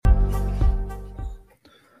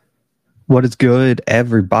What is good,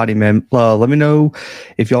 everybody, man? Let me know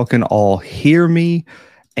if y'all can all hear me,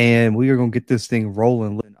 and we are gonna get this thing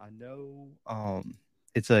rolling. I know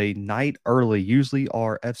it's a night early. Usually,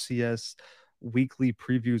 our FCS weekly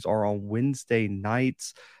previews are on Wednesday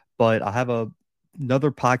nights, but I have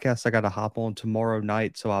another podcast I got to hop on tomorrow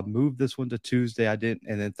night, so I moved this one to Tuesday. I didn't,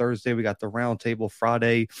 and then Thursday we got the roundtable.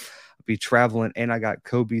 Friday, I'll be traveling, and I got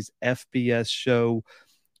Kobe's FBS show.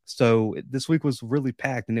 So this week was really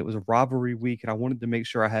packed, and it was a rivalry week, and I wanted to make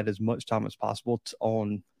sure I had as much time as possible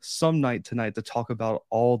on some night tonight to talk about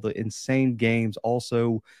all the insane games.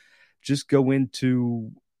 Also, just go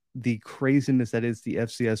into the craziness that is the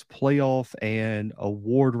FCS playoff and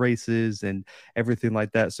award races and everything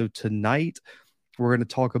like that. So tonight, we're going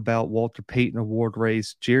to talk about Walter Payton Award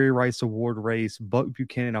race, Jerry Rice Award race, Buck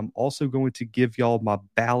Buchanan. I'm also going to give y'all my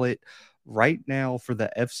ballot right now for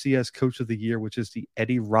the FCS Coach of the Year, which is the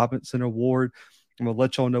Eddie Robinson Award. I'm going to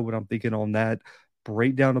let y'all know what I'm thinking on that.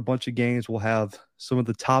 Break down a bunch of games. We'll have some of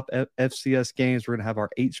the top FCS games. We're going to have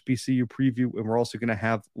our HBCU preview, and we're also going to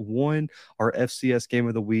have our FCS game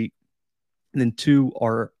of the week, and then two,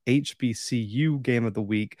 our HBCU game of the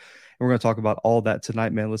week. And we're going to talk about all that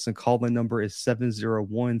tonight, man. Listen, call-in number is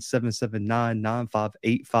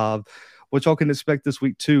 701-779-9585. What y'all can expect this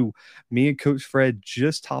week, too. Me and Coach Fred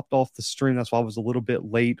just hopped off the stream. That's why I was a little bit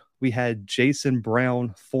late. We had Jason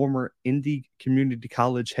Brown, former Indy Community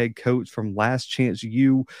College head coach from Last Chance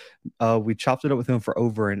U. We chopped it up with him for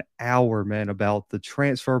over an hour, man, about the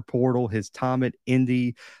transfer portal, his time at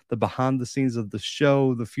Indy, the behind the scenes of the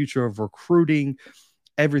show, the future of recruiting,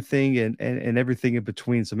 everything and everything in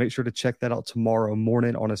between. So make sure to check that out tomorrow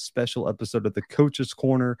morning on a special episode of the Coach's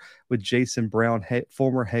Corner with Jason Brown,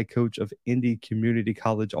 former head coach of Indy Community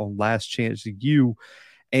College on Last Chance U.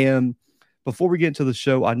 And before we get into the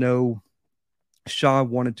show, I know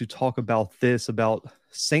Sean wanted to talk about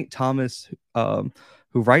St. Thomas, who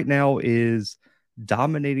right now is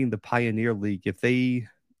dominating the Pioneer League. If the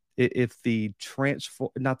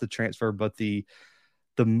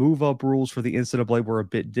move up rules for the NCAA were a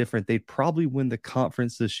bit different, they'd probably win the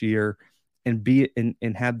conference this year and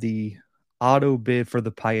have the auto bid for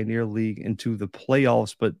the Pioneer League into the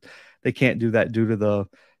playoffs, but they can't do that due to the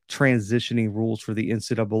transitioning rules for the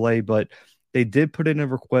NCAA. But they did put in a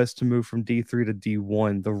request to move from D3 to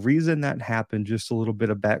D1. The reason that happened, just a little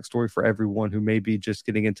bit of backstory for everyone who may be just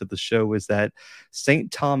getting into the show, is that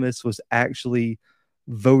St. Thomas was actually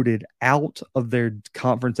voted out of their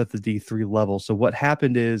conference at the D3 level. So what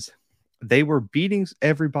happened is they were beating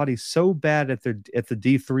everybody so bad at the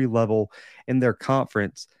D3 level in their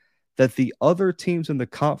conference that the other teams in the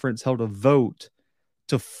conference held a vote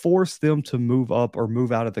to force them to move up or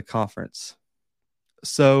move out of the conference.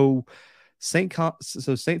 So St.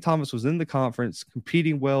 Thomas was in the conference,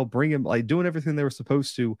 competing well, doing everything they were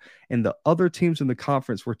supposed to, and the other teams in the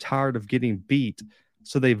conference were tired of getting beat.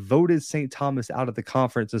 So they voted St. Thomas out of the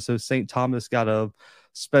conference, and so St. Thomas got a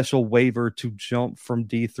special waiver to jump from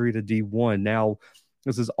D3 to D1. Now,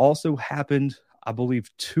 this has also happened, I believe,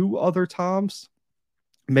 2 other times.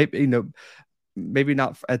 Maybe not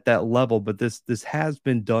at that level, but this has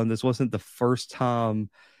been done. This wasn't the first time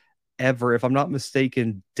ever. If I'm not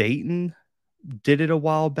mistaken, Dayton did it a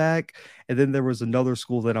while back, and then there was another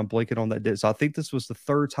school that I'm blanking on that did. So I think this was the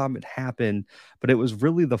 3rd time it happened, but it was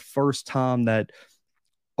really the first time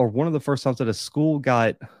one of the first times that a school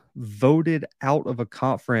got voted out of a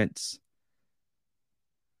conference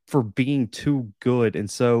for being too good. And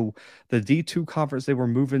so the D2 conference they were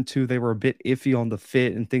moving to, they were a bit iffy on the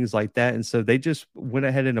fit and things like that. And so they just went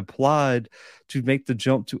ahead and applied to make the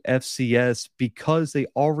jump to FCS because they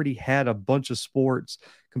already had a bunch of sports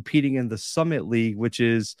competing in the Summit League, which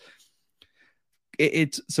is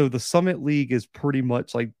so the Summit League is pretty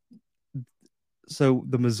much like, so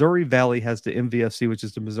the Missouri Valley has the MVFC, which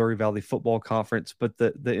is the Missouri Valley Football Conference, but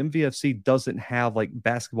the MVFC doesn't have like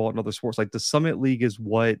basketball and other sports. Like the Summit League is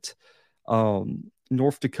what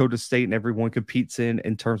North Dakota State and everyone competes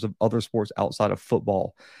in terms of other sports outside of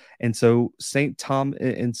football. And so since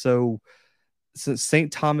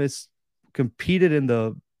St. Thomas competed in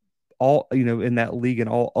in that league and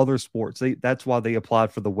all other sports, that's why they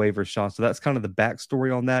applied for the waiver, Sean. So that's kind of the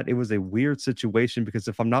backstory on that. It was a weird situation because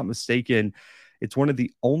if I'm not mistaken, it's one of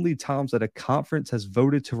the only times that a conference has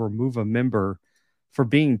voted to remove a member for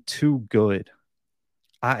being too good.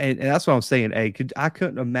 And that's what I'm saying. I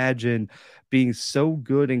couldn't imagine being so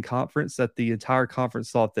good in conference that the entire conference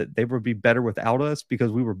thought that they would be better without us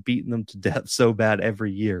because we were beating them to death so bad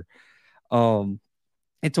every year.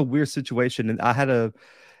 It's a weird situation. And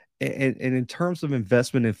and in terms of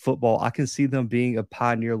investment in football, I can see them being a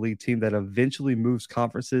Pioneer League team that eventually moves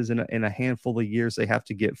conferences in a handful of years. They have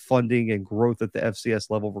to get funding and growth at the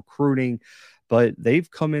FCS level, recruiting, but they've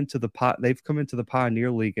come into the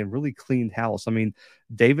Pioneer League and really cleaned house. I mean,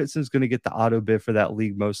 Davidson's going to get the auto bid for that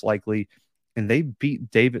league most likely, and they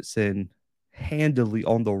beat Davidson handily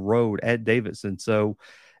on the road at Davidson. So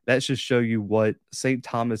that should show you what St.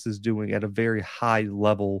 Thomas is doing at a very high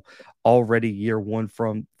level already year one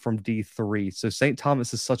from D3. So St.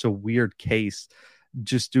 Thomas is such a weird case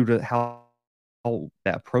just due to how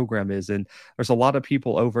that program is. And there's a lot of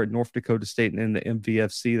people over at North Dakota State and in the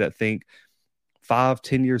MVFC that think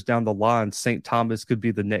 5-10 years down the line, St. Thomas could be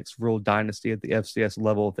the next real dynasty at the FCS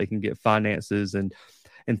level if they can get finances and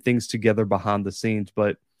things together behind the scenes.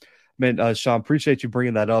 But man, Sean, appreciate you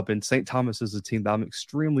bringing that up. And St. Thomas is a team that I'm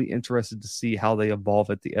extremely interested to see how they evolve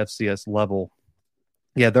at the FCS level.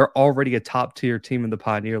 Yeah, they're already a top tier team in the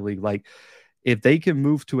Pioneer League. Like, if they can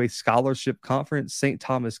move to a scholarship conference, St.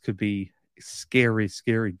 Thomas could be scary,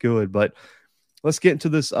 scary good. But let's get into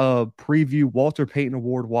this preview Walter Payton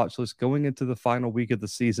Award watch list going into the final week of the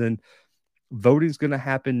season. Voting's going to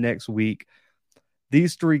happen next week.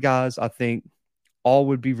 These three guys, I think, all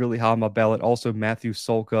would be really high on my ballot. Also, Matthew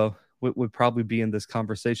Solka would probably be in this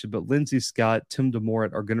conversation, but Lindsey Scott, Tim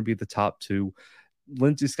DeMorat are going to be the top two.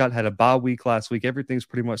 Lindsey Scott had a bye week last week. Everything's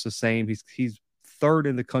pretty much the same. He's third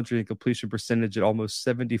in the country in completion percentage at almost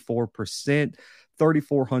 74%,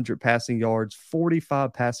 3,400 passing yards,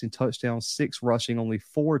 45 passing touchdowns, 6 rushing, only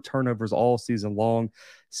 4 turnovers all season long.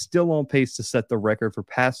 Still on pace to set the record for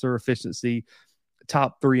passer efficiency,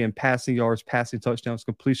 top 3 in passing yards, passing touchdowns,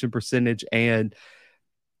 completion percentage, and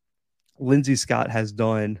Lindsey Scott has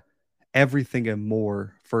done everything and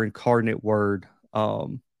more for Incarnate Word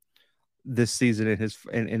this season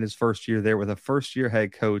in his first year there with a first year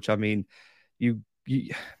head coach. I mean,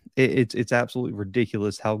 it's absolutely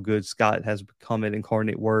ridiculous how good Scott has become at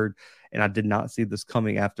Incarnate Word, and I did not see this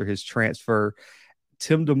coming after his transfer.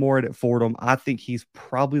 Tim DeMorat at Fordham, I think he's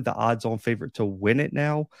probably the odds-on favorite to win it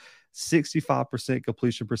now. 65%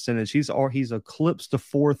 completion percentage. He's eclipsed the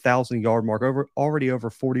 4,000 yard mark, already over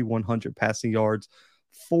 4,100 passing yards,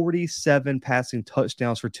 47 passing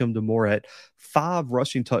touchdowns for Tim DeMorat, 5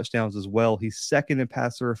 rushing touchdowns as well. He's second in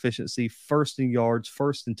passer efficiency, first in yards,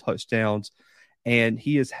 first in touchdowns, and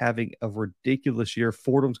he is having a ridiculous year.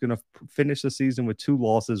 Fordham's going to finish the season with 2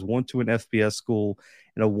 losses, one to an FBS school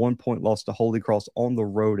and a 1-point loss to Holy Cross on the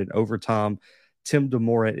road in overtime. Tim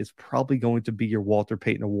DeMorat is probably going to be your Walter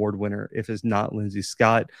Payton Award winner if it's not Lindsey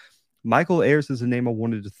Scott. Michael Ayers is a name I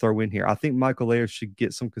wanted to throw in here. I think Michael Ayers should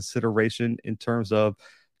get some consideration in terms of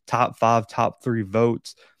top 5, top 3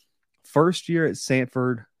 votes. First year at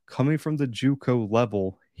Sanford, coming from the JUCO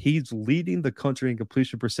level, he's leading the country in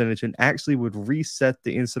completion percentage and actually would reset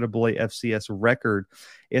the NCAA FCS record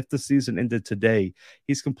if the season ended today.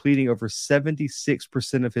 He's completing over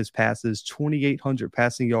 76% of his passes, 2,800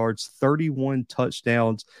 passing yards, 31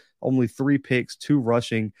 touchdowns, only 3 picks, 2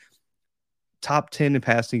 rushing, top 10 in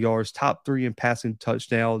passing yards, top 3 in passing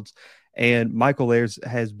touchdowns. And Michael Ayers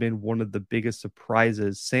has been one of the biggest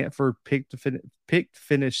surprises. Sanford picked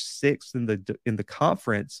finish 6th in the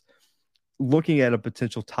conference, looking at a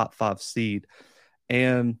potential top 5 seed.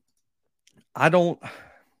 And I don't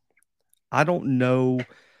know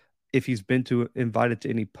if he's been invited to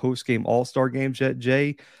any post-game all-star games yet,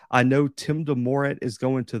 Jay. I know Tim DeMorat is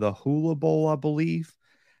going to the Hula Bowl, I believe,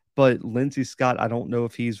 but Lindsey Scott, I don't know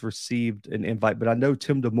if he's received an invite, but I know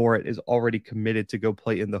Tim DeMorat is already committed to go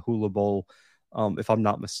play in the Hula Bowl, if I'm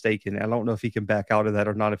not mistaken. I don't know if he can back out of that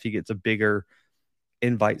or not, if he gets a bigger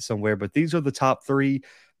invite somewhere, but these are the top 3.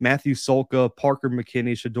 Matthew Solka, Parker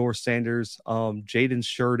McKinney, Shador Sanders, Jaden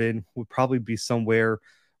Sheridan would probably be somewhere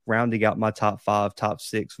rounding out my top 5, top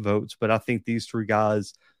 6 votes. But I think these 3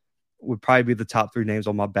 guys would probably be the top 3 names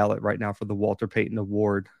on my ballot right now for the Walter Payton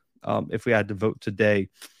Award if we had to vote today.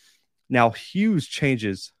 Now, huge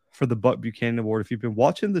changes for the Buck Buchanan Award. If you've been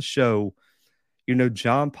watching the show, you know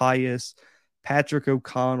John Pius, Patrick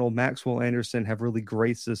O'Connell, Maxwell Anderson have really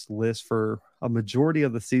graced this list for a majority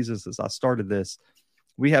of the season since I started this.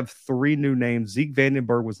 We have 3 new names. Zeke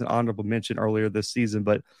Vandenberg was an honorable mention earlier this season,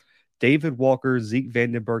 but David Walker, Zeke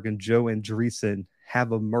Vandenberg, and Joe Andreessen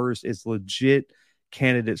have emerged as legit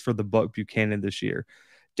candidates for the Buck Buchanan this year.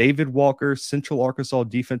 David Walker, Central Arkansas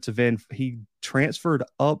defensive end, he transferred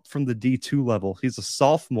up from the D2 level. He's a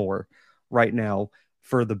sophomore right now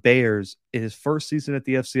for the Bears in his first season at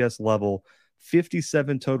the FCS level.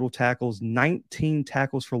 57 total tackles, 19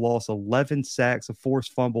 tackles for loss, 11 sacks, a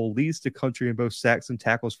forced fumble, leads the country in both sacks and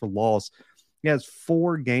tackles for loss. He has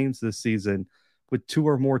 4 games this season with 2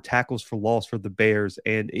 or more tackles for loss for the Bears.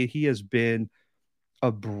 And he has been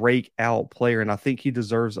a breakout player. And I think he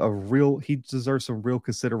deserves some real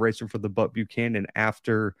consideration for the Buck Buchanan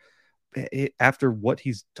after what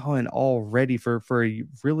he's done already for a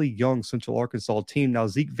really young Central Arkansas team. Now,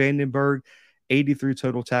 Zeke Vandenberg, 83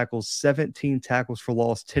 total tackles, 17 tackles for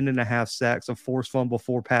loss, 10 and a half sacks, a forced fumble,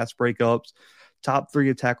 4 pass breakups, top 3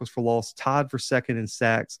 in tackles for loss, tied for second in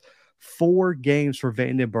sacks, 4 games for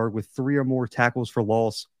Vandenberg with 3 or more tackles for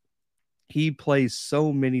loss. He plays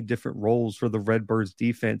so many different roles for the Redbirds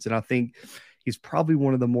defense, and I think he's probably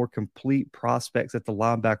one of the more complete prospects at the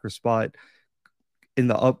linebacker spot in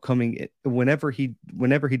the upcoming whenever he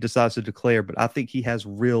decides to declare. But I think he has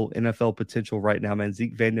real NFL potential right now, man.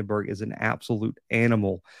 Zeke Vandenberg is an absolute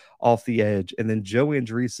animal off the edge. And then Joe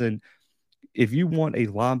Andreessen, if you want a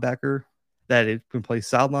linebacker that it can play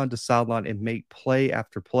sideline to sideline and make play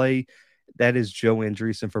after play, that is Joe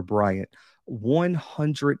Andreessen for Bryant.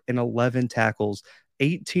 111 tackles,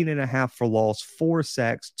 18 and a half for loss, 4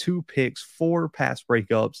 sacks, 2 picks, 4 pass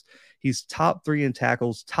breakups. He's top 3 in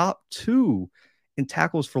tackles, top 2 in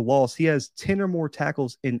tackles for loss. He has 10 or more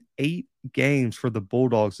tackles in 8 games for the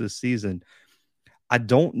Bulldogs this season. I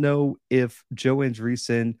don't know if Joe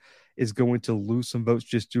Andreessen is going to lose some votes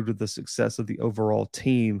just due to the success of the overall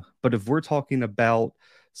team. But if we're talking about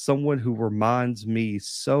someone who reminds me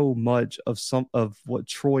so much of what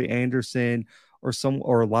Troy Anderson or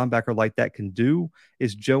a linebacker like that can do,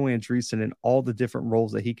 is Joe Andreessen and all the different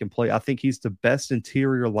roles that he can play. I think he's the best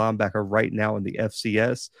interior linebacker right now in the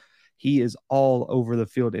FCS. He is all over the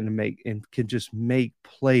field and can just make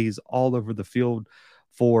plays all over the field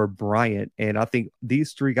for Bryant. And I think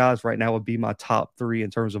these 3 guys right now would be my top 3 in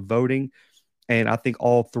terms of voting. And I think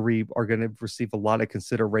all 3 are going to receive a lot of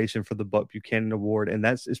consideration for the Buck Buchanan Award. And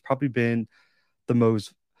it's probably been the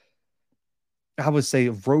most, I would say,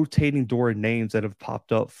 rotating door of names that have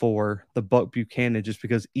popped up for the Buck Buchanan, just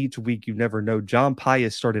because each week you never know. John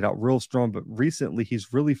Pius started out real strong, but recently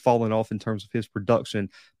he's really fallen off in terms of his production.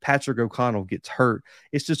 Patrick O'Connell gets hurt.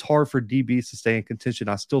 It's just hard for DBs to stay in contention.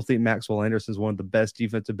 I still think Maxwell Anderson is one of the best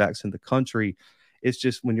defensive backs in the country. It's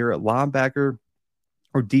just when you're at linebacker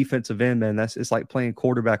or defensive end, man, it's like playing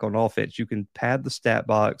quarterback on offense. You can pad the stat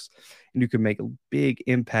box and you can make big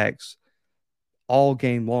impacts all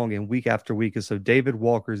game long and week after week. And so David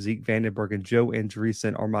Walker, Zeke Vandenberg, and Joe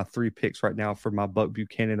Andreessen are my 3 picks right now for my Buck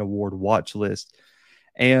Buchanan Award watch list.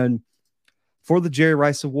 And for the Jerry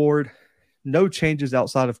Rice Award, no changes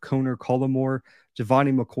outside of Conor Cullimore.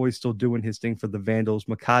 Giovanni McCoy still doing his thing for the Vandals.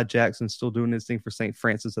 Mekhi Jackson still doing his thing for St.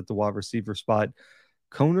 Francis at the wide receiver spot.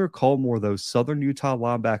 Conor Cullimore, though, Southern Utah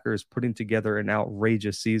linebacker, is putting together an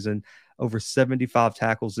outrageous season. Over 75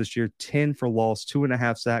 tackles this year, 10 for loss,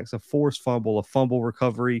 2.5 sacks, a forced fumble, a fumble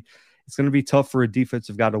recovery. It's going to be tough for a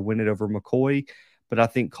defensive guy to win it over McCoy, but I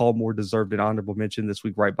think Cullimore deserved an honorable mention this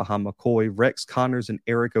week right behind McCoy. Rex Connors and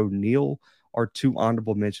Eric O'Neill are 2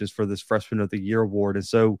 honorable mentions for this Freshman of the Year award. And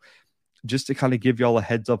so just to kind of give y'all a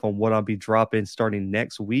heads up on what I'll be dropping starting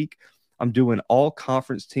next week, I'm doing all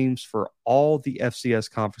conference teams for all the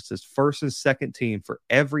FCS conferences, first and second team for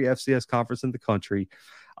every FCS conference in the country.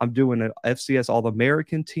 I'm doing an FCS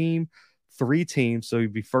All-American team, 3 teams. So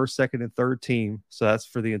you'd be first, second, and third team. So that's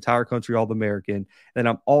for the entire country, All-American. And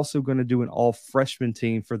I'm also going to do an all-freshman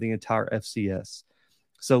team for the entire FCS.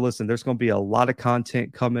 So listen, there's going to be a lot of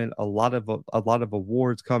content coming, a lot of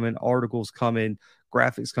awards coming, articles coming,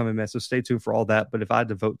 graphics coming, man. So stay tuned for all that. But if I had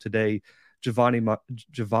to vote today, Giovanni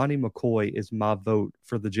McCoy is my vote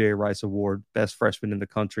for the Jerry Rice Award, best freshman in the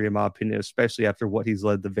country, in my opinion, especially after what he's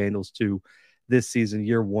led the Vandals to this season,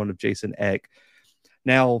 year 1 of Jason Eck.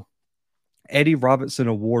 Now, Eddie Robinson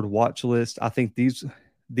Award watch list. I think these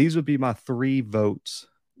would be my 3 votes.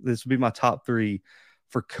 This would be my top 3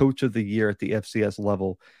 for Coach of the Year at the FCS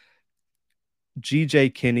level. G.J.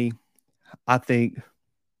 Kinney, I think,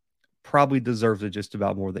 probably deserves it just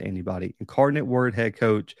about more than anybody. Incarnate Word head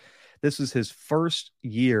coach. This was his first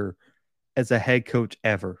year as a head coach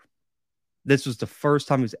ever. This was the first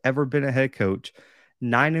time he's ever been a head coach.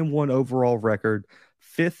 9-1 overall record,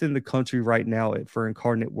 5th in the country right now for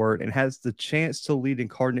Incarnate Word, and has the chance to lead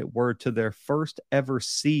Incarnate Word to their first ever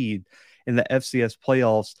seed in the FCS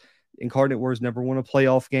playoffs. Incarnate Word's never won a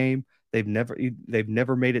playoff game. They've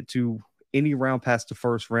never made it to any round past the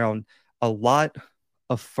first round. A lot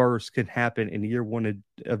of firsts can happen in year 1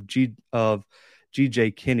 of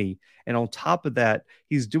G.J. Kinney. And on top of that,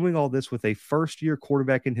 he's doing all this with a first-year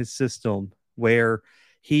quarterback in his system where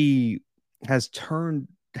he's turned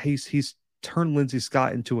Lindsey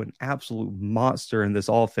Scott into an absolute monster in this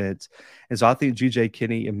offense. And so I think G.J.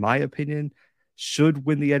 Kinney, in my opinion, should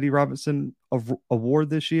win the Eddie Robinson Award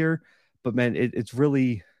this year. But man,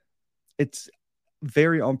 it's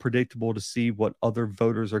very unpredictable to see what other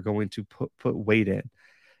voters are going to put weight in.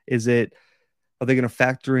 Is it Are they going to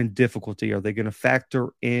factor in difficulty? Are they going to factor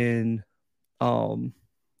in um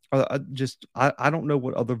I don't know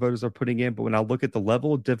what other voters are putting in, but when I look at the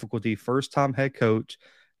level of difficulty, first time head coach,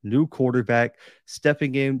 new quarterback,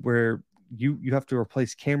 stepping in where you have to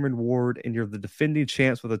replace Cameron Ward and you're the defending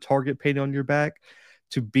champs with a target painted on your back,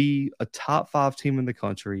 to be a top 5 team in the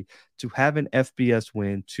country, to have an FBS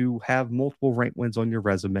win, to have multiple ranked wins on your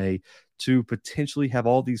resume, to potentially have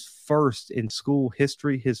all these firsts in school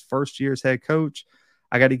history, his first year as head coach.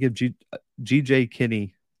 I got to give GJ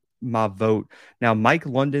Kinney my vote. Now, Mike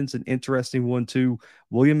London's an interesting one too.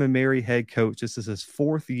 William and Mary head coach. This is his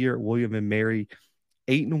 4th year at William and Mary.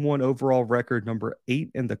 8-1 overall record, number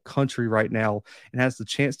 8 in the country right now, and has the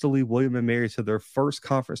chance to lead William and Mary to their first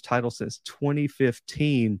conference title since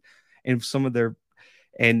 2015.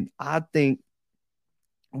 And I think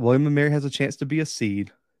William and Mary has a chance to be a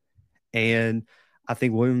seed, and I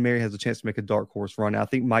think William and Mary has a chance to make a dark horse run. I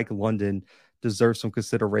think Mike London deserves some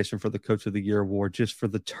consideration for the Coach of the Year award, just for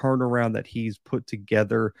the turnaround that he's put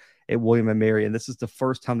together at William and Mary. And this is the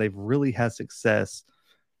first time they've really had success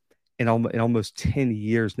in almost 10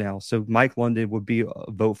 years now. So Mike London would be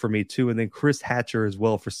a vote for me too. And then Chris Hatcher as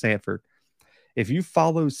well for Samford. If you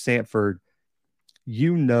follow Samford,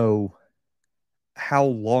 you know how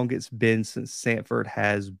long it's been since Samford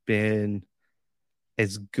has been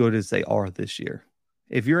as good as they are this year.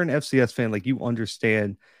 If you're an FCS fan, like, you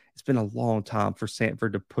understand it's been a long time for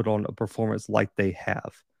Samford to put on a performance like they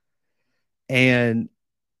have. And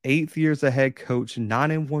 8th year as a head coach,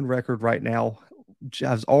 9-1 record right now,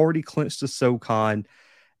 has already clinched the SoCon,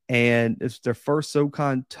 and it's their first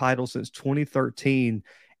SoCon title since 2013,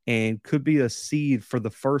 and could be a seed for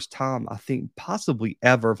the first time, I think, possibly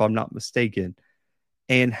ever, if I'm not mistaken,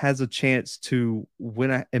 and has a chance to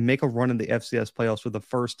win and make a run in the FCS playoffs for the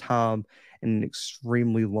first time in an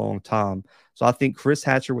extremely long time. So I think Chris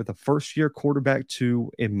Hatcher, with a first-year quarterback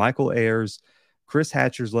too, in Michael Ayers, Chris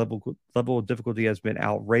Hatcher's level of difficulty has been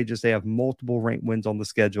outrageous. They have multiple ranked wins on the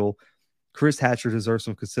schedule. Chris Hatcher deserves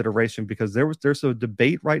some consideration, because there's a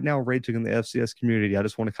debate right now raging in the FCS community. I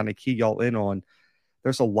just want to kind of key y'all in on.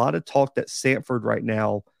 There's a lot of talk that Samford right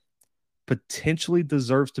now potentially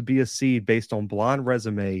deserves to be a seed based on blind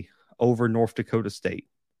resume over North Dakota State.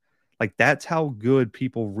 Like, that's how good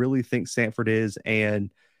people really think Samford is,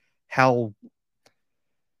 and how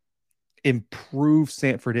improved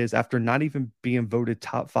Samford is after not even being voted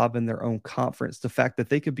top 5 in their own conference. The fact that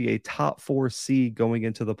they could be a top 4 seed going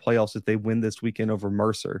into the playoffs if they win this weekend over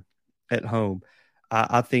Mercer at home.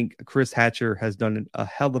 I think Chris Hatcher has done a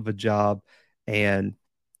hell of a job, and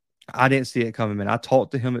I didn't see it coming, man. I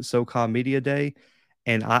talked to him at SoCon Media Day,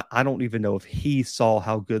 and I don't even know if he saw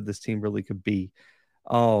how good this team really could be.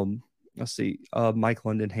 Let's see. Mike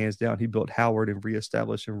London, hands down, he built Howard and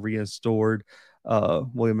reestablished and restored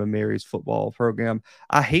William and Mary's football program.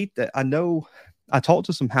 I hate that. I know I talked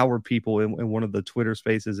to some Howard people in one of the Twitter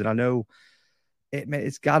spaces, and I know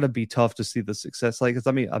it's got to be tough to see the success. Like,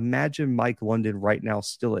 I mean, imagine Mike London right now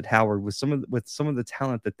still at Howard with some of the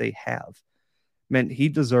talent that they have. Man, he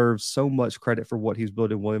deserves so much credit for what he's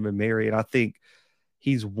built in William and Mary, and I think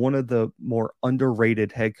he's one of the more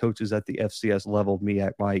underrated head coaches at the FCS level.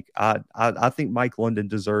 Mike, I think Mike London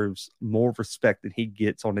deserves more respect than he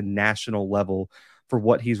gets on a national level for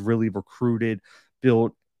what he's really recruited,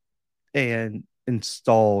 built, and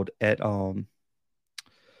installed at William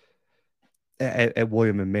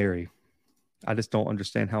and Mary. I just don't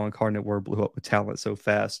understand how Incarnate Word blew up with talent so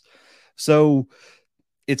fast. So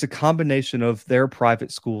it's a combination of their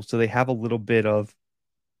private school, so they have a little bit of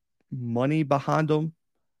money behind them,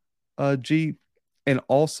 and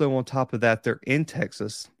also on top of that, they're in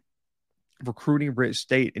Texas, recruiting rich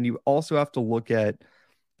state, and you also have to look at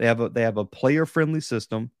they have a player friendly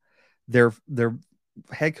system. Their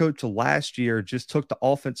head coach last year just took the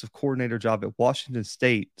offensive coordinator job at Washington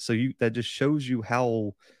State, so that just shows you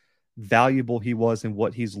how valuable he was and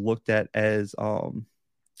what he's looked at as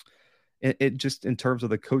it just in terms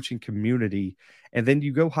of the coaching community. And then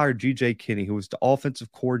you go hire GJ Kinney, who was the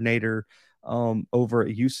offensive coordinator over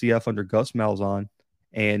at UCF under Gus Malzahn,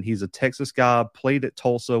 and he's a Texas guy, played at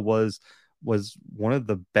Tulsa, was one of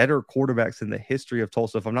the better quarterbacks in the history of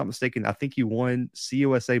Tulsa. If I'm not mistaken, I think he won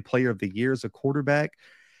CUSA Player of the Year as a quarterback.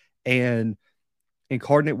 And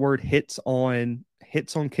Incarnate Word hits on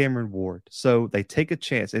Cameron Ward. So they take a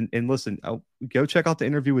chance. And listen, go check out the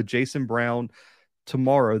interview with Jason Brown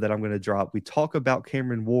tomorrow that I'm going to drop. We talk about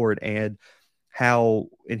Cameron Ward and how,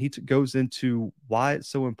 and he goes into why it's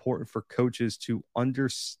so important for coaches to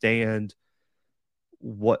understand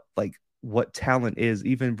what, like, what talent is,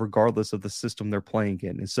 even regardless of the system they're playing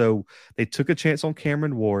in. And so they took a chance on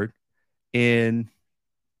Cameron Ward in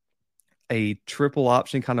a triple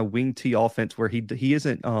option kind of wing T offense where he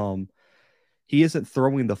isn't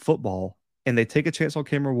throwing the football, and they take a chance on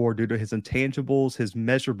Cameron Ward due to his intangibles, his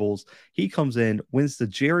measurables. He comes in, wins the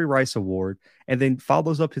Jerry Rice Award, and then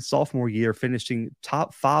follows up his sophomore year, finishing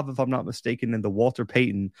top 5, if I'm not mistaken, in the Walter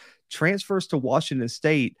Payton, transfers to Washington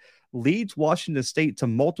State, leads Washington State to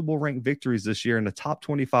multiple ranked victories this year in the top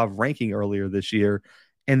 25 ranking earlier this year.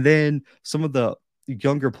 And then some of the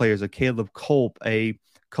younger players, a Caleb Culp, a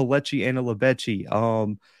Kalechi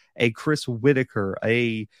Analabechi, a Chris Whitaker,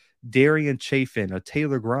 a Darian Chafin, a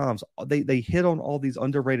Taylor Grimes, they hit on all these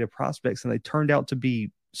underrated prospects, and they turned out to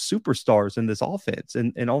be superstars in this offense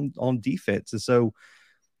and on defense. And so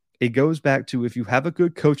it goes back to, if you have a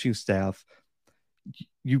good coaching staff,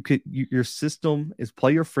 your system is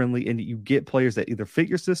player friendly, and you get players that either fit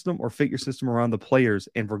your system or fit your system around the players.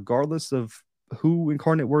 And regardless of who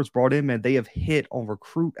Incarnate Words brought in, man, they have hit on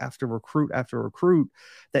recruit after recruit after recruit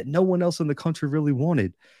that no one else in the country really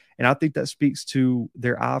wanted. And I think that speaks to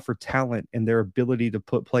their eye for talent and their ability to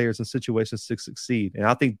put players in situations to succeed. And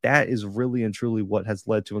I think that is really and truly what has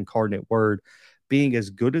led to Incarnate Word being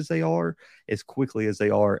as good as they are, as quickly as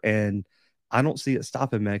they are. And I don't see it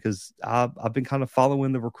stopping, man, because I've been kind of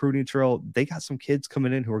following the recruiting trail. They got some kids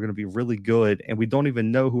coming in who are going to be really good, and we don't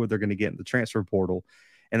even know who they're going to get in the transfer portal.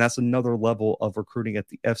 And that's another level of recruiting at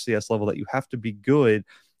the FCS level, that you have to be good.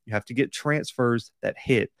 You have to get transfers that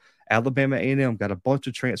hit. Alabama A&M got a bunch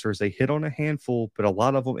of transfers. They hit on a handful, but a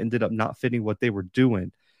lot of them ended up not fitting what they were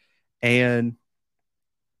doing. And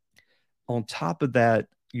on top of that,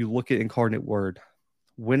 you look at Incarnate Word,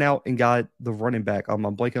 went out and got the running back. I'm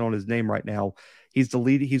blanking on his name right now. He's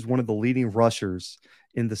one of the leading rushers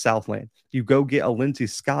in the Southland. You go get a Lindsey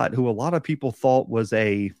Scott, who a lot of people thought was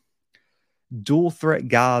a dual threat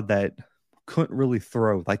guy that couldn't really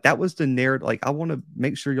throw. Like, that was the narrative. Like, I want to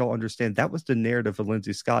make sure y'all understand that was the narrative of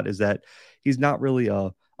Lindsey Scott, is that he's not really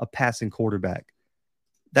a passing quarterback.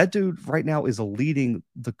 That dude right now is leading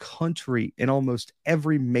the country in almost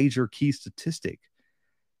every major key statistic.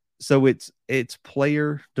 So it's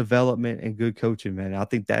player development and good coaching, man. I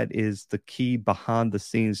think that is the key behind the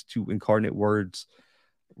scenes to Incarnate Word's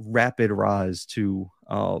rapid rise to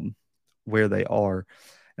where they are.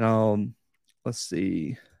 Let's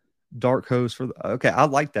see. Dark Horse okay, I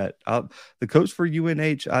like that. The coach for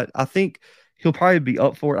UNH, I think he'll probably be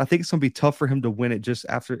up for it. I think it's going to be tough for him to win it just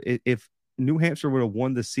after. If New Hampshire would have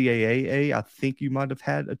won the CAA, I think you might have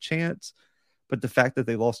had a chance. But the fact that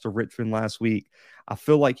they lost to Richmond last week, I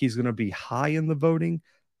feel like he's going to be high in the voting.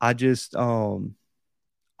 I just, I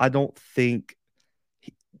don't think,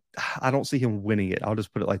 I don't see him winning it. I'll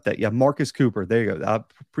just put it like that. Yeah, Marcus Cooper. There you go. I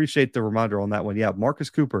appreciate the reminder on that one. Yeah, Marcus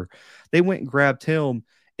Cooper. They went and grabbed him,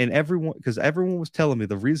 and everyone was telling me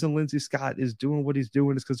the reason Lindsey Scott is doing what he's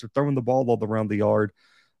doing is because they're throwing the ball all around the yard.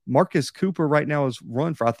 Marcus Cooper right now has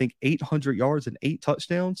run for, I think, 800 yards and 8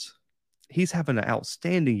 touchdowns. He's having an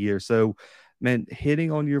outstanding year. So, man,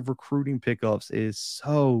 hitting on your recruiting pickups is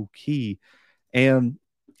so key. And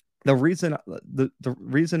the reason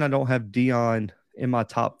I don't have Dion in my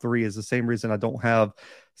top 3 is the same reason I don't have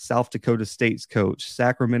South Dakota State's coach,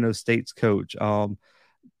 Sacramento State's coach,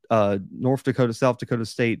 North Dakota, South Dakota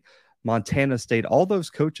State, Montana State. All those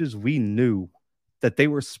coaches, we knew that they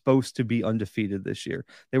were supposed to be undefeated this year.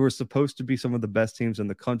 They were supposed to be some of the best teams in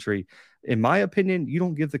the country. In my opinion, you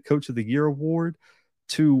don't give the Coach of the Year award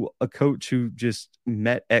to a coach who just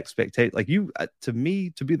met expectations. Like, to me,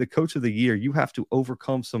 to be the Coach of the Year, you have to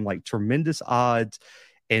overcome some like tremendous odds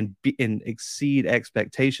and exceed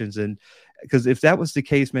expectations. And because if that was the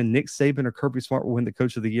case, man, Nick Saban or Kirby Smart will win the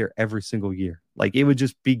Coach of the Year every single year. Like, it would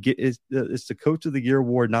just be, it's the Coach of the Year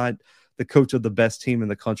award, not the Coach of the best team in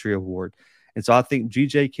the country award. And so I think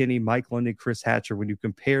G.J. Kinney, Mike London, Chris Hatcher, when you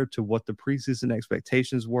compare to what the preseason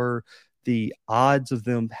expectations were, the odds of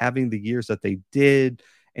them having the years that they did,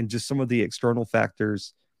 and just some of the external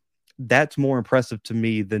factors, that's more impressive to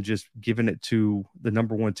me than just giving it to the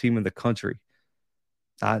number 1 team in the country.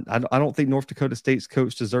 I don't think North Dakota State's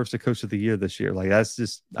coach deserves the Coach of the Year this year. Like, that's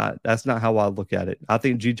just that's not how I look at it. I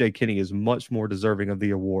think G.J. Kinney is much more deserving of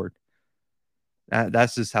the award.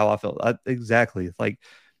 That's just how I felt. Exactly. Like,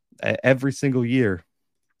 every single year.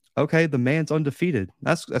 Okay, the man's undefeated.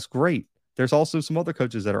 That's great. There's also some other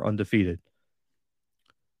coaches that are undefeated.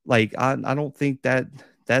 Like, I don't think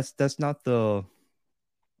that's not the,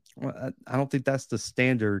 I don't think that's the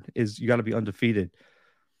standard, is you got to be undefeated.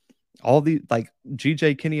 All the, like,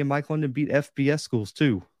 GJ Kinney and Mike London beat FBS schools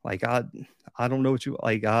too. Like, I don't know what you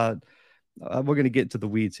like. we're going to get to the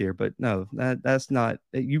weeds here, but no, that's not.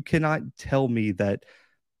 You cannot tell me that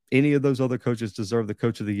any of those other coaches deserve the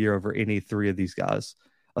coach of the year over any three of these guys,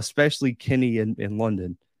 especially Kenny in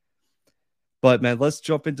London. But man, let's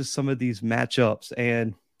jump into some of these matchups,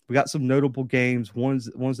 and we got some notable games. Ones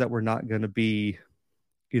that we're not going to be,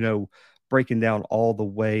 breaking down all the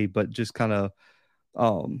way, but just kind of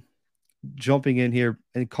um, jumping in here.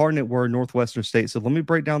 Incarnate Word, Northwestern State. So let me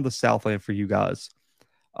break down the Southland for you guys.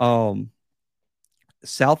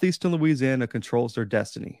 Southeastern Louisiana controls their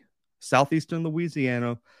destiny. Southeastern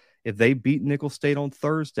Louisiana, if they beat Nicholls State on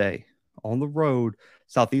Thursday on the road,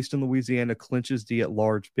 Southeastern Louisiana clinches the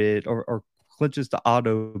at-large bid or clinches the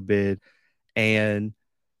auto bid, and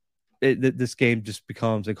this game just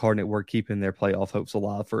becomes Incarnate Word keeping their playoff hopes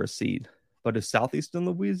alive for a seed. But if Southeastern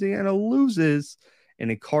Louisiana loses and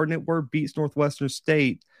Incarnate Word beats Northwestern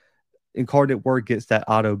State, Incarnate Word gets that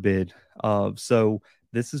auto bid. So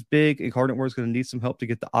this is big. Incarnate Word is going to need some help to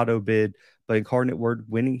get the auto bid, but Incarnate Word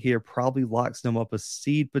winning here probably locks them up a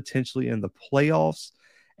seed potentially in the playoffs.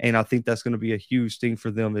 And I think that's going to be a huge thing for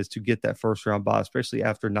them, is to get that first round bye, especially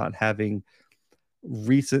after not having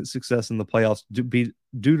recent success in the playoffs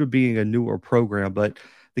due to being a newer program. But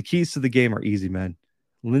the keys to the game are easy, man.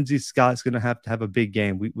 Lindsey Scott's going to have a big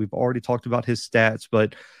game. We've already talked about his stats,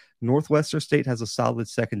 but Northwestern State has a solid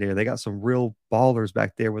secondary. They got some real ballers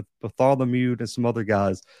back there with Bartholomew and some other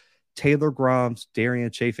guys. Taylor Grimes,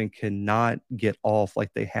 Darian Chafin cannot get off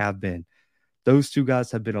like they have been. Those two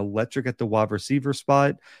guys have been electric at the wide receiver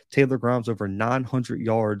spot. Taylor Grimes over 900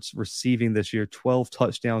 yards receiving this year, 12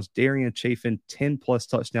 touchdowns. Darian Chafin, 10-plus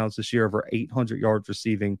touchdowns this year, over 800 yards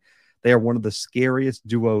receiving. They are one of the scariest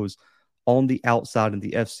duos on the outside in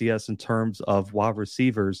the FCS in terms of wide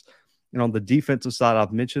receivers. And on the defensive side,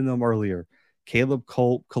 I've mentioned them earlier. Caleb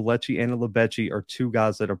Colt, Kalechi, and Lebechi are two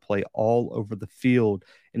guys that are play all over the field.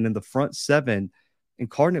 And in the front seven,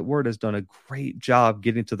 Incarnate Word has done a great job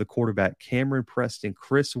getting to the quarterback. Cameron Preston,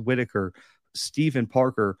 Chris Whitaker, Stephen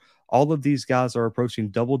Parker, all of these guys are approaching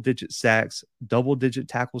double-digit sacks, double-digit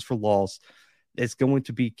tackles for loss. It's going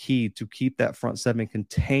to be key to keep that front seven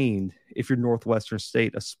contained if you're Northwestern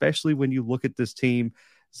State, especially when you look at this team.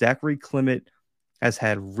 Zachary Clement has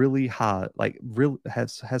had really high,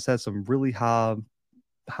 has had some really high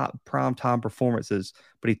prime time performances,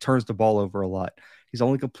 but he turns the ball over a lot. He's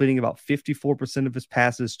only completing about 54% of his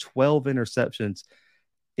passes, 12 interceptions.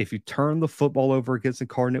 If you turn the football over against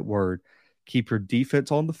Incarnate Word, keep your defense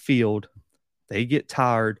on the field, they get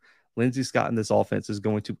tired. Lindsey Scott in this offense is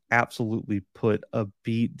going to absolutely put a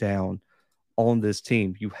beat down on this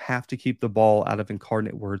team. You have to keep the ball out of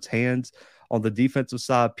Incarnate Word's hands. On the defensive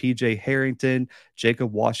side, PJ Harrington,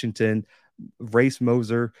 Jacob Washington, Race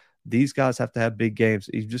Moser, these guys have to have big games.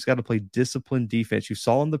 You just got to play disciplined defense. You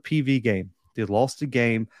saw in the PV game, they lost the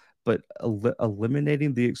game, but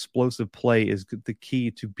eliminating the explosive play is the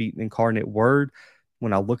key to beating Incarnate Word.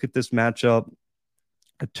 When I look at this matchup,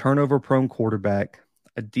 a turnover-prone quarterback,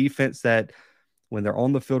 a defense that, when they're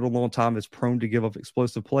on the field a long time, is prone to give up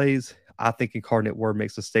explosive plays, I think Incarnate Word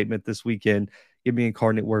makes a statement this weekend. Give me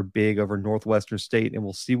Incarnate Word big over Northwestern State, and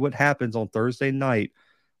we'll see what happens on Thursday night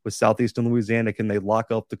with Southeastern Louisiana. Can they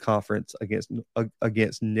lock up the conference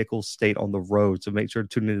against Nicholls State on the road? So make sure to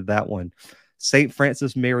tune into that one. St.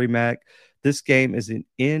 Francis Merrimack. This game is an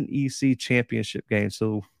NEC championship game.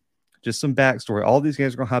 So just some backstory. All these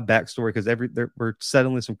games are going to have backstory because we're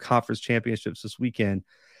settling some conference championships this weekend.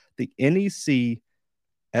 The NEC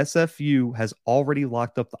SFU has already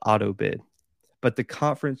locked up the auto bid, but the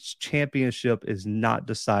conference championship is not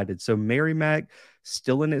decided. So Merrimack,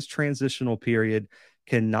 still in its transitional period,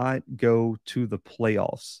 cannot go to the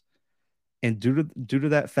playoffs. And due to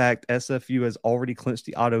that fact, SFU has already clinched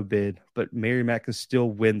the auto bid, but Merrimack can still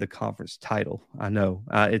win the conference title. I know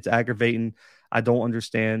it's aggravating. I don't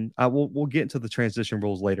understand. We'll get into the transition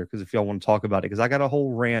rules later, because if y'all want to talk about it, because I got a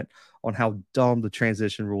whole rant on how dumb the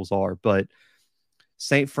transition rules are. But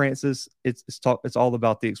St. Francis, it's all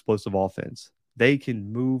about the explosive offense. They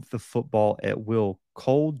can move the football at will.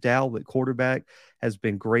 Cole Dowell at quarterback has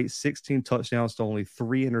been great. 16 touchdowns to only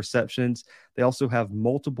 3 interceptions. They also have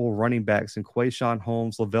multiple running backs in Quayshawn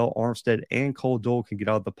Holmes, Lavelle Armstead, and Cole Dole can get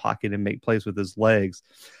out of the pocket and make plays with his legs.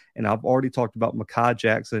 And I've already talked about Makai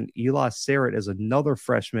Jackson. Eli Serrett is another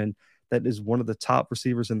freshman that is one of the top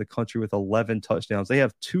receivers in the country with 11 touchdowns. They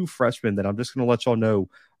have 2 freshmen that I'm just going to let y'all know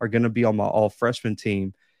are going to be on my all-freshman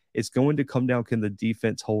team. It's going to come down, can the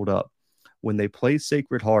defense hold up? When they played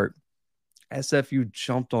Sacred Heart, SFU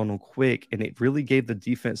jumped on them quick, and it really gave the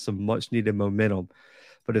defense some much-needed momentum.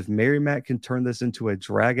 But if Merrimack can turn this into a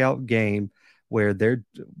drag-out game where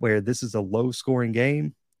this is a low-scoring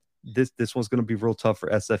game, this one's going to be real tough for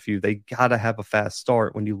SFU. They got to have a fast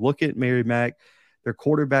start. When you look at Merrimack, their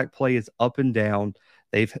quarterback play is up and down.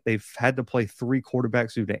 They've had to play 3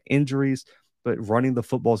 quarterbacks due to injuries, but running the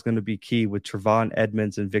football is going to be key with Trevon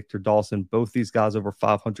Edmonds and Victor Dawson. Both these guys over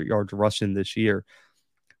 500 yards rushing this year.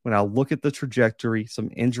 When I look at the trajectory,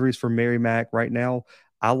 some injuries for Merrimack right now,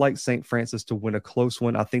 I like St. Francis to win a close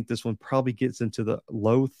one. I think this one probably gets into the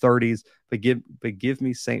low 30s, but give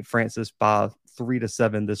me St. Francis by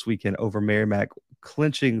 3-7 this weekend over Merrimack,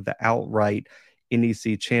 clinching the outright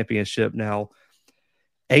NEC championship. Now,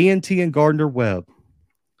 A&T and Gardner-Webb,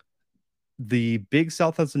 the Big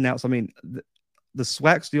South has announced, the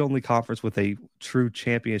SWAC's the only conference with a true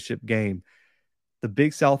championship game. The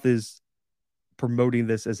Big South is promoting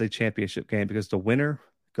this as a championship game because the winner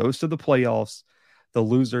goes to the playoffs. The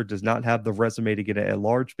loser does not have the resume to get a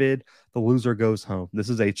large bid. The loser goes home. This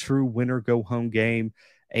is a true winner go home game.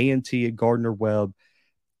 A&T and Gardner-Webb,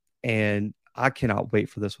 and I cannot wait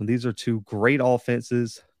for this one. These are 2 great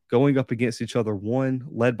offenses going up against each other. One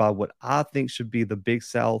led by what I think should be the Big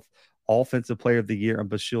South Offensive Player of the Year, and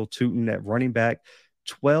Bashil Tootin at running back.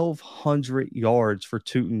 1,200 yards for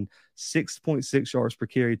Tootin, 6.6 yards per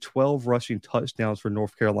carry, 12 rushing touchdowns for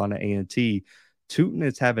North Carolina A&T. Tootin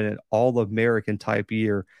is having an All-American type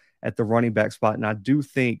year at the running back spot, and I do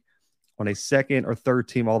think on a second or third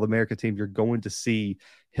team All-American team, you're going to see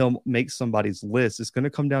him make somebody's list. It's going to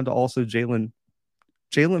come down to also Jalen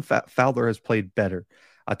Fowler has played better.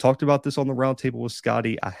 I talked about this on the roundtable with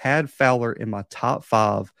Scotty. I had Fowler in my top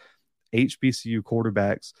 5 HBCU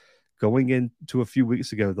quarterbacks going into a few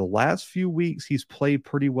weeks ago. The last few weeks, he's played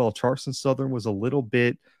pretty well. Charleston Southern was a little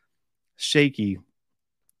bit shaky,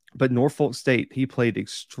 but Norfolk State, he played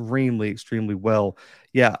extremely, extremely well.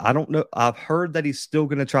 Yeah, I don't know. I've heard that he's still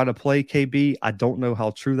going to try to play KB. I don't know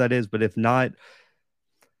how true that is, but if not,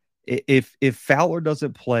 if Fowler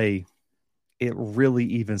doesn't play, it really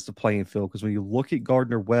evens the playing field, because when you look at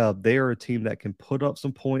Gardner-Webb, they are a team that can put up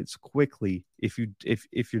some points quickly if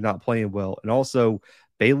you're not playing well. And also,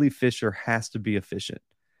 Bailey Fisher has to be efficient.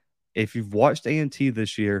 If you've watched A&T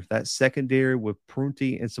this year, that secondary with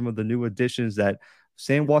Prunty and some of the new additions that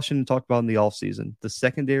Sam Washington talked about in the offseason, the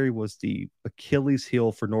secondary was the Achilles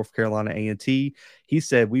heel for North Carolina A&T. He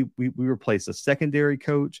said we replaced a secondary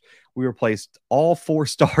coach. We replaced all 4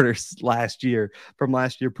 starters from last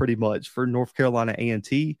year pretty much for North Carolina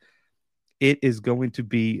A&T. It is going to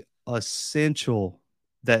be essential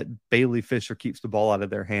that Bailey Fisher keeps the ball out of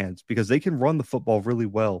their hands because they can run the football really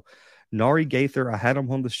well. Nari Gaither, I had him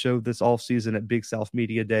on the show this offseason at Big South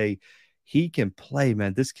Media Day. He can play,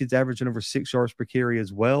 man. This kid's averaging over 6 yards per carry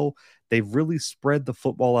as well. They've really spread the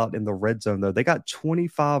football out in the red zone, though. They got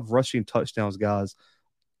 25 rushing touchdowns, guys,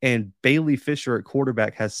 and Bailey Fisher at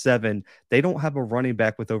quarterback has 7. They don't have a running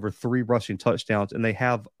back with over 3 rushing touchdowns, and they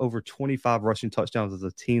have over 25 rushing touchdowns as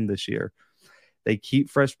a team this year. They keep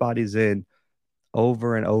fresh bodies in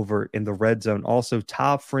over and over in the red zone. Also,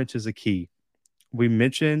 Ty French is a key. We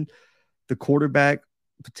mentioned the quarterback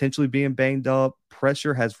potentially being banged up.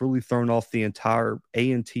 Pressure has really thrown off the entire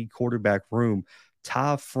A&T quarterback room.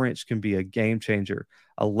 Ty French can be a game changer.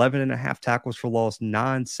 11.5 tackles for loss,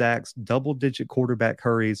 9 sacks, double-digit quarterback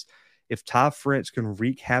hurries. If Ty French can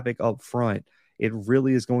wreak havoc up front, it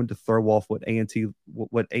really is going to throw off what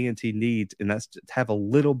A&T needs, and that's to have a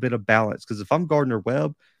little bit of balance. Because if I'm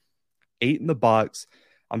Gardner-Webb, 8 in the box,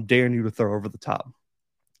 I'm daring you to throw over the top,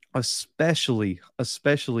 especially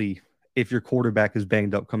if your quarterback is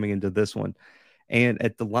banged up coming into this one. And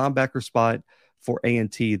at the linebacker spot for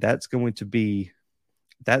A&T, that's going to be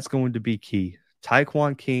key.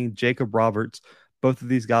 Tyquan King, Jacob Roberts, both of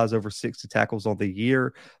these guys over 60 tackles on the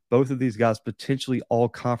year. Both of these guys potentially all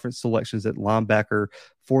conference selections at linebacker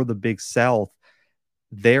for the Big South.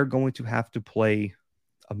 They're going to have to play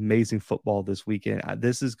amazing football this weekend.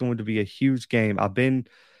 This is going to be a huge game. I've been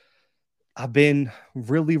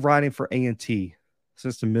really riding for A&T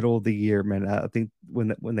since the middle of the year, man. I think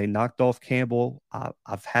when they knocked off Campbell,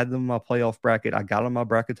 I've had them in my playoff bracket. I got on my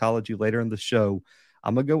bracketology later in the show.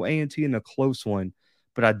 I'm going to go A&T in a close one,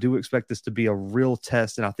 but I do expect this to be a real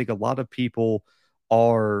test, and I think a lot of people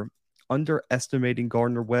are underestimating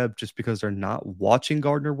Gardner-Webb just because they're not watching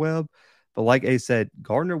Gardner-Webb. But like A said,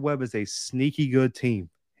 Gardner-Webb is a sneaky good team,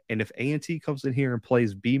 and if A&T comes in here and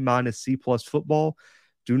plays B- C+ football,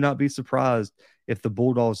 do not be surprised if the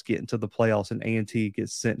Bulldogs get into the playoffs and A&T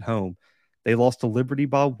gets sent home. They lost to Liberty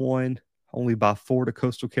by 1, only by 4 to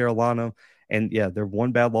Coastal Carolina. And yeah, their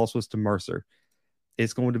one bad loss was to Mercer.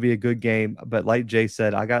 It's going to be a good game. But like Jay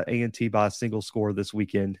said, I got A&T by a single score this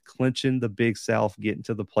weekend, clinching the Big South, getting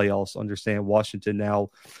to the playoffs. Understand Washington now,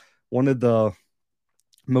 one of the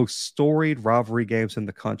most storied rivalry games in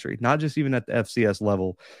the country, not just even at the FCS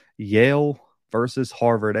level. Yale versus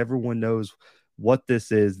Harvard. Everyone knows what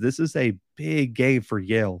this is. This is a big game for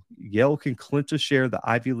Yale. Yale can clinch a share of the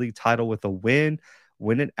Ivy League title with a win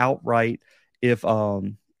it outright if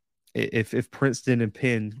Princeton and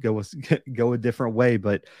Penn go a different way.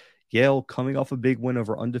 But Yale coming off a big win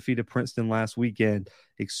over undefeated Princeton last weekend,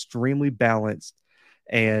 extremely balanced.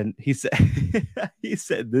 And he said he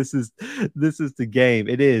said this is the game.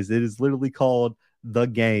 It is literally called the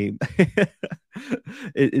game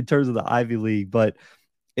in terms of the Ivy League. But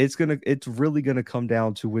it's really gonna come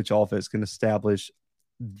down to which offense can establish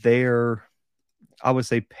their, I would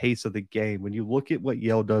say, pace of the game. When you look at what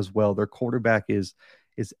Yale does well, their quarterback is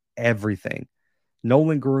everything.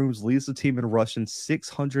 Nolan Grooms leads the team in rushing,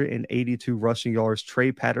 682 rushing yards.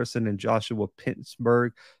 Trey Patterson and Joshua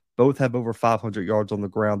Pittsburgh both have over 500 yards on the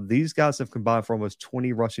ground. These guys have combined for almost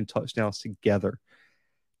 20 rushing touchdowns together.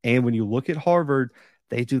 And when you look at Harvard,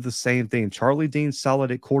 they do the same thing. Charlie Dean's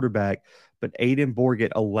solid at quarterback, but Aiden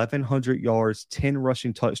Borgett, 1,100 yards, 10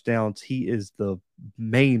 rushing touchdowns. He is the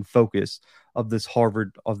main focus of this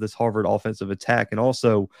Harvard offensive attack. And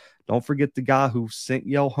also, don't forget the guy who sent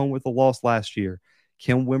Yale home with a loss last year.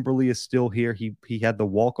 Kim Wimberly is still here. He had the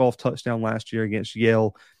walk-off touchdown last year against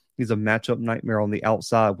Yale. He's a matchup nightmare on the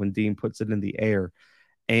outside when Dean puts it in the air.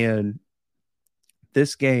 And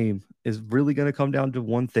this game is really going to come down to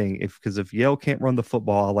one thing. Because if Yale can't run the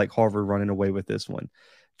football, I like Harvard running away with this one.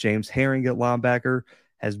 James Herring at linebacker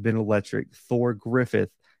has been electric. Thor Griffith,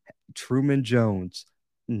 Truman Jones,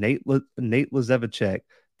 Nate Lazevicek.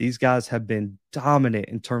 These guys have been dominant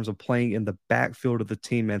in terms of playing in the backfield of the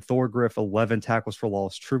team. And Thor Griff, 11 tackles for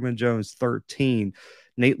loss. Truman Jones, 13.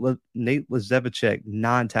 Nate Lazevicek,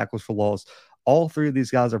 9 tackles for loss. All three of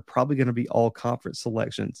these guys are probably going to be all conference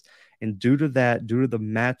selections. And due to the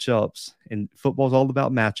matchups, and football's all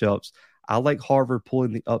about matchups, I like Harvard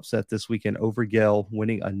pulling the upset this weekend over Yale,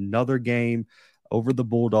 winning another game over the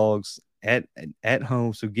Bulldogs at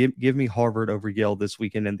home. So give me Harvard over Yale this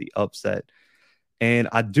weekend in the upset. And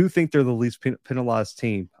I do think they're the least penalized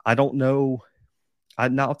team. I don't know.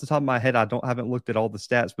 Not off the top of my head, haven't looked at all the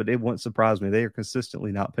stats, but it wouldn't surprise me. They are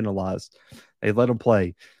consistently not penalized. They let them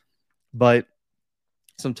play. But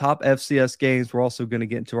some top FCS games. We're also going to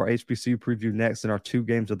get into our HBCU preview next in our 2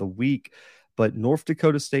 games of the week. But North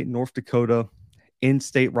Dakota State, North Dakota,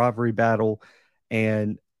 in-state rivalry battle.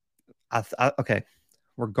 And okay,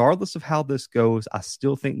 regardless of how this goes, I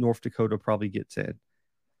still think North Dakota probably gets in.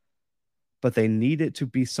 But they need it to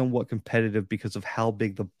be somewhat competitive because of how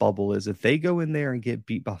big the bubble is. If they go in there and get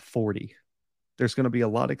beat by 40, there's going to be a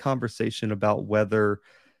lot of conversation about whether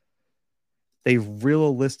they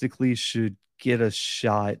realistically should get a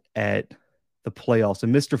shot at the playoffs.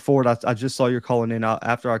 And Mr. Ford, I just saw you're calling in.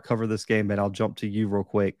 After I cover this game, and I'll jump to you real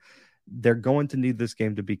quick. They're going to need this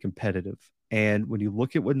game to be competitive. And when you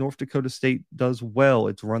look at what North Dakota State does well,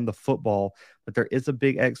 it's run the football. But there is a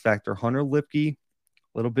big X factor. Hunter Lipke,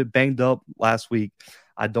 a little bit banged up last week.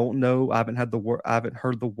 I don't know. I haven't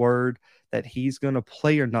heard the word that he's going to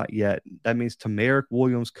play or not yet. That means Tamarick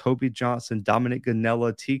Williams, Kobe Johnson, Dominic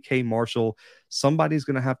Ganella, TK Marshall. Somebody's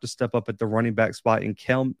going to have to step up at the running back spot. And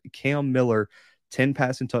Cam Miller, 10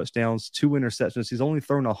 passing touchdowns, 2 interceptions. He's only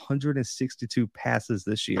thrown 162 passes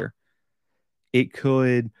this year. It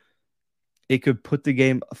could put the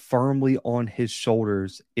game firmly on his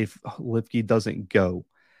shoulders if Lipke doesn't go.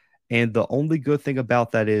 And the only good thing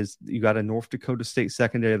about that is you got a North Dakota State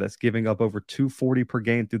secondary that's giving up over 240 per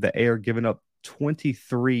game through the air, giving up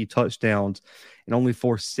 23 touchdowns and only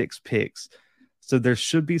forced 6 picks. So there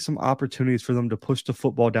should be some opportunities for them to push the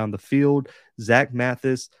football down the field. Zach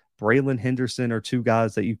Mathis, Braylon Henderson are 2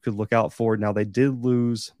 guys that you could look out for. Now, they did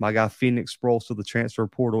lose my guy Phoenix Sproles to the transfer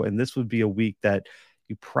portal, and this would be a week that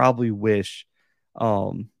you probably wish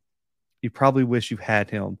you had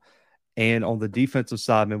him. And on the defensive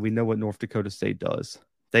side, man, we know what North Dakota State does.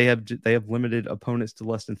 They have limited opponents to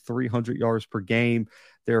less than 300 yards per game.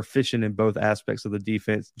 They're efficient in both aspects of the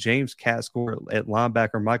defense. James Catscore at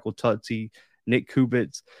linebacker, Michael Tutsi, Nick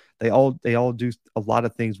Kubitz, they all do a lot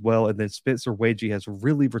of things well. And then Spencer Wagee has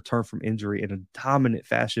really returned from injury in a dominant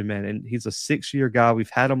fashion, man. And he's a 6-year guy. We've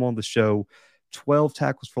had him on the show. 12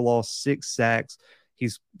 tackles for loss, 6 sacks.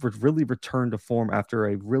 He's really returned to form after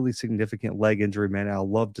a really significant leg injury, man. I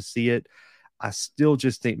love to see it. I still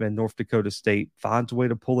just think, man, North Dakota State finds a way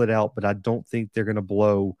to pull it out, but I don't think they're going to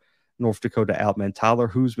blow North Dakota out, man. Tyler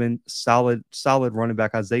Hoosman, solid running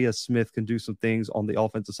back. Isaiah Smith can do some things on the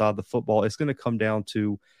offensive side of the football. It's going to come down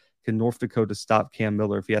to, can North Dakota stop Cam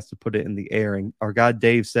Miller if he has to put it in the air? And our guy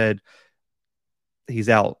Dave said, he's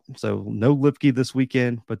out. So no Lipke this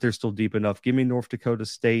weekend, but they're still deep enough. Give me North Dakota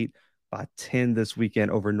State by 10 this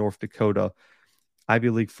weekend over North Dakota. Ivy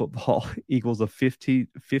League football equals a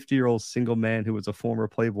 50-year-old single man who was a former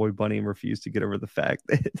Playboy bunny and refused to get over the fact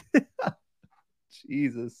that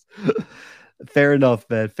Jesus. Fair enough,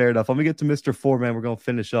 man. Fair enough. Let me get to Mr. Ford, man. We're going to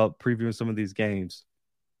finish up previewing some of these games.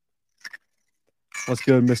 What's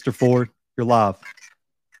good, Mr. Ford? You're live.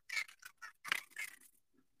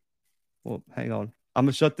 Well, hang on. I'm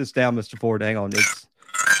going to shut this down, Mr. Ford. Hang on.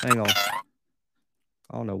 Hang on. I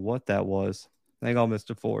don't know what that was. Hang on,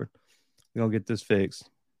 Mr. Ford. We're going to get this fixed.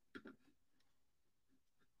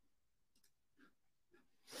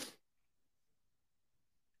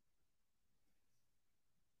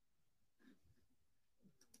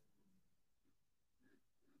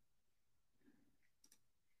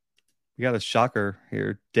 We got a shocker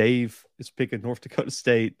here. Dave is picking North Dakota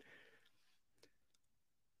State.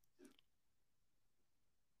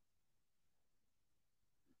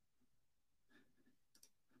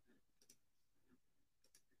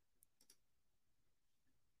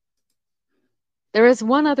 There is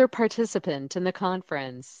one other participant in the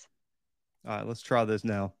conference. All right, let's try this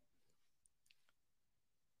now.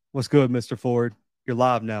 What's good, Mr. Ford? You're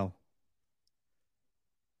live now.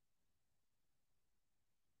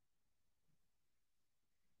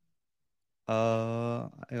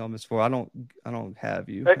 Hang on, Mr. Ford. I don't have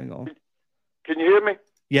you. Hey, Hang on. can you hear me?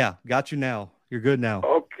 Yeah, got you now. You're good now.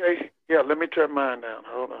 Okay. Yeah, let me turn mine down.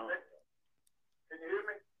 Hold on. Can you hear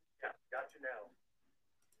me? Yeah, got you now.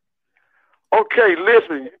 Okay,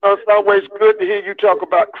 listen, it's always good to hear you talk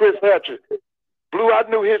about Chris Hatcher. Blue, I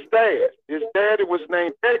knew his dad. His daddy was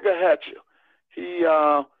named Edgar Hatcher. He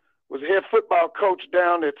was head football coach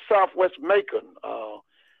down at Southwest Macon.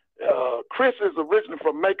 Chris is originally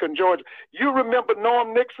from Macon, Georgia. You remember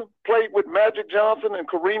Norm Nixon played with Magic Johnson and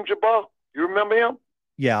Kareem Jabbar? You remember him?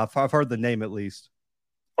 Yeah, I've heard the name at least.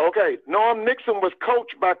 Okay, Norm Nixon was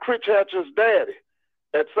coached by Chris Hatcher's daddy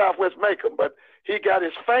at Southwest Macon, but he got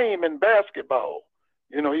his fame in basketball.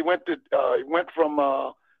 You know, he went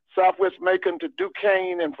from Southwest Macon to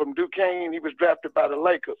Duquesne, and from Duquesne he was drafted by the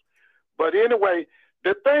Lakers. But anyway,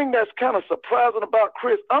 the thing that's kind of surprising about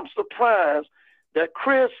Chris, I'm surprised that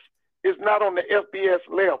Chris is not on the FBS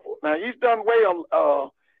level. Now he's done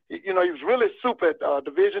well. He was really super at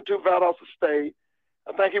Division II Valdosta State.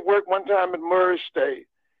 I think he worked one time at Murray State.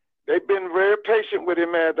 They've been very patient with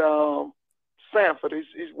him at Sanford.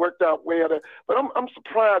 He's worked out well there. But I'm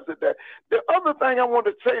surprised at that. The other thing I want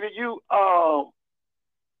to say to you,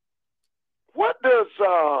 what does,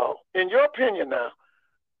 in your opinion now,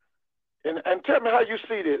 and tell me how you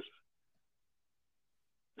see this,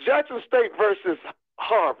 Jackson State versus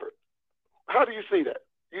Harvard, how do you see that?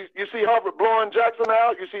 You see Harvard blowing Jackson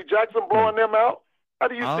out? You see Jackson blowing them out? How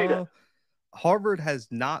do you see that? Harvard has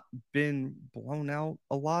not been blown out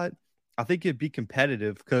a lot. I think it'd be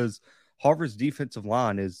competitive because Harvard's defensive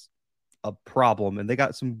line is a problem, and they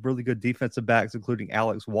got some really good defensive backs, including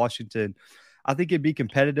Alex Washington. I think it'd be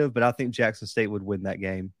competitive, but I think Jackson State would win that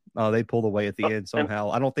game. They pulled away at the end somehow.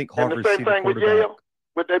 I don't think Harvard's seen the quarterback. With Yale?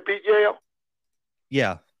 Would they beat Yale?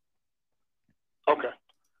 Yeah. Okay.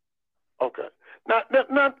 Now,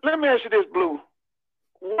 let me ask you this, Blue.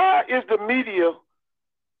 Why is the media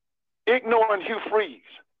ignoring Hugh Freeze?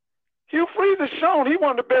 Hugh Freeze has shown he's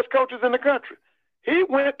one of the best coaches in the country. He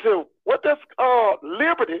went to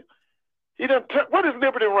Liberty. What is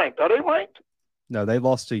Liberty ranked? Are they ranked? No, they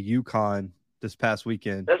lost to UConn this past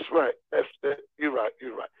weekend. That's right. You're right.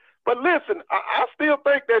 But listen, I still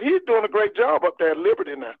think that he's doing a great job up there at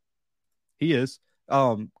Liberty now. He is.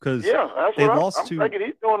 Because they lost to. I'm thinking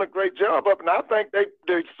he's doing a great job up, and I think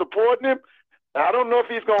they're supporting him. Now, I don't know if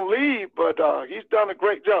he's going to leave, but he's done a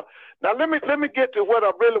great job. Now, let me get to what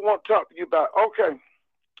I really want to talk to you about. Okay,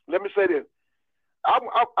 let me say this. I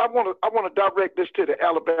want to direct this to the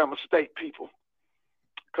Alabama State people,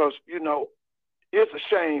 because it's a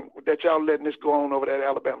shame that y'all letting this go on over there at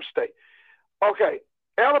Alabama State. Okay,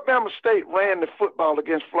 Alabama State ran the football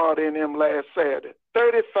against Florida A&M last Saturday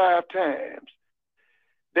 35 times.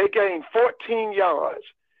 They gained 14 yards.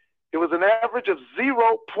 It was an average of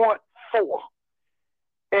 0.4.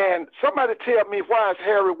 And somebody tell me why is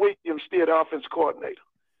Harry Williams still the offense coordinator?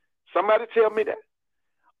 Somebody tell me that.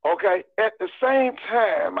 Okay. At the same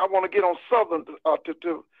time, I want to get on Southern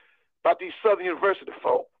about these Southern University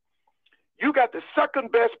folk. You got the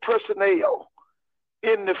second best personnel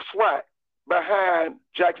in the SWAC behind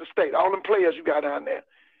Jackson State. All them players you got down there.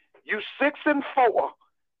 You 6-4.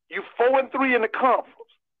 You 4-3 in the conference.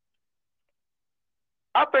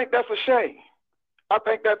 I think that's a shame. I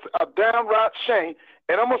think that's a downright shame.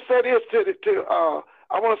 And I'm gonna say this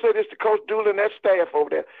I want to say this to Coach Dooley and that staff over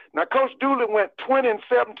there. Now, Coach Dooley went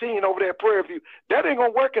 20-17 over there at Prairie View. That ain't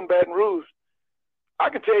gonna work in Baton Rouge. I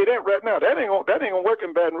can tell you that right now. That ain't gonna work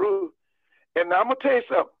in Baton Rouge. And now I'm gonna tell you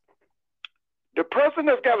something. The person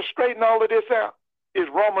that's got to straighten all of this out is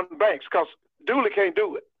Roman Banks, because Dooley can't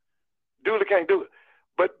do it. Dooley can't do it.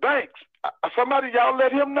 But Banks, somebody y'all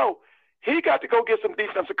let him know, he got to go get some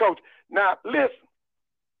defensive coach. Now, listen.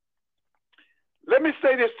 Let me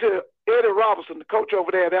say this to Eddie Robinson, the coach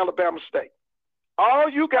over there at Alabama State. All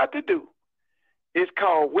you got to do is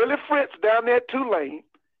call Willie Fritz down there at Tulane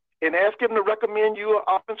and ask him to recommend you an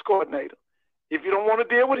offense coordinator. If you don't want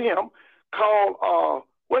to deal with him, call,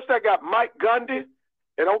 what's that guy, Mike Gundy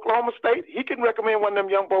at Oklahoma State? He can recommend one of them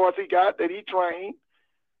young boys he got that he trained.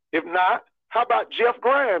 If not, how about Jeff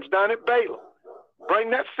Grimes down at Baylor? Bring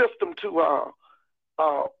that system to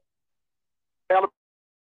Alabama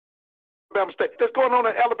State. What's going on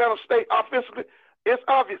at Alabama State offensively? It's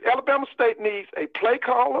obvious. Alabama State needs a play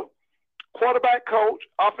caller, quarterback coach,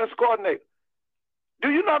 offensive coordinator. Do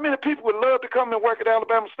you know how many people would love to come and work at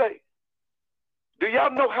Alabama State? Do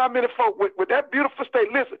y'all know how many folk with that beautiful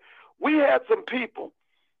state? Listen, we had some people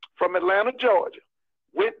from Atlanta, Georgia,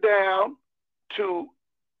 went down to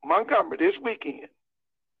Montgomery this weekend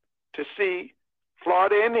to see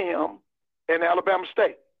Florida A&M and Alabama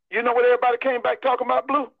State. You know what everybody came back talking about,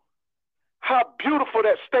 Blue? How beautiful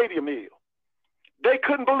that stadium is. They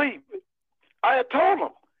couldn't believe it. I had told them,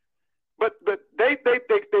 but they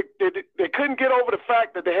couldn't get over the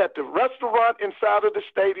fact that they had the restaurant inside of the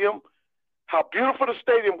stadium. How beautiful the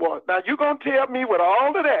stadium was. Now you're gonna tell me with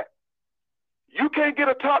all of that, you can't get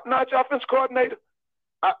a top-notch offense coordinator?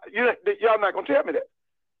 Y'all not gonna tell me that.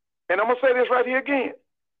 And I'm gonna say this right here again.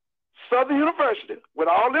 Southern University, with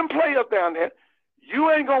all them players down there, you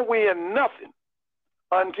ain't gonna win nothing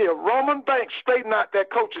until Roman Banks straighten out that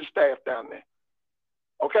coaching staff down there.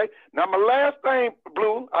 Okay? Now, my last thing,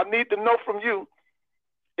 Blue, I need to know from you.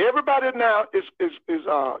 Everybody now is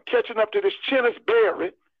catching up to this Chennis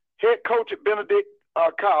Berry, head coach at Benedict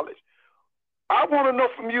College. I want to know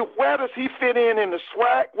from you, where does he fit in the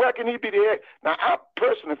SWAC? Where can he be the head? Now, I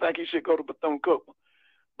personally think he should go to Bethune-Cookman.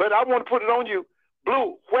 But I want to put it on you.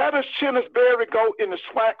 Blue, where does Chennis Berry go in the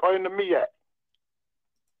SWAC or in the MEAC?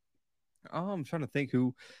 Oh, I'm trying to think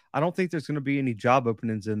I don't think there's going to be any job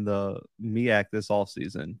openings in the MEAC this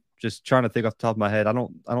offseason. Just trying to think off the top of my head. I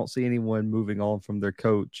don't see anyone moving on from their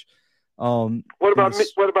coach. What about the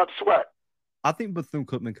SWAC? I think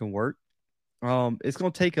Bethune-Cookman can work. It's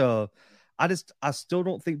going to take I still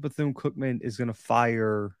don't think Bethune-Cookman is going to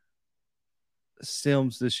fire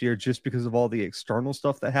Sims this year just because of all the external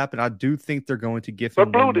stuff that happened. I do think they're going to give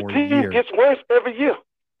him one more year. But Blue, the team gets worse every year.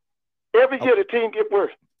 Every year the team gets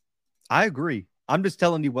worse. I agree. I'm just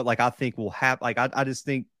telling you what I think will happen. I just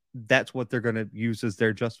think that's what they're going to use as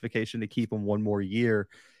their justification to keep him one more year.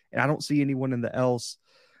 And I don't see anyone in the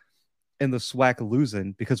SWAC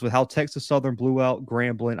losing, because with how Texas Southern blew out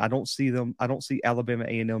Grambling, I don't see Alabama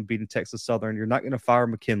A&M beating Texas Southern. You're not going to fire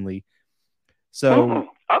McKinley. So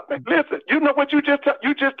listen, you know what you just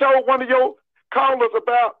told one of your callers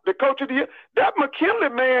about the coach of the year? That McKinley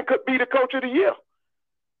man could be the coach of the year.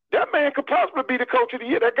 That man could possibly be the coach of the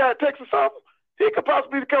year. That guy at Texas Southern, he could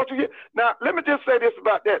possibly be the coach of the year. Now, let me just say this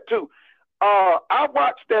about that, too. I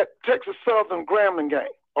watched that Texas Southern Grambling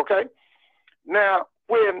game, okay? Now,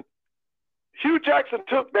 when Hugh Jackson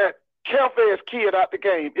took that Calvez kid out the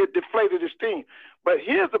game, it deflated his team. But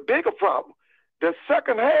here's the bigger problem. The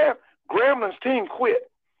second half, Grambling's team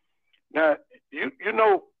quit. Now, you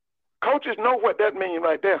know, coaches know what that means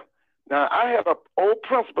right there. Now, I had an old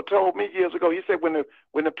principal told me years ago, he said when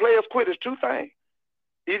the players quit, it's two things.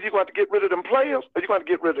 Either you're going to get rid of them players or you're going to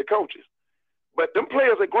get rid of the coaches. But them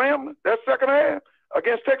players at Grambling, that second half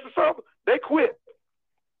against Texas Southern, they quit.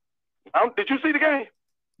 Did you see the game?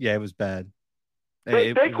 Yeah, it was bad.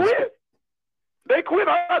 They quit. They quit.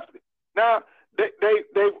 Now,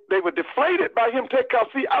 they were deflated by him taking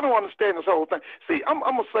off. See, I don't understand this whole thing. See, I'm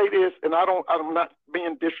going to say this, and I'm not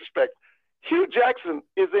being disrespectful. Hugh Jackson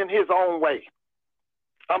is in his own way.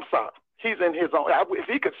 I'm sorry. He's in his own. If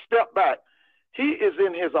he could step back, he is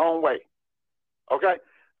in his own way. Okay?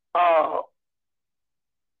 I'm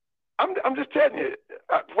just telling you,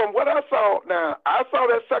 from what I saw now, I saw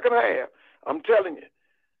that second half. I'm telling you,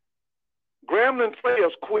 Grambling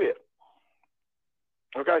players quit.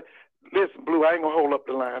 Okay? Listen, Blue, I ain't going to hold up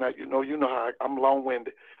the line. You know how I'm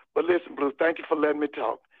long-winded. But listen, Blue, thank you for letting me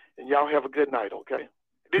talk. And y'all have a good night, okay?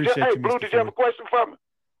 Blue, did you have a question for me?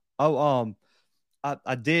 Oh,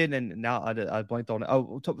 I did, and now I blanked on it.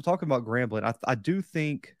 Oh, talking about Grambling, I do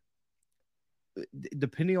think,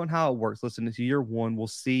 depending on how it works, listen, it's year one, we'll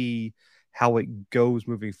see how it goes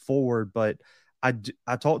moving forward. But I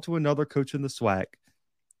talked to another coach in the SWAC,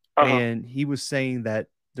 and he was saying that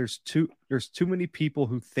there's too many people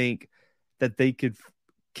who think that they could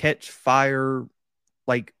catch fire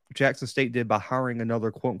like Jackson State did by hiring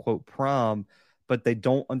another quote unquote prom, but they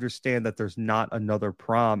don't understand that there's not another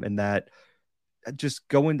prom, and that just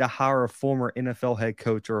going to hire a former NFL head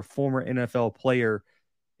coach or a former NFL player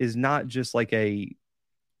is not just like a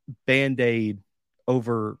band-aid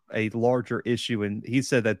over a larger issue. And he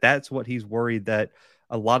said that that's what he's worried that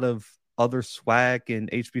a lot of other SWAC and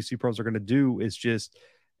HBC pros are going to do, is just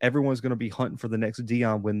everyone's going to be hunting for the next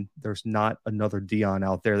Dion when there's not another Dion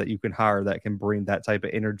out there that you can hire that can bring that type of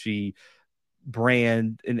energy,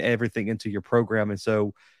 brand, and everything into your program. And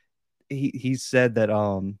so he said that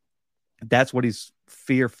that's what he's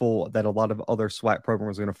fearful that a lot of other SWAC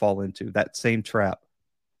programs are going to fall into, that same trap.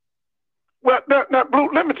 Well, now, Blue,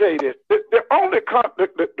 let me tell you this.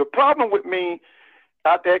 The problem with me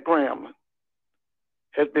out there at Grambling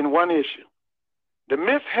has been one issue: the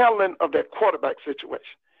mishandling of that quarterback situation.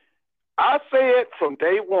 I said from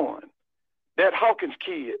day one that Hawkins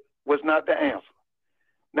kid was not the answer.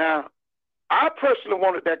 Now, I personally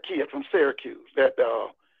wanted that kid from Syracuse that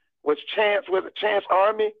was Chance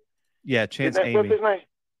Army? Yeah, Chance Amy. What's his name?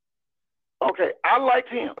 Okay, I liked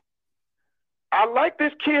him. I like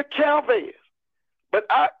this kid, Calvez. But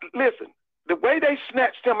listen, the way they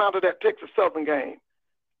snatched him out of that Texas Southern game,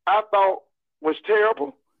 I thought was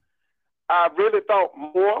terrible. I really thought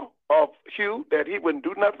more of Hugh, that he wouldn't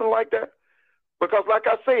do nothing like that. Because like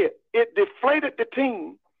I said, it deflated the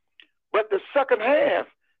team. But the second half,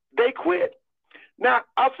 they quit. Now,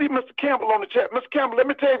 I see Mr. Campbell on the chat. Mr. Campbell, let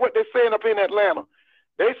me tell you what they're saying up in Atlanta.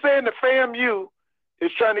 They're saying the FAMU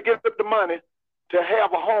is trying to get up the money to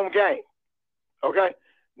have a home game. Okay?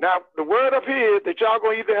 Now, the word up here is that y'all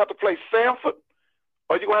going to either have to play Sanford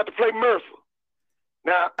or you're going to have to play Mercer.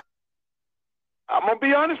 Now, I'm going to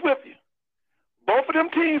be honest with you. Both of them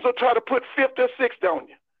teams will try to put 50 or 60 on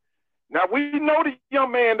you. Now, we know the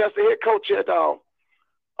young man that's the head coach at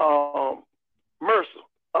Mercer.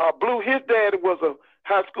 Blue, his dad was a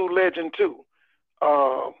high school legend, too.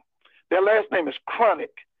 Their last name is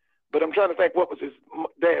Chronic, but I'm trying to think what was his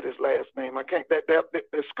dad's last name. I can't.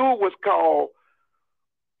 The school was called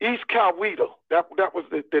East Coweta. That was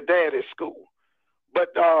the daddy's school. But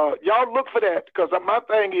y'all look for that, because my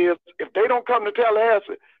thing is, if they don't come to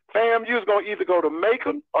Tallahassee, FAMU is going to either go to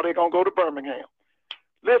Macon or they're going to go to Birmingham.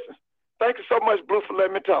 Listen, thank you so much, Blue, for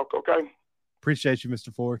letting me talk, okay? Appreciate you,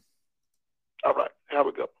 Mr. Ford. All right. Have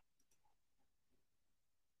a good one.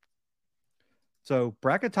 So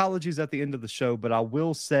bracketology is at the end of the show, but I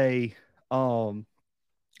will say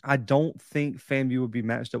I don't think FAMU would be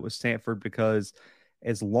matched up with Stanford, because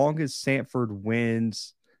as long as Stanford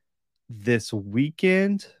wins this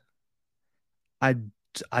weekend, I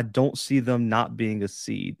don't see them not being a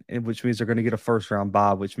seed, and which means they're going to get a first round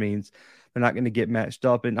bye, which means they're not going to get matched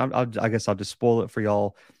up. And I guess I'll just spoil it for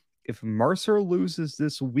y'all. If Mercer loses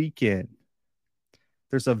this weekend,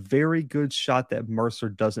 there's a very good shot that Mercer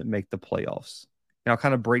doesn't make the playoffs. And I'll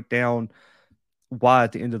kind of break down why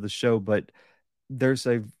at the end of the show, but there's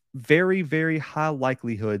a very, very high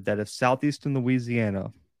likelihood that if Southeastern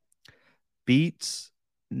Louisiana beats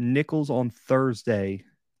Nichols on Thursday,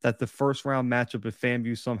 that the first round matchup, if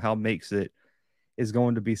FAMU somehow makes it, is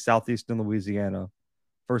going to be Southeastern Louisiana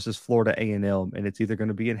versus Florida A&M. And it's either going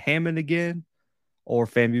to be in Hammond again, or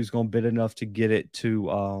FAMU's going to bid enough to get it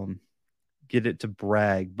to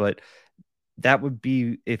Bragg. But that would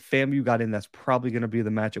be, if FAMU got in, that's probably going to be the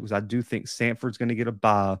matchup, because I do think Sanford's going to get a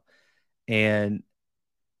bye. And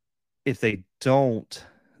if they don't,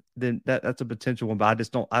 then that's a potential one. But I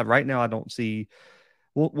just don't. Right now, I don't see.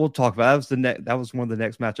 We'll talk about it. That was one of the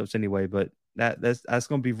next matchups anyway. But that's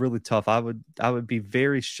going to be really tough. I would be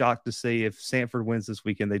very shocked to say if Sanford wins this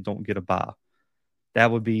weekend, they don't get a bye.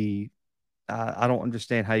 That would be. I don't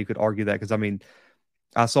understand how you could argue that, because I mean,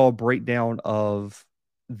 I saw a breakdown of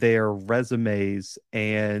their resumes,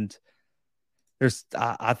 and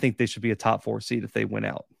I think they should be a top 4 seed if they win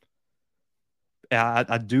out.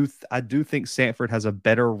 I do think Sanford has a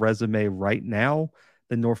better resume right now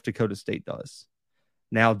than North Dakota State does.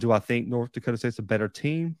 Now, do I think North Dakota State's a better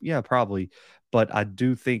team? Yeah, probably. But I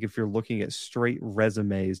do think if you're looking at straight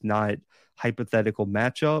resumes, not hypothetical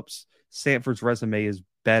matchups, Sanford's resume is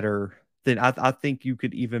better than I think you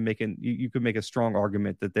could even you could make a strong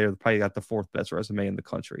argument that they're probably got the 4th best resume in the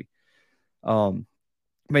country. But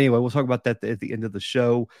anyway, we'll talk about that at the end of the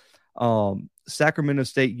show. Sacramento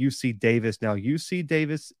State, UC Davis. Now, UC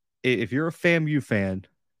Davis, if you're a FAMU fan,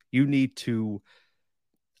 you need to.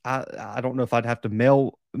 I don't know if I'd have to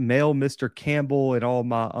mail Mr. Campbell and all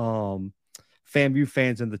my FAMU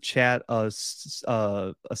fans in the chat a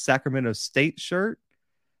Sacramento State shirt,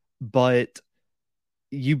 but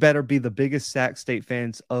you better be the biggest Sac State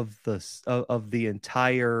fans of the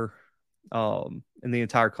entire in the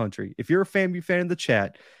entire country. If you're a FAMU fan in the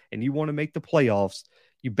chat and you want to make the playoffs,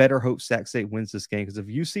 you better hope Sac State wins this game, because if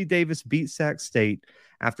UC Davis beats Sac State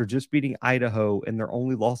after just beating Idaho and their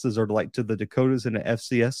only losses are like to the Dakotas in an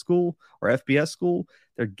FCS school or FBS school,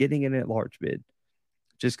 they're getting in at large bid.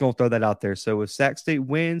 Just going to throw that out there. So if Sac State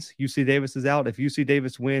wins, UC Davis is out. If UC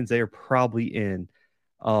Davis wins, they are probably in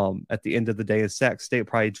at the end of the day. And Sac State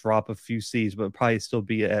probably drop a few seeds, but probably still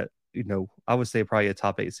be at, I would say probably a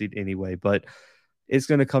top 8 seed anyway. But it's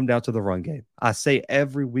going to come down to the run game. I say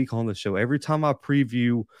every week on the show, every time I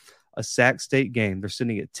preview a Sac State game, they're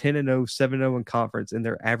sitting at 10-0, 7-0 in conference, and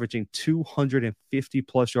they're averaging 250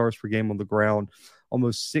 plus yards per game on the ground,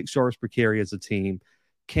 almost 6 yards per carry as a team.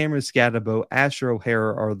 Cameron Scatterbo, Asher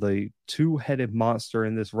O'Hara are the two-headed monster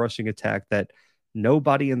in this rushing attack that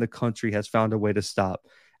nobody in the country has found a way to stop.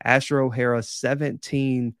 Asher O'Hara,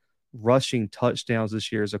 17 rushing touchdowns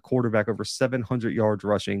this year as a quarterback, over 700 yards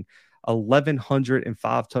rushing,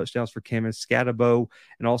 1,105 touchdowns for Cameron Scatterbo,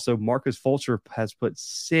 and also Marcus Fulcher has put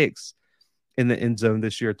 6 in the end zone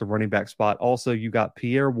this year at the running back spot. Also, you got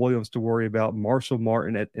Pierre Williams to worry about, Marshall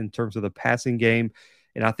Martin in terms of the passing game.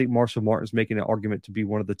 And I think Marshall Martin's making an argument to be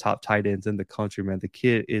one of the top tight ends in the country, man. The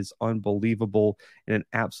kid is unbelievable and an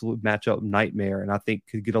absolute matchup nightmare, and I think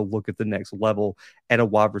could get a look at the next level at a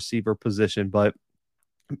wide receiver position. But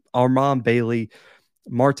Armand Bailey,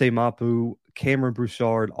 Marte Mapu, Cameron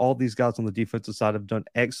Broussard, all these guys on the defensive side have done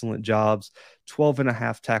excellent jobs.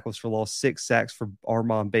 12.5 tackles for loss, 6 sacks for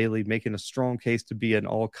Armand Bailey, making a strong case to be an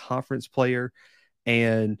all-conference player.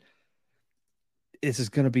 And this is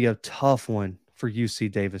going to be a tough one for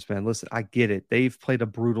UC Davis, man. Listen, I get it. They've played a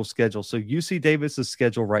brutal schedule. So UC Davis's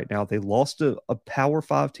schedule right now, they lost to a Power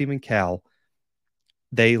 5 team in Cal.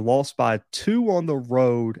 They lost by 2 on the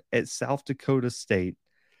road at South Dakota State.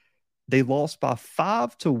 They lost by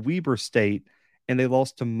 5 to Weber State, and they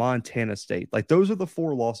lost to Montana State. Like, those are the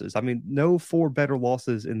 4 losses. I mean, no 4 better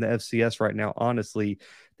losses in the FCS right now, honestly.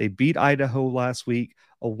 They beat Idaho last week.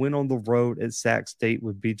 A win on the road at Sac State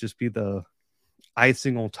would be the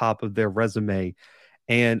icing on top of their resume.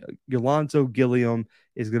 And Yolonzo Gilliam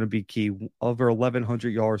is going to be key. Over 1,100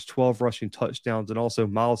 yards, 12 rushing touchdowns, and also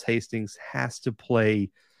Miles Hastings has to play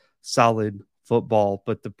solid football.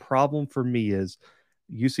 But the problem for me is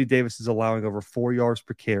UC Davis is allowing over 4 yards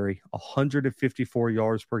per carry, 154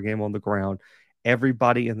 yards per game on the ground.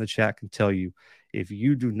 Everybody in the chat can tell you, if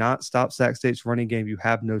you do not stop Sac State's running game, you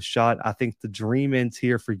have no shot. I think the dream ends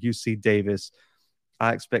here for UC Davis.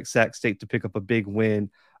 I expect Sac State to pick up a big win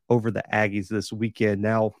over the Aggies this weekend.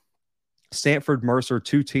 Now, Sanford, Mercer,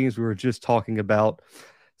 2 teams we were just talking about.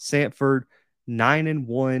 Sanford,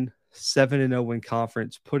 9-1, 7-0 in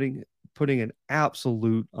conference, putting an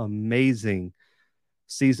absolute amazing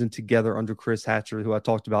season together under Chris Hatcher, who I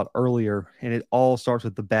talked about earlier. And it all starts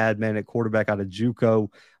with the bad man at quarterback out of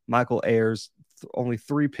JUCO, Michael Ayers. Only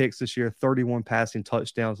 3 picks this year, 31 passing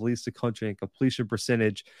touchdowns, leads the country in completion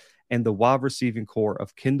percentage, and the wide receiving core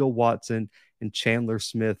of Kendall Watson and Chandler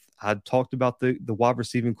Smith. I talked about the wide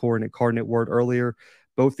receiving core in Incarnate Word earlier.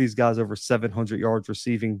 Both these guys over 700 yards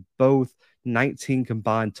receiving, both 19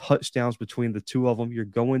 combined touchdowns between the 2 of them. You're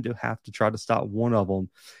going to have to try to stop one of them.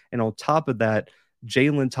 And on top of that,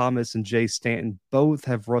 Jalen Thomas and Jay Stanton both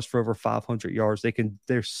have rushed for over 500 yards.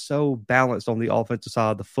 They're so balanced on the offensive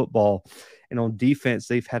side of the football. And on defense,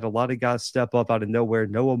 they've had a lot of guys step up out of nowhere.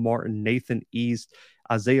 Noah Martin, Nathan East,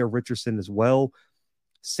 Isaiah Richardson as well.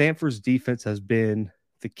 Sanford's defense has been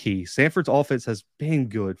the key. Sanford's offense has been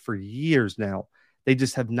good for years now. They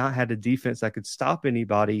just have not had a defense that could stop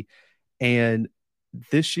anybody. And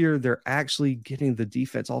this year, they're actually getting the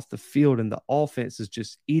defense off the field, and the offense is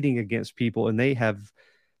just eating against people, and they have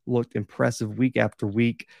looked impressive week after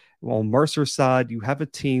week. On Mercer's side, you have a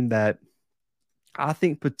team that I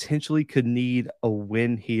think potentially could need a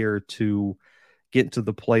win here to get into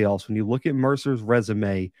the playoffs. When you look at Mercer's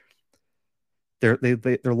resume, their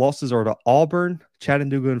losses are to Auburn,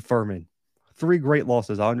 Chattanooga, and Furman. 3 great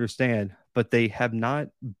losses, I understand, but they have not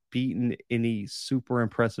beaten any super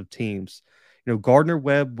impressive teams. Gardner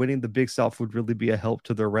Webb winning the Big South would really be a help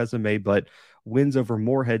to their resume, but wins over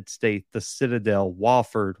Morehead State, the Citadel,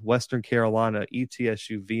 Wofford, Western Carolina,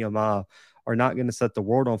 ETSU, VMI are not going to set the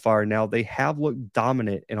world on fire. Now, they have looked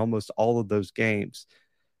dominant in almost all of those games,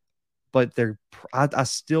 but I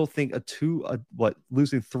still think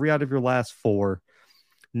losing 3 out of your last 4,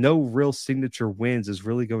 no real signature wins is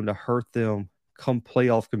really going to hurt them come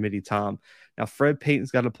playoff committee time. Now, Fred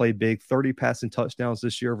Payton's got to play big, 30 passing touchdowns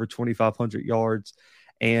this year, over 2,500 yards.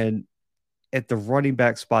 And at the running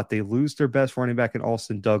back spot, they lose their best running back in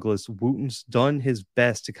Austin Douglas. Wooten's done his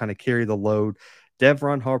best to kind of carry the load.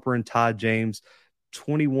 Devron Harper and Todd James,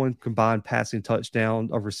 21 combined passing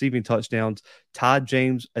touchdowns or receiving touchdowns. Todd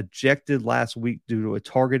James ejected last week due to a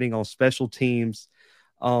targeting on special teams.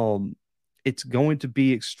 It's going to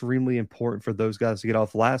be extremely important for those guys to get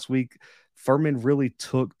off. Last week, Furman really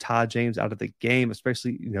took Todd James out of the game,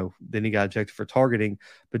 especially, then he got ejected for targeting.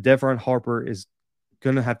 But Devron Harper is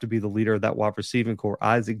going to have to be the leader of that wide receiving core.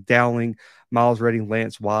 Isaac Dowling, Miles Redding,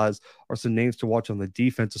 Lance Wise are some names to watch on the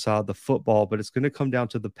defensive side of the football, but it's going to come down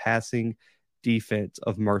to the passing defense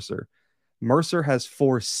of Mercer. Mercer has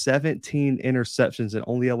forced 17 interceptions and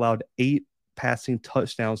only allowed 8 passing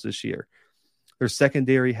touchdowns this year. Their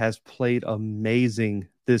secondary has played amazing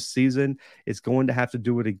this season. It's going to have to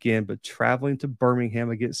do it again, but traveling to Birmingham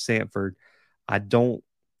against Samford, I don't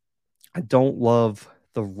love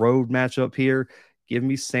the road matchup here. Give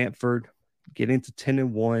me Samford getting to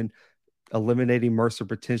 10-1, eliminating Mercer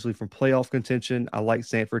potentially from playoff contention. I like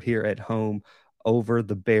Samford here at home over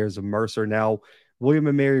the Bears of Mercer. Now,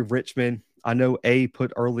 William & Mary Richmond, I know A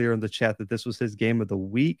put earlier in the chat that this was his game of the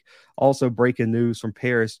week. Also, breaking news from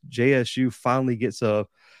Paris, JSU finally gets a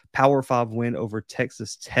Power 5 win over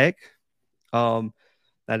Texas Tech. That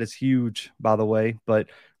is huge, by the way. But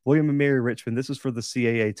William & Mary Richmond, this is for the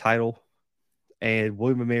CAA title. And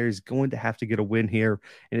William & Mary is going to have to get a win here.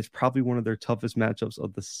 And it's probably one of their toughest matchups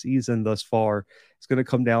of the season thus far. It's going to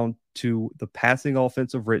come down to the passing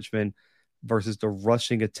offense of Richmond versus the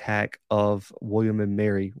rushing attack of William &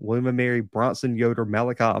 Mary. William & Mary, Bronson Yoder,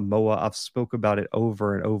 Malachi Amoa, I've spoke about it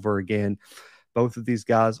over and over again. Both of these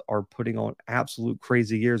guys are putting on absolute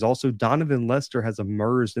crazy years. Also, Donovan Lester has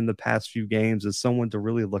emerged in the past few games as someone to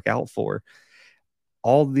really look out for.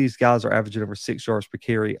 All of these guys are averaging over 6 yards per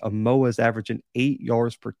carry. Amoa is averaging 8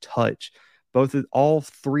 yards per touch. All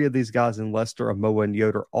three of these guys in Lester, Amoa, and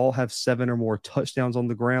Yoder all have 7 or more touchdowns on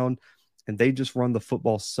the ground, and they just run the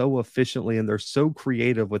football so efficiently, and they're so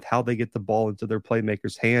creative with how they get the ball into their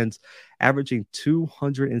playmakers' hands, averaging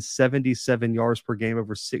 277 yards per game,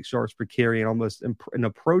 over 6 yards per carry, and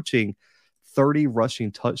approaching 30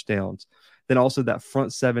 rushing touchdowns. Then also that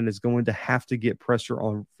front 7 is going to have to get pressure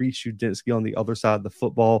on Reese Udinski on the other side of the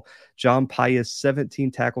football. John Pius,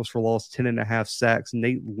 17 tackles for loss, 10.5 sacks.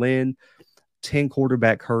 Nate Lynn, 10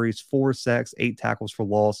 quarterback hurries, 4 sacks, 8 tackles for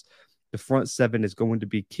loss. The front 7 is going to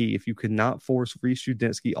be key. If you cannot force Reese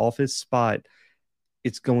Udinski off his spot,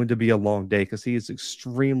 it's going to be a long day because he is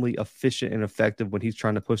extremely efficient and effective when he's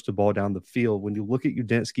trying to push the ball down the field. When you look at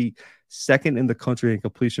Udinski, second in the country in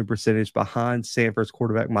completion percentage behind Sanford's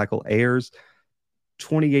quarterback Michael Ayers,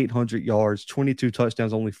 2,800 yards, 22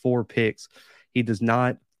 touchdowns, only 4 picks. He does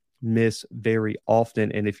not miss very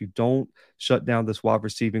often. And if you don't shut down this wide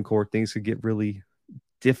receiving core, things could get really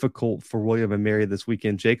difficult for William & Mary this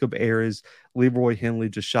weekend. Jacob Ayers, Leroy Henley,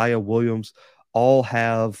 Josiah Williams all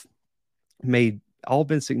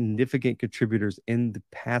been significant contributors in the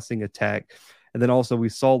passing attack. And then also we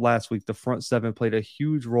saw last week the front 7 played a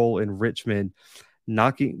huge role in Richmond,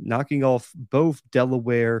 knocking off both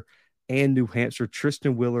Delaware and New Hampshire.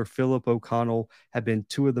 Tristan Wheeler, Philip O'Connell have been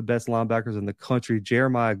 2 of the best linebackers in the country.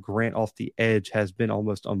 Jeremiah Grant off the edge has been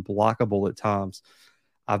almost unblockable at times.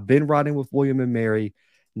 I've been riding with William & Mary.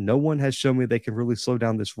 No one has shown me they can really slow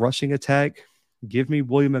down this rushing attack. Give me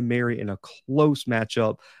William & Mary in a close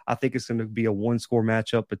matchup. I think it's going to be a 1-score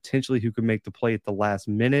matchup, potentially who can make the play at the last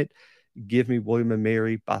minute. Give me William &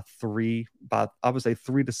 Mary by 3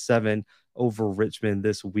 to 7 over Richmond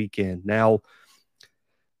this weekend. Now,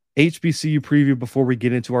 HBCU preview before we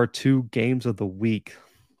get into our 2 games of the week.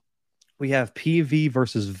 We have PV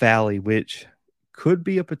versus Valley, which could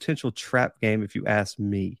be a potential trap game if you ask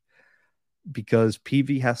me, because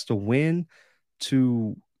PV has to win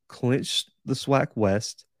to clinch the SWAC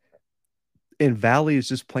West, and Valley is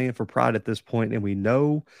just playing for pride at this point, and we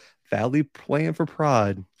know Valley playing for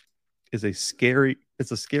pride is a scary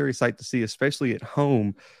sight to see, especially at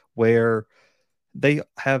home where they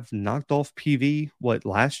have knocked off PV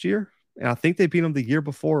last year, and I think they beat them the year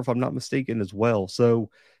before, if I'm not mistaken, as well. So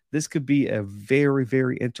this could be a very,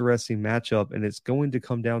 very interesting matchup, and it's going to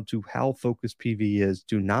come down to how focused PV is.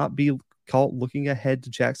 Do not be caught looking ahead to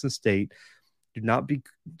Jackson State.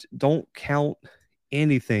 Don't count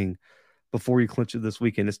anything before you clinch it this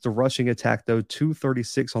weekend. It's the rushing attack, though.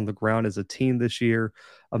 236 on the ground as a team this year.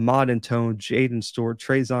 Ahmad Antone, Jaden Stewart,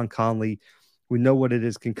 Trayzon Conley. We know what it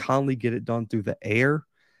is. Can Conley get it done through the air?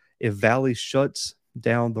 If Valley shuts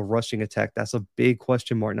down the rushing attack. That's a big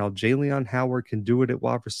question mark. Now, Jalen Howard can do it at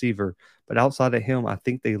wide receiver, but outside of him, I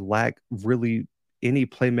think they lack really any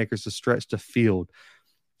playmakers to stretch the field.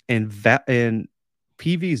 And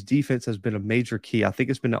PV's defense has been a major key. I think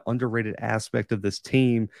it's been an underrated aspect of this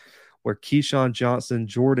team where Keyshawn Johnson,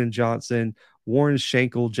 Jordan Johnson, Warren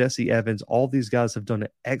Schenkel, Jesse Evans, all these guys have done an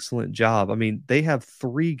excellent job. I mean, they have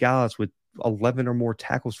 3 guys with 11 or more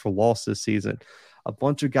tackles for loss this season, a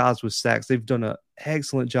bunch of guys with sacks. They've done an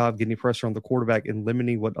excellent job getting pressure on the quarterback and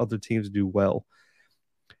limiting what other teams do well.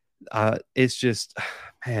 It's just,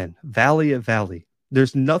 man, Valley at Valley.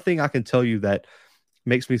 There's nothing I can tell you that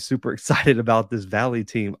makes me super excited about this Valley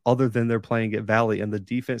team other than they're playing at Valley, and the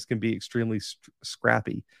defense can be extremely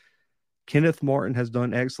scrappy. Kenneth Martin has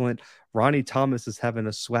done excellent. Ronnie Thomas is having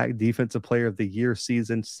a SWAC Defensive Player of the Year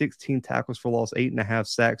season, 16 tackles for loss, 8.5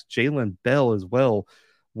 sacks. Jalen Bell as well.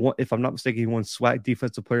 If I'm not mistaken, he won SWAC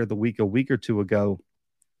Defensive Player of the Week a week or two ago.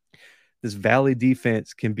 This Valley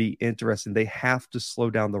defense can be interesting. They have to slow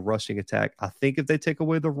down the rushing attack. I think if they take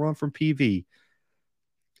away the run from PV,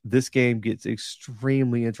 this game gets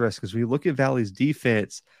extremely interesting because when you look at Valley's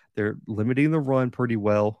defense, they're limiting the run pretty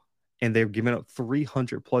well, and they're giving up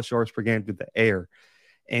 300-plus yards per game through the air.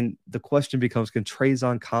 And the question becomes, can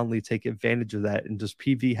Trayvon Conley take advantage of that? And does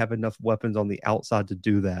PV have enough weapons on the outside to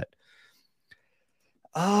do that?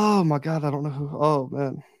 Oh, my God, I don't know who. Oh,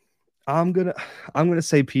 man. I'm gonna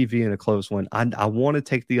say PV in a close one. I want to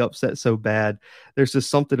take the upset so bad. There's just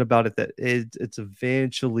something about it that it's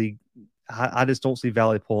eventually – I just don't see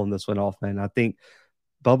Valley pulling this one off, man. I think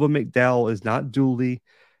Bubba McDowell is not Dooley.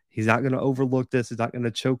 He's not going to overlook this. He's not going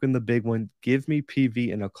to choke in the big one. Give me PV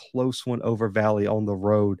in a close one over Valley on the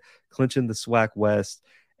road, clinching the SWAC West.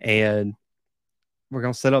 And we're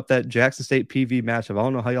going to set up that Jackson State PV matchup. I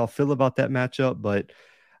don't know how y'all feel about that matchup, but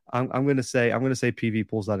I'm going to say PV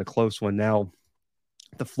pulls out a close one. Now,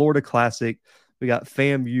 the Florida Classic, we got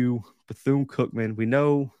FAMU, Bethune-Cookman. We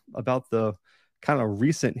know about the kind of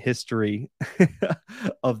recent history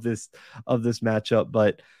of this matchup,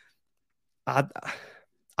 but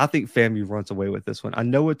I think FAMU runs away with this one. I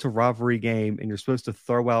know it's a rivalry game and you're supposed to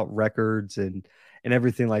throw out records and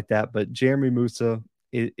everything like that, but Jeremy Musa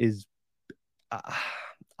is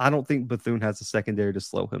I don't think Bethune has a secondary to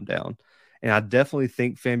slow him down. And I definitely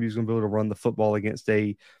think FAMU is going to be able to run the football against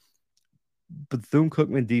a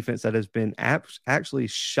Bethune-Cookman defense that has been actually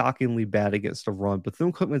shockingly bad against the run.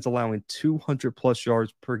 Bethune-Cookman's allowing 200-plus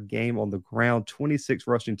yards per game on the ground, 26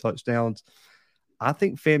 rushing touchdowns. I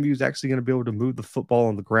think FAMU is actually going to be able to move the football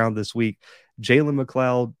on the ground this week. Jalen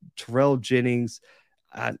McLeod, Terrell Jennings,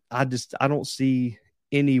 I don't see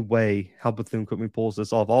any way how Bethune-Cookman pulls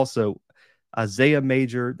this off. Also, Isaiah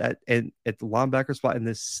Major at the linebacker spot in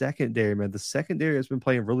this secondary, man. The secondary has been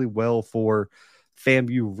playing really well for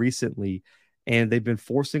FAMU recently, and they've been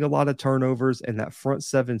forcing a lot of turnovers, and that front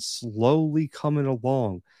seven slowly coming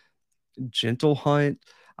along. Gentle Hunt,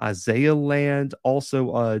 Isaiah Land,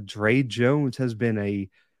 also Dre Jones has been a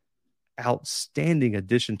outstanding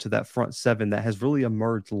addition to that front seven that has really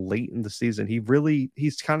emerged late in the season.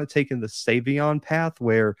 He's kind of taken the Savion path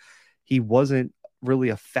where he wasn't really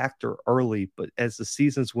a factor early, but as the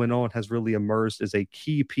seasons went on has really emerged as a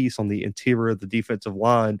key piece on the interior of the defensive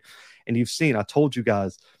line. And you've seen, I told you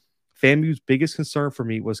guys, FAMU's biggest concern for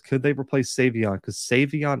me was could they replace Savion, because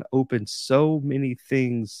Savion opened so many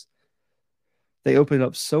things. They opened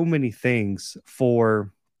up so many things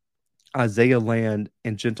for Isaiah Land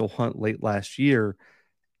and Gentle Hunt late last year.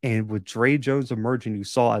 And with Dre Jones emerging, you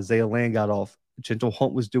saw Isaiah Land got off. Gentle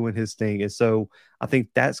Hunt was doing his thing. And so I think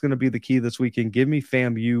that's going to be the key this weekend. Give me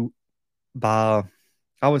FAMU by,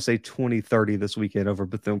 I would say 20-30 this weekend over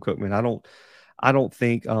Bethune-Cookman. I don't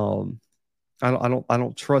think I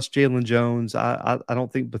don't trust Jalen Jones. I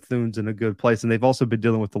don't think Bethune's in a good place. And they've also been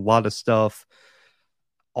dealing with a lot of stuff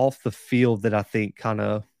off the field that I think kind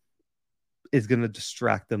of is going to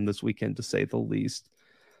distract them this weekend, to say the least.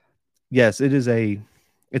 Yes, it's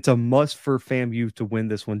a must for FAMU to win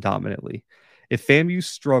this one dominantly. If FAMU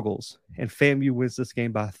struggles and FAMU wins this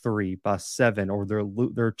game by 3, by 7, or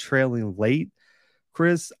they're trailing late,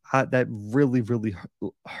 Chris, that really, really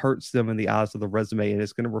hurts them in the eyes of the resume, and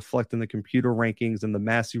it's going to reflect in the computer rankings and the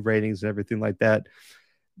Massey ratings and everything like that.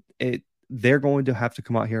 They're going to have to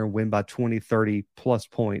come out here and win by 20, 30 plus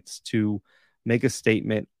points to make a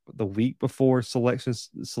statement the week before selection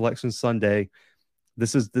Sunday.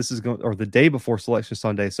 This is going, or the day before selection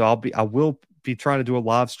Sunday. So I will be trying to do a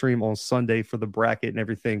live stream on Sunday for the bracket and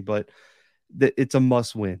everything, but it's a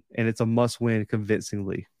must win, and it's a must win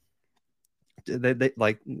convincingly. They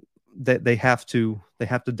have to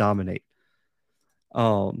dominate.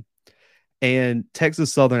 And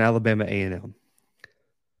Texas Southern, Alabama A&M.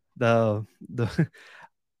 the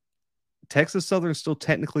Texas Southern is still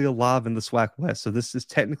technically alive in the SWAC West, so this is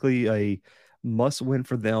technically a must win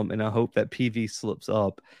for them, and I hope that PV slips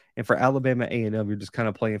up. And for Alabama A&M, you're just kind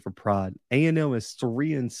of playing for pride. A&M is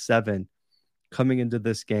 3-7 coming into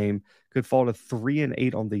this game, could fall to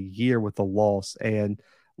 3-8 on the year with a loss. And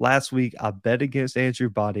last week, I bet against Andrew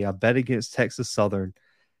Body, I bet against Texas Southern,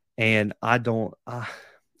 and I'm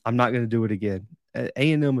not going to do it again.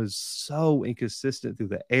 A&M is so inconsistent through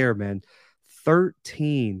the air, man.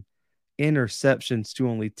 13 interceptions to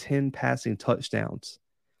only 10 passing touchdowns.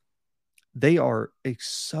 They are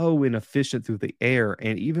so inefficient through the air,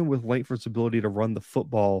 and even with Langford's ability to run the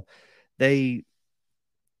football, they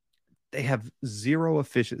have zero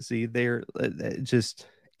efficiency. They're just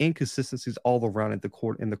inconsistencies all around at the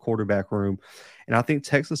court in the quarterback room. And I think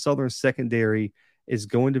Texas Southern secondary is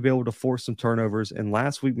going to be able to force some turnovers. And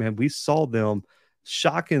last week, man, we saw them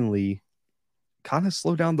shockingly kind of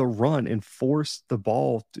slow down the run and force the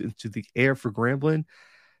ball into the air for Grambling.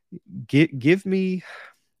 Give me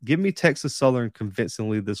Texas Southern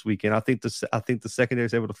convincingly this weekend. I think the secondary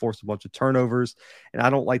is able to force a bunch of turnovers, and I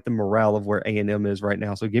don't like the morale of where A&M is right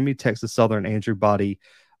now. So give me Texas Southern, Andrew Body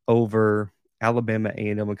over Alabama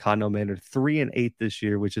A&M and Continental Manor 3-8 this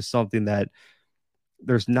year, which is something that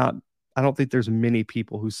I don't think there's many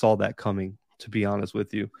people who saw that coming, to be honest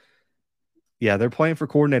with you. Yeah, they're playing for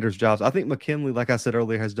coordinators' jobs. I think McKinley, like I said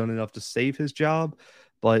earlier, has done enough to save his job,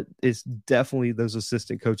 but it's definitely those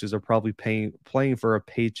assistant coaches are probably playing for a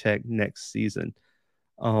paycheck next season.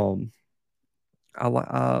 Let's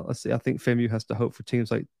see. I think FAMU has to hope for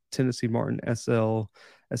teams like Tennessee Martin,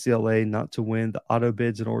 SCLA not to win the auto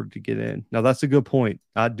bids in order to get in. Now, that's a good point.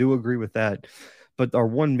 I do agree with that. But our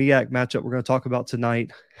one MEAC matchup we're going to talk about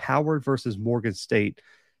tonight, Howard versus Morgan State.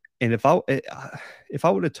 And if I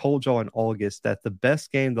would have told y'all in August that the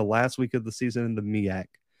best game the last week of the season in the MEAC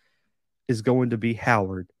is going to be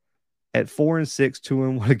Howard at 4-6,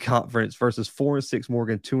 2-1 conference versus 4-6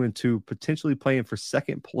 Morgan, 2-2, potentially playing for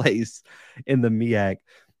second place in the MEAC,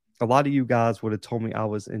 a lot of you guys would have told me I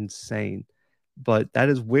was insane. But that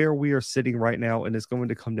is where we are sitting right now, and it's going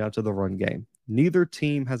to come down to the run game. Neither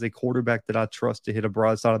team has a quarterback that I trust to hit a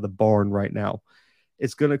broadside of the barn right now.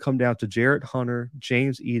 It's going to come down to Jarrett Hunter,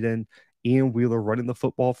 James Eden, Ian Wheeler running the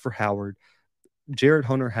football for Howard. Jarrett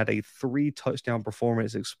Hunter had a 3-touchdown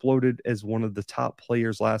performance, exploded as one of the top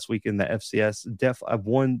players last week in the FCS. I've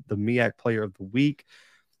won the MEAC Player of the Week.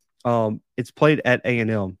 It's played at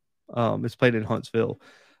A&M. It's played in Huntsville.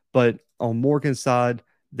 But on Morgan's side,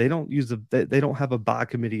 they don't have a by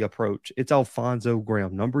committee approach. It's Alfonso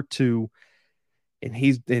Graham, number 2, and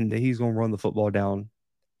he's going to run the football down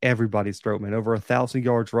everybody's throat, man. Over 1,000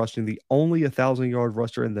 yards rushing, the only 1,000-yard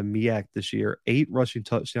rusher in the MEAC this year. 8 rushing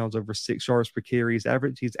touchdowns, over 6 yards per carry. He's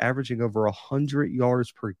averaging over 100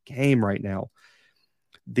 yards per game right now.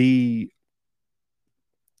 The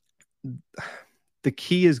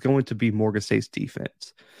key is going to be Morgan State's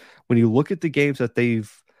defense. When you look at the games that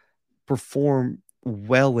they've performed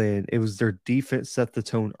well in, it was their defense set the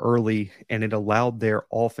tone early, and it allowed their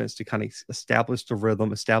offense to kind of establish the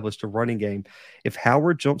rhythm, establish the running game. If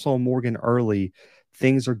Howard jumps on Morgan early,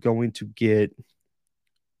 things are going to get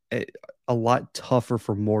a lot tougher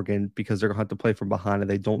for Morgan because they're going to have to play from behind,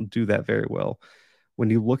 and they don't do that very well. When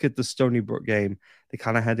you look at the Stony Brook game, they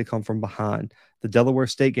kind of had to come from behind. The Delaware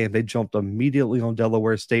State game, they jumped immediately on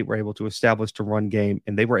Delaware State, were able to establish the run game,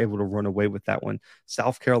 and they were able to run away with that one.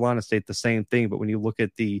 South Carolina State, the same thing. But when you look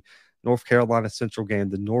at the North Carolina Central game,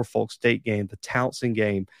 the Norfolk State game, the Townsend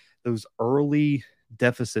game, those early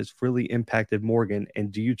deficits really impacted Morgan.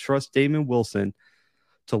 And do you trust Damon Wilson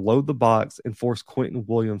to load the box and force Quentin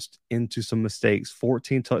Williams into some mistakes?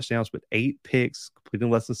 14 touchdowns, but 8 picks, completing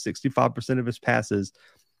less than 65% of his passes.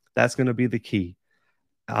 That's going to be the key.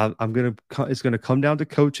 It's going to come down to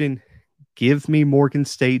coaching. Give me Morgan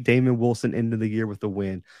State, Damon Wilson into the year with a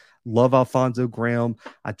win. Love Alfonso Graham.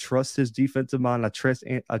 I trust his defensive mind. I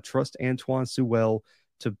trust Antoine Sewell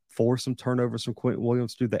to force some turnovers from Quentin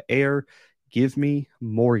Williams through the air. Give me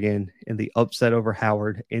Morgan in the upset over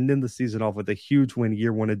Howard, ending the season off with a huge win,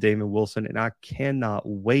 year 1 of Damon Wilson. And I cannot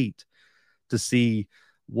wait to see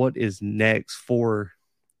what is next for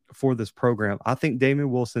this program. I think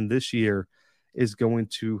Damon Wilson this year is going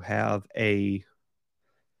to have a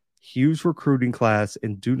huge recruiting class,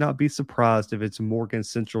 and do not be surprised if it's Morgan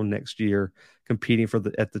Central next year competing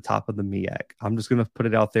at the top of the MEAC. I'm just going to put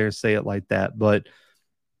it out there and say it like that. But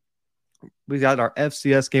we got our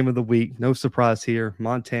FCS game of the week. No surprise here.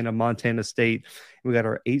 Montana State. We got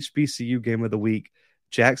our HBCU game of the week.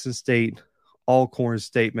 Jackson State, Alcorn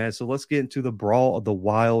State, man. So let's get into the brawl of the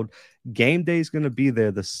wild. Game day is going to be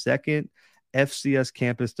there the second FCS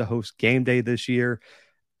campus to host game day this year,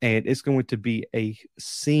 and it's going to be a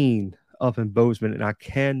scene up in Bozeman, and I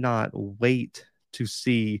cannot wait to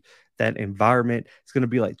see that environment. It's going to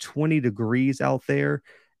be like 20 degrees out there,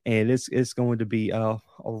 and it's going to be a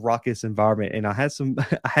raucous environment. And I had some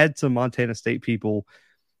I had some Montana State people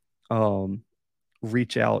um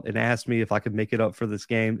reach out and ask me if I could make it up for this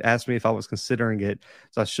game, asked me if I was considering it.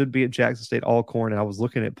 So I should be at Jackson State Alcorn, and I was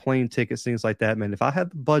looking at plane tickets, things like that. Man, if I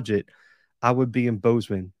had the budget, I would be in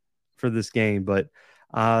Bozeman for this game. But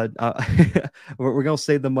we're going to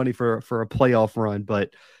save the money for a playoff run.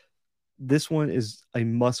 But this one is a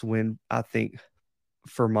must win, I think,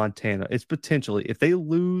 for Montana. It's potentially, if they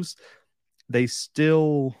lose, they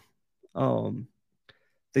still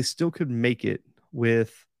could make it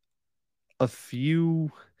with a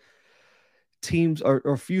few teams or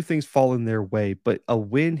a few things fall in their way, but a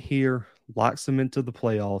win here locks them into the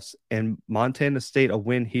playoffs, and Montana State, a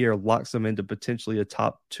win here locks them into potentially a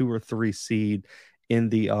top 2 or 3 seed in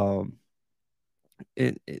the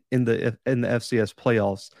in the FCS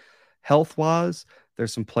playoffs. Health wise,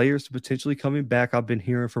 there's some players potentially coming back. I've been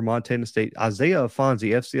hearing from Montana State. Isaiah Afonso,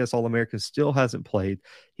 FCS All-American, still hasn't played.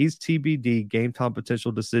 He's TBD, game time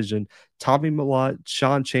potential decision. Tommy Millott,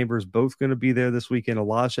 Sean Chambers, both going to be there this weekend.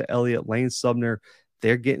 Elijah Elliott, Lane Sumner,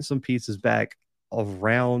 they're getting some pieces back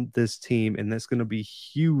around this team, and that's going to be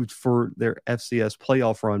huge for their FCS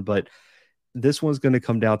playoff run. But this one's going to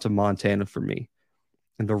come down to Montana for me.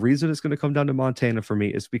 And the reason it's going to come down to Montana for me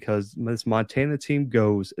is because this Montana team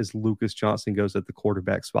goes as Lucas Johnson goes at the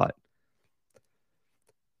quarterback spot.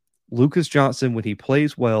 Lucas Johnson, when he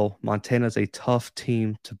plays well, Montana's a tough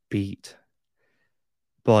team to beat.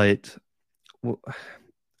 But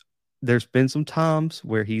there's been some times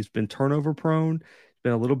where he's been turnover prone,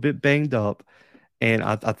 been a little bit banged up. And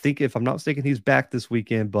I think, if I'm not mistaken, he's back this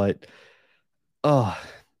weekend. But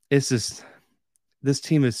it's just, this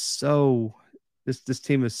team is so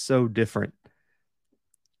different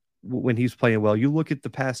when he's playing well. You look at the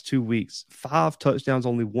past 2 weeks, 5 touchdowns,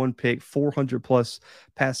 only 1 pick, 400 plus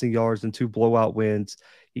passing yards, and 2 blowout wins.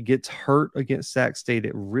 He gets hurt against Sac State.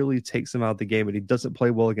 It really takes him out of the game, and he doesn't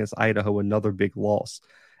play well against Idaho, another big loss.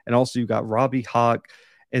 And also you got Robbie Hawk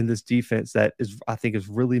in this defense that I think is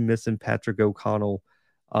really missing Patrick O'Connell,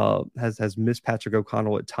 has missed Patrick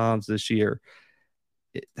O'Connell at times this year.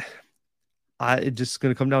 It's just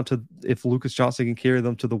going to come down to if Lucas Johnson can carry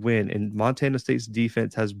them to the win. And Montana State's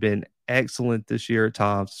defense has been excellent this year at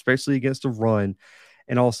times, especially against the run.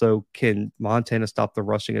 And also, can Montana stop the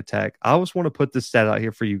rushing attack? I always want to put this stat out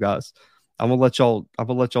here for you guys. I'm gonna let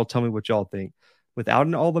y'all tell me what y'all think. Without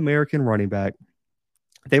an All-American running back,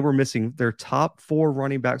 they were missing their top 4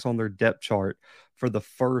 running backs on their depth chart for the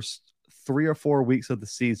first 3 or 4 weeks of the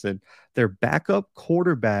season. Their backup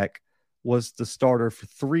quarterback was the starter for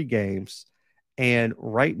 3 games. And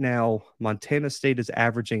right now, Montana State is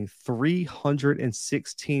averaging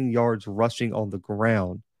 316 yards rushing on the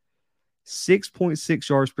ground, 6.6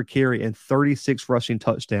 yards per carry, and 36 rushing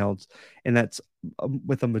touchdowns. And that's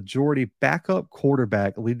with a majority backup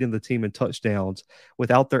quarterback leading the team in touchdowns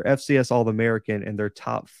without their FCS All-American and their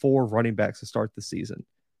top 4 running backs to start the season.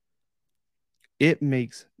 It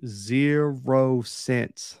makes 0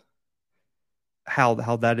 sense how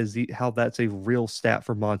that's a real stat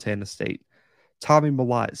for Montana State. Tommy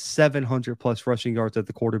Millott, 700 plus rushing yards at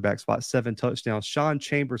the quarterback spot, 7 touchdowns. Sean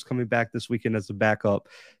Chambers coming back this weekend as a backup,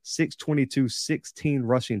 622, 16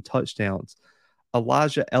 rushing touchdowns.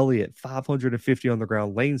 Elijah Elliott, 550 on the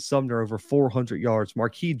ground. Lane Sumner, over 400 yards.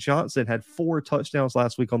 Marquis Johnson had 4 touchdowns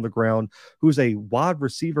last week on the ground, who's a wide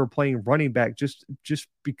receiver playing running back just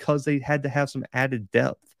because they had to have some added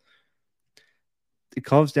depth. It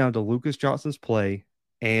comes down to Lucas Johnson's play,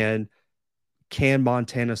 and can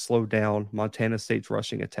Montana slow down Montana State's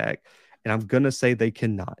rushing attack? And I'm going to say they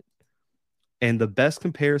cannot. And the best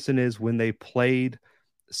comparison is when they played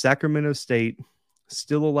Sacramento State,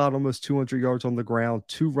 still allowed almost 200 yards on the ground,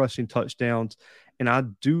 2 rushing touchdowns. And I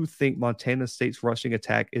do think Montana State's rushing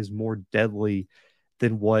attack is more deadly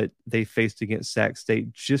than what they faced against Sac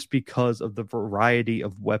State, just because of the variety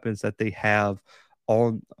of weapons that they have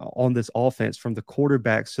on this offense, from the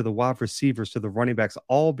quarterbacks to the wide receivers to the running backs,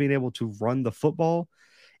 all being able to run the football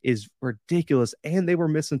is ridiculous. And they were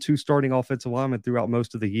missing 2 starting offensive linemen throughout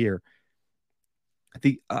most of the year.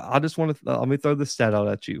 I just want to let me throw this stat out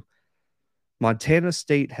at you. Montana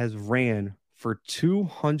State has ran for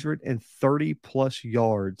 230 plus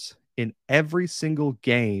yards in every single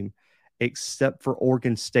game except for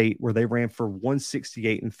Oregon State, where they ran for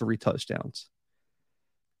 168 and 3 touchdowns.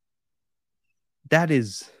 That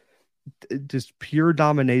is just pure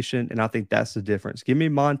domination, and I think that's the difference. Give me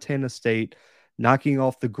Montana State knocking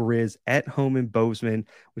off the Grizz at home in Bozeman,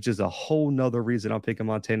 which is a whole nother reason I'm picking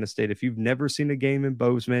Montana State. If you've never seen a game in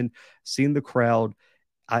Bozeman, seen the crowd,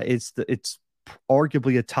 it's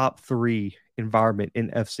arguably a top 3 environment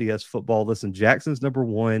in FCS football. Listen, Jackson's number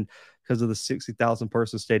 1 because of the 60,000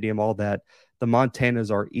 person stadium, all that. The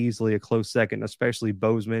Montanas are easily a close second, especially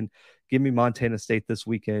Bozeman. Give me Montana State this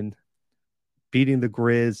weekend, beating the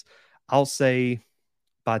Grizz. I'll say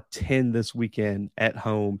by 10 this weekend at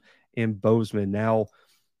home in Bozeman. Now,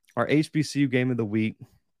 our HBCU game of the week,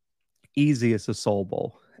 easy as a Soul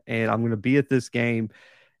Bowl. And I'm going to be at this game,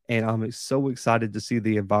 and I'm so excited to see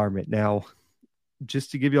the environment. Now,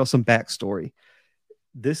 just to give y'all some backstory,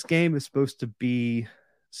 this game is supposed to be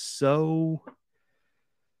so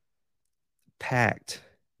packed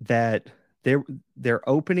that they're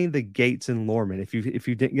opening the gates in Lorman. If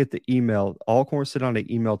you didn't get the email, Alcorn sent out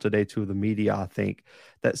an email today to the media, I think,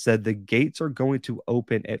 that said the gates are going to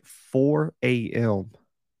open at 4 a.m.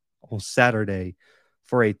 on Saturday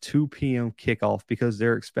for a 2 p.m. kickoff because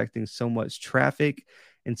they're expecting so much traffic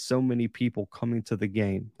and so many people coming to the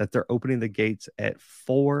game that they're opening the gates at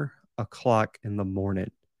 4 o'clock in the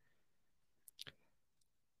morning.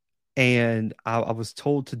 And I was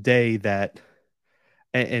told today that,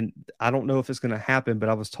 and I don't know if it's going to happen, but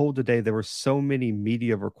I was told today there were so many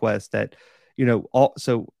media requests that,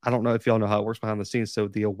 so I don't know if y'all know how it works behind the scenes. So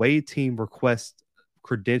the away team requests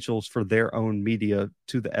credentials for their own media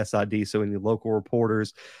to the SID. So any local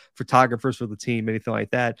reporters, photographers for the team, anything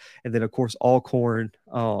like that. And then of course, Alcorn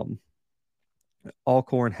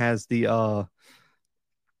has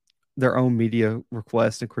their own media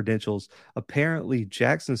requests and credentials. Apparently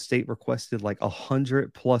Jackson State requested like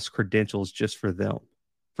 100+ credentials just for them,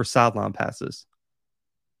 for sideline passes,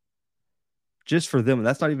 just for them. And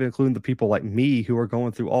that's not even including the people like me who are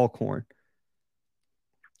going through Alcorn.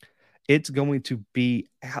 It's going to be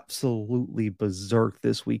absolutely berserk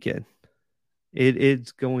this weekend.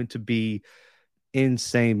 It's going to be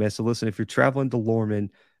insane, man. So listen, if you're traveling to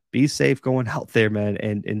Lorman, be safe going out there, man,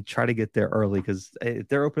 and try to get there early, because if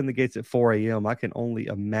they're opening the gates at 4 a.m., I can only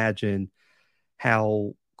imagine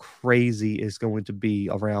how crazy it's going to be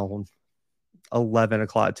around 11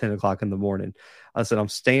 o'clock, 10 o'clock in the morning. I said, I'm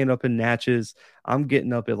staying up in Natchez. I'm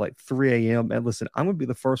getting up at like 3 a.m. And listen, I'm going to be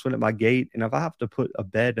the first one at my gate. And if I have to put a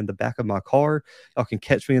bed in the back of my car, y'all can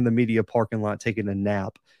catch me in the media parking lot taking a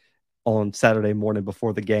nap on Saturday morning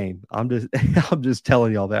before the game. I'm just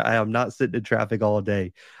telling y'all that I am not sitting in traffic all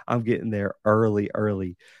day. I'm getting there early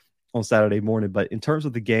on Saturday morning. But in terms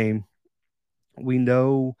of the game, we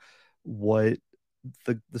know what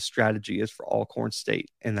the strategy is for Alcorn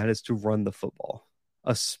State, and that is to run the football,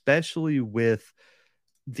 especially with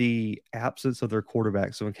the absence of their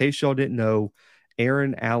quarterback. So in case y'all didn't know,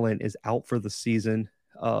 Aaron Allen is out for the season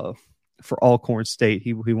for Alcorn State.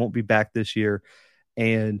 He won't be back this year,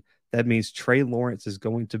 and that means Trey Lawrence is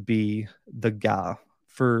going to be the guy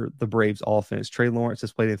for the Braves offense. Trey Lawrence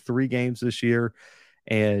has played in 3 games this year,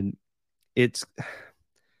 and it's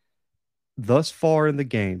thus far in the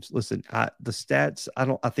games. Listen, the stats,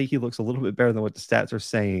 I think he looks a little bit better than what the stats are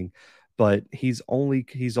saying, but he's only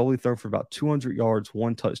thrown for about 200 yards,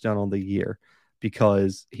 1 touchdown on the year,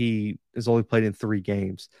 because he has only played in 3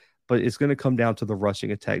 games. But it's going to come down to the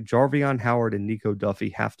rushing attack. Jarvion Howard and Nico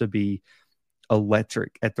Duffy have to be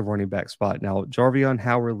electric at the running back spot. Now, Jarvion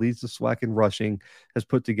Howard leads the SWAC in rushing, has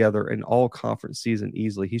put together an all-conference season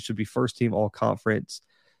easily. He should be first team all-conference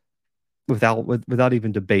without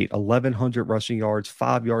even debate. 1,100 rushing yards,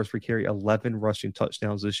 5 yards per carry, 11 rushing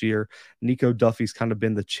touchdowns this year. Nico Duffy's kind of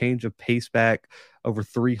been the change of pace back, over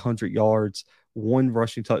 300 yards, 1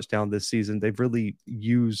 rushing touchdown this season. They've really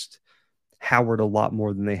used Howard a lot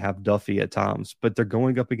more than they have Duffy at times, but they're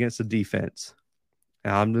going up against a defense.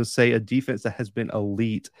 And I'm going to say a defense that has been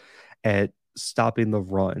elite at stopping the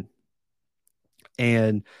run.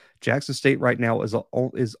 And Jackson State right now is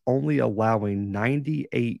only allowing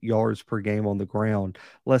 98 yards per game on the ground,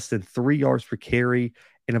 less than 3 yards per carry,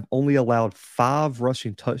 and have only allowed 5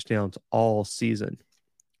 rushing touchdowns all season.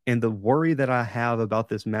 And the worry that I have about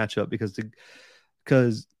this matchup,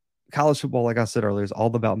 because college football, like I said earlier, is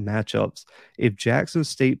all about matchups. If Jackson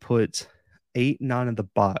State puts 8-9 in the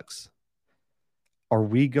box,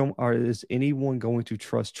 is anyone going to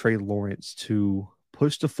trust Trey Lawrence to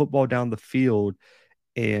push the football down the field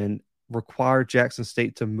and require Jackson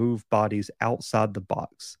State to move bodies outside the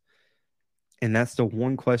box? And that's the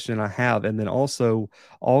one question I have. And then also,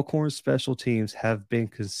 Alcorn's special teams have been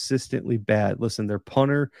consistently bad. Listen, their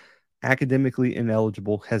punter, academically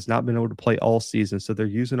ineligible, has not been able to play all season. So they're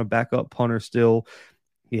using a backup punter still.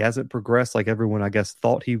 He hasn't progressed like everyone, I guess,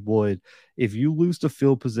 thought he would. If you lose the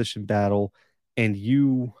field position battle and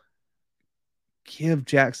you give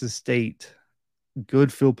Jackson State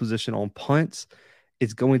good field position on punts,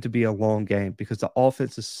 it's going to be a long game because the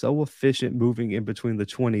offense is so efficient moving in between the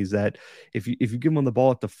 20s that if you give them the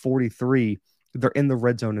ball at the 43, they're in the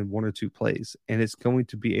red zone in 1 or 2 plays. And it's going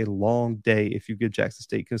to be a long day if you give Jackson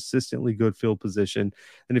State consistently good field position.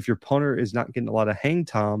 And if your punter is not getting a lot of hang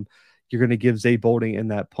time, you're going to give Zay Bolding in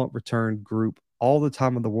that punt return group all the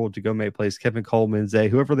time in the world to go make plays. Kevin Coleman, Zay,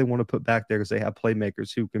 whoever they want to put back there because they have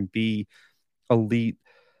playmakers who can be elite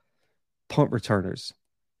punt returners.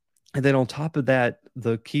 And then on top of that,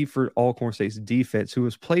 the key for Alcorn State's defense, who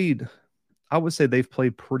has played, I would say they've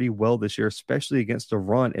played pretty well this year, especially against the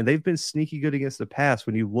run, and they've been sneaky good against the pass.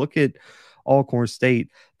 When you look at Alcorn State,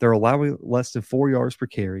 they're allowing less than 4 yards per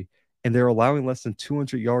carry, and they're allowing less than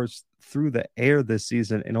 200 yards through the air this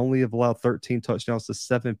season, and only have allowed 13 touchdowns to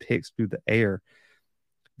 7 picks through the air.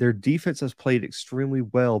 Their defense has played extremely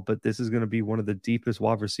well, but this is going to be one of the deepest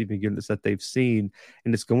wide receiving units that they've seen,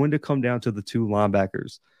 and it's going to come down to the 2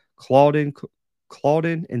 linebackers. Claudin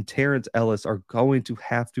and Terrence Ellis are going to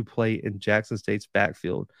have to play in Jackson State's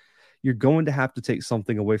backfield. You're going to have to take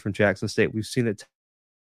something away from Jackson State. We've seen it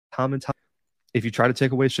time and time. If you try to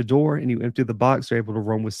take away Shador and you empty the box, they're able to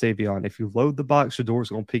run with Savion. If you load the box, Shador's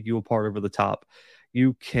going to pick you apart over the top.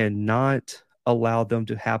 You cannot allow them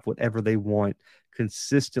to have whatever they want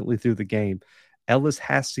consistently through the game. Ellis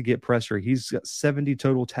has to get pressure. He's got 70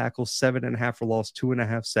 total tackles, 7.5 for loss,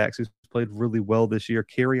 2.5 sacks. He's played really well this year.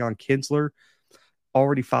 Kerryon Kinsler,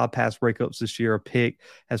 already 5 pass breakups this year, a pick,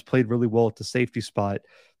 has played really well at the safety spot.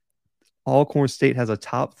 Alcorn State has a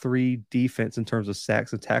top 3 defense in terms of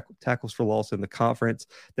sacks and tackles for loss in the conference.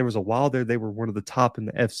 There was a while there they were one of the top in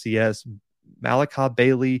the FCS. Malachi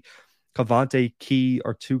Bailey, Cavante Key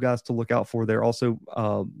are 2 guys to look out for. They're also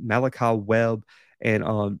Malachi Webb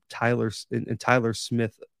and Tyler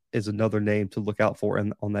Smith is another name to look out for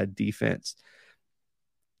on that defense.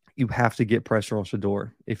 You have to get pressure on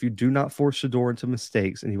Shador. If you do not force Shador into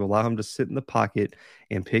mistakes and you allow him to sit in the pocket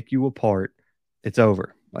and pick you apart, it's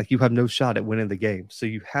over. Like, you have no shot at winning the game. So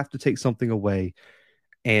you have to take something away.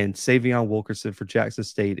 And Savion Wilkerson for Jackson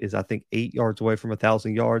State is, I think, 8 yards away from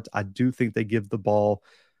 1,000 yards. I do think they give the ball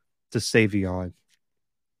to Savion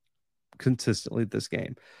consistently this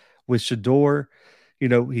game. With Shador, you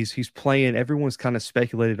know, he's playing. Everyone's kind of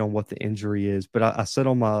speculated on what the injury is, but I said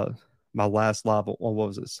on my last live on what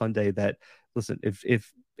was it, Sunday, that listen,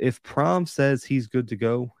 if Prom says he's good to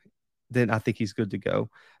go, then I think he's good to go.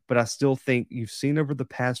 But I still think you've seen over the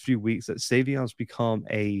past few weeks that Savion's become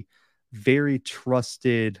a very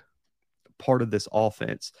trusted part of this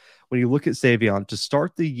offense. When you look at Savion to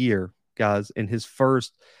start the year, guys, in his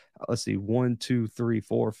first, let's see, 1, 2, 3,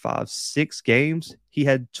 4, 5, 6 games, he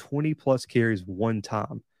had 20 plus carries one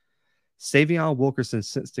time. Savion Wilkerson,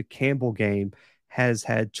 since the Campbell game, has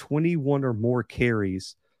had 21 or more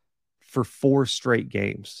carries for 4 straight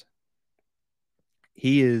games.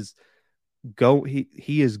 He is going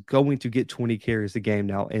to get 20 carries a game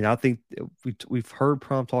now, and I think we've heard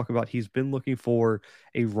Prom talk about he's been looking for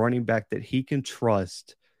a running back that he can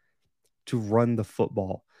trust to run the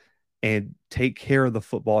football and take care of the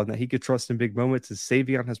football, and that he could trust in big moments. And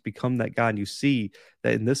Savion has become that guy, and you see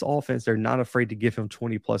that in this offense they're not afraid to give him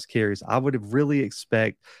 20 plus carries. I would really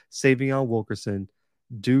expect Savion Wilkerson,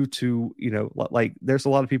 due to, you know, like there's a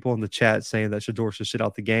lot of people in the chat saying that Shador should sit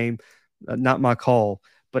out the game. Not my call,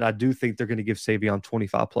 but I do think they're going to give Savion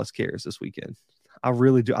 25 plus carries this weekend. I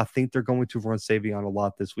really do. I think they're going to run Savion a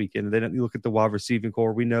lot this weekend. And then you look at the wide receiving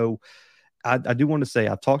core. We know, I do want to say,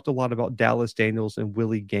 I've talked a lot about Dallas Daniels and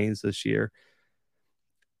Willie Gaines this year.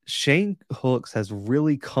 Shane Hooks has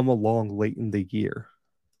really come along late in the year.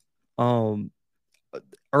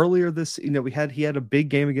 Earlier this, you know, he had a big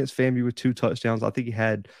game against FAMU with 2 touchdowns. I think he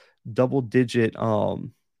had double digit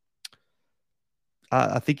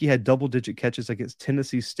I think he had double-digit catches against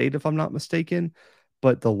Tennessee State, if I'm not mistaken.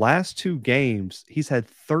 But the last 2 games, he's had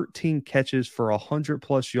 13 catches for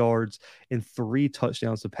 100-plus yards and 3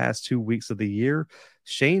 touchdowns the past 2 weeks of the year.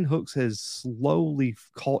 Shane Hooks has slowly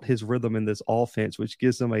caught his rhythm in this offense, which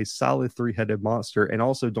gives him a solid 3-headed monster. And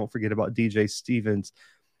also, don't forget about DJ Stevens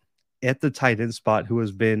at the tight end spot, who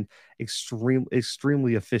has been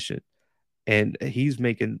extremely efficient. And he's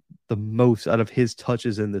making the most out of his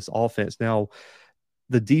touches in this offense. Now,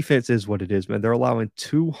 the defense is what it is, man. They're allowing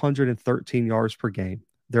 213 yards per game.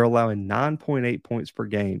 They're allowing 9.8 points per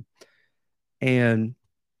game. And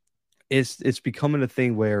it's becoming a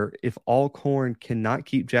thing where if Alcorn cannot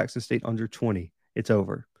keep Jackson State under 20, it's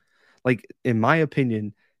over. Like, in my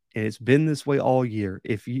opinion, and it's been this way all year,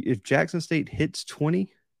 if Jackson State hits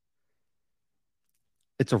 20,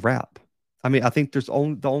 it's a wrap. I mean, I think there's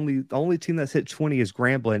the only team that's hit 20 is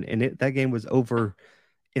Grambling, and that game was over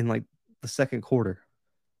in like the second quarter.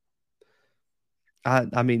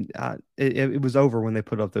 I mean, it was over when they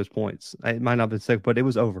put up those points. It might not have been sick, but it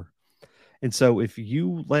was over. And so if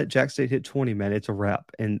you let Jackson State hit 20, man, it's a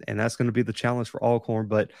wrap. And that's going to be the challenge for Alcorn.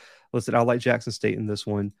 But listen, I like Jackson State in this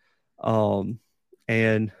one.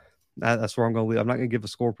 And that's where I'm going to leave. I'm not going to give a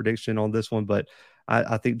score prediction on this one, but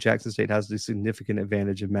I think Jackson State has the significant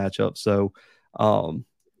advantage in matchup. So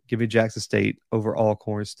give me Jackson State over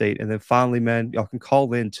Alcorn State. And then finally, man, y'all can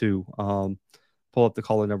call in too. Pull up the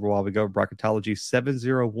caller number while we go. Bracketology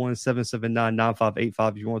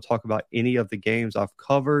 701-779-9585. If you want to talk about any of the games I've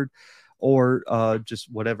covered or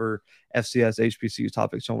just whatever FCS, HBCU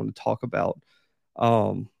topics you want to talk about.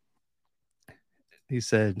 He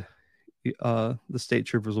said the state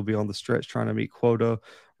troopers will be on the stretch trying to meet quota,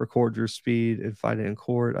 record your speed, and fight it in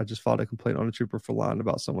court. I just filed a complaint on a trooper for lying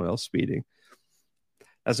about someone else speeding.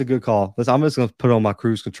 That's a good call. I'm just going to put on my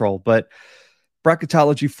cruise control. But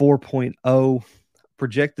Bracketology 4.0.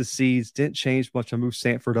 Projected seeds didn't change much. I moved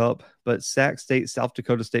Sanford up, but Sac State, South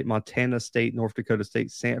Dakota State, Montana State, North Dakota State,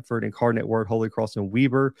 Sanford, Incarnate Word, Holy Cross, and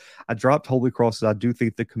Weber. I dropped Holy Cross because I do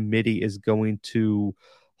think the committee is going to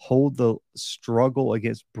hold the struggle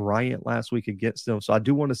against Bryant last week against them. So I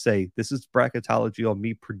do want to say this is bracketology on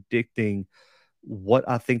me predicting what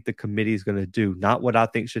I think the committee is going to do, not what I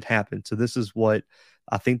think should happen. So this is what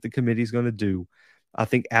I think the committee is going to do. I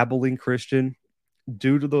think Abilene Christian,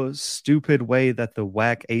 due to the stupid way that the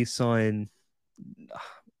WAC ASUN,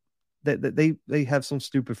 that they have some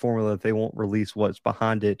stupid formula that they won't release what's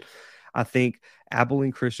behind it. I think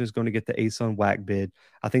Abilene Christian is going to get the ASUN WAC bid.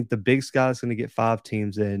 I think the Big Sky is going to get 5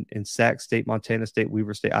 teams in Sac State, Montana State,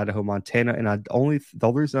 Weaver State, Idaho, Montana. And the only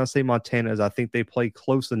reason I say Montana is I think they play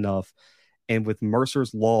close enough. And with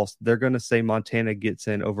Mercer's loss, they're going to say Montana gets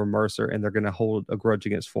in over Mercer, and they're going to hold a grudge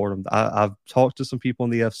against Fordham. I've talked to some people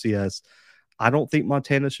in the FCS. I don't think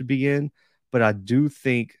Montana should be in, but I do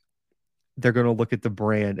think they're going to look at the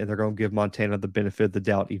brand and they're going to give Montana the benefit of the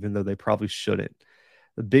doubt, even though they probably shouldn't.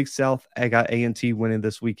 The Big South, I got A&T winning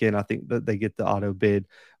this weekend. I think that they get the auto bid.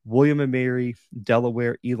 William and Mary,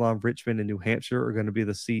 Delaware, Elon, Richmond, and New Hampshire are going to be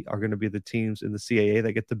the teams in the CAA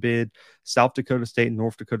that get the bid. South Dakota State,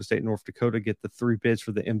 North Dakota get the 3 bids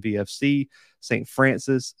for the MVFC. St.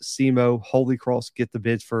 Francis, SEMO, Holy Cross get the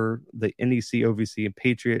bids for the NEC, OVC, and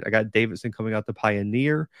Patriot. I got Davidson coming out the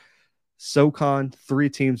Pioneer. SoCon, 3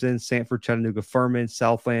 teams in: Sanford, Chattanooga, Furman,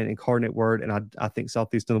 Southland, Incarnate Word, and I think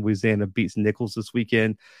Southeastern Louisiana beats Nichols this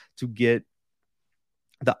weekend to get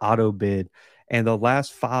the auto bid. And the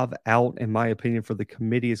last 5 out, in my opinion, for the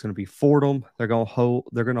committee is going to be Fordham. They're going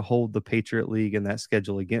to hold the Patriot League in that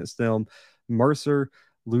schedule against them. Mercer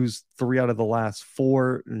lose 3 out of the last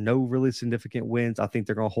 4, no really significant wins. I think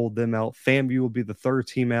they're going to hold them out. FAMU will be the 3rd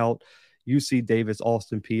team out. UC Davis,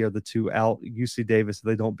 Austin P are the 2 out. UC Davis, if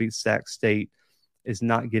they don't beat Sac State, is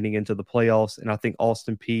not getting into the playoffs. And I think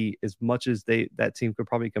Austin P, as much as that team could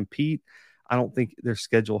probably compete, I don't think their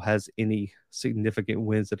schedule has any significant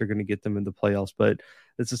wins that are going to get them in the playoffs. But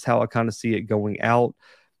this is how I kind of see it going out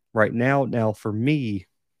right now. Now, for me,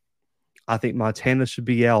 I think Montana should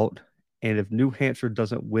be out. And if New Hampshire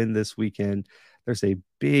doesn't win this weekend, there's a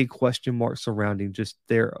big question mark surrounding just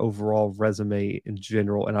their overall resume in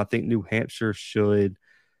general. And I think New Hampshire should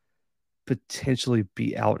potentially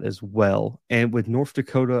be out as well. And with North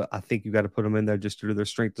Dakota, I think you got to put them in there just due to their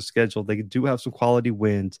strength of schedule. They do have some quality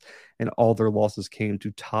wins, and all their losses came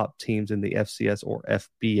to top teams in the FCS or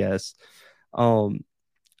FBS. And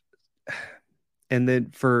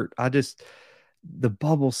then the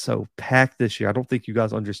bubble's so packed this year. I don't think you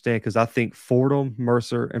guys understand, because I think Fordham,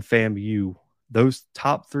 Mercer, and FAMU, those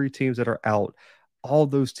top 3 teams that are out, all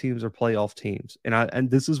those teams are playoff teams. And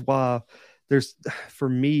this is why there's, for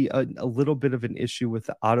me, a little bit of an issue with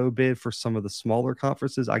the auto bid for some of the smaller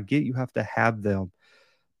conferences. I get you have to have them,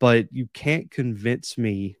 but you can't convince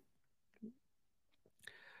me.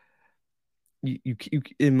 You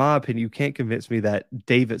in my opinion, you can't convince me that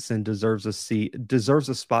Davidson deserves a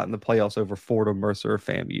spot in the playoffs over Fordham, Mercer, or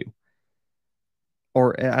FAMU.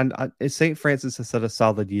 And St. Francis has had a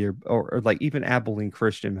solid year, or like even Abilene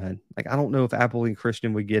Christian, man. Like, I don't know if Abilene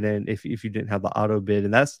Christian would get in if you didn't have the auto bid.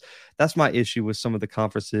 And that's my issue with some of the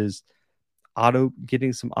conferences.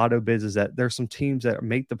 Getting some auto bids is that there's some teams that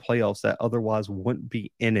make the playoffs that otherwise wouldn't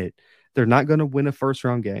be in it. They're not going to win a first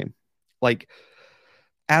round game. Like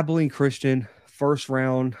Abilene Christian, first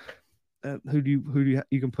round. Who do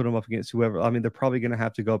you can put them up against? Whoever. I mean, they're probably going to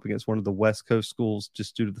have to go up against one of the West Coast schools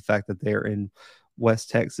just due to the fact that they're in West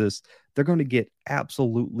Texas. They're going to get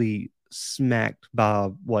absolutely smacked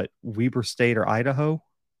by Weber State or Idaho.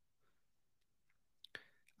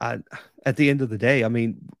 at the end of the day, I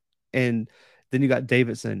mean, and then you got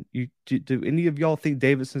Davidson. Do any of y'all think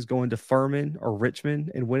Davidson's going to Furman or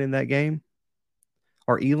Richmond and winning that game,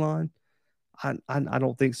 or Elon? I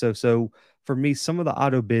don't think so. So for me, some of the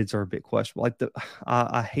auto bids are a bit questionable. Like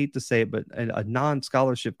I hate to say it, but a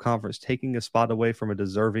non-scholarship conference taking a spot away from a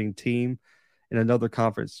deserving team in another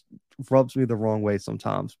conference rubs me the wrong way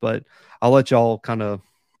sometimes. But I'll let y'all kind of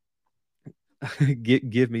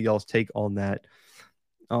give me y'all's take on that.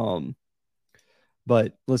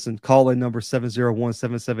 But listen, call in number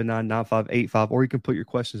 701-779-9585, or you can put your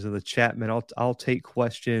questions in the chat, man. I'll take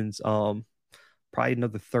questions. Probably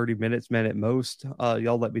another 30 minutes, man, at most.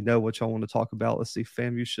 Y'all let me know what y'all want to talk about. Let's see.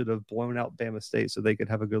 FAMU should have blown out Bama State so they could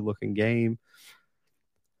have a good looking game.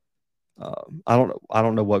 I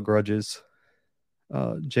don't know what grudges.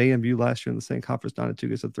 JMU last year in the same conference, 9-2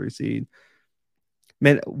 gets a 3 seed.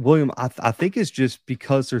 Man, William, I think it's just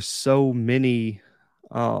because there's so many.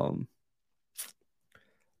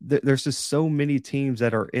 There's just so many teams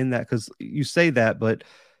that are in that, because you say that, but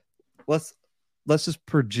let's just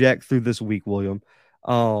project through this week, William.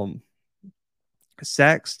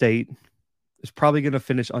 Sac State is probably going to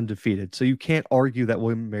finish undefeated, so you can't argue that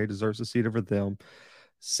William & Mary deserves a seat over them.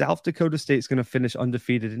 South Dakota State is going to finish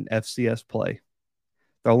undefeated in FCS play.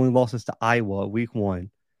 Their only losses to Iowa week 1.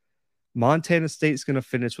 Montana State's going to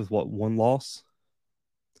finish with one loss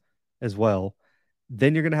as well.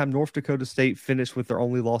 Then you're going to have North Dakota State finish with their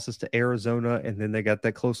only losses to Arizona, and then they got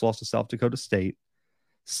that close loss to South Dakota State.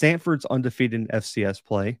 Sanford's undefeated in FCS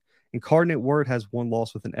play. Incarnate Word has one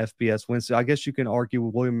loss with an FBS win. So I guess you can argue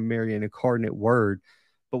with William & Mary and Incarnate Word.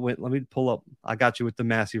 But let me pull up. I got you with the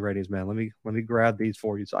Massey ratings, man. Let me grab these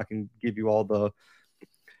for you so I can give you all the.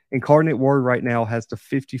 Incarnate Word right now has the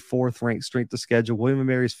 54th ranked strength of schedule. William &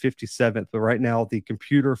 Mary is 57th, but right now the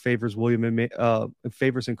computer favors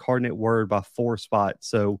favors Incarnate Word by 4 spots.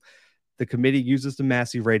 So the committee uses the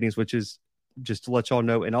Massey ratings, which is just to let y'all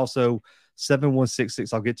know, and also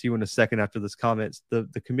 7166. I'll get to you in a second after this comments.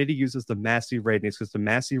 The committee uses the Massey ratings because the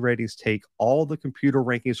Massey ratings take all the computer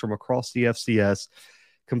rankings from across the FCS,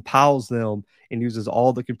 compiles them, and uses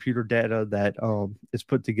all the computer data that is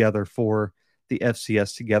put together for the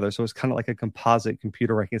FCS together. So it's kind of like a composite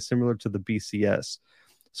computer ranking, similar to the BCS.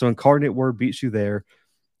 So Incarnate Word beats you there.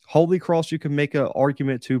 Holy Cross, you can make an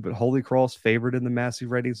argument too, but Holy Cross favored in the Massey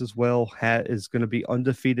ratings as well, is going to be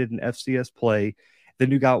undefeated in FCS play. Then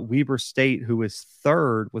you got Weber State, who is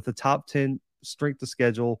 3rd with a top 10 strength of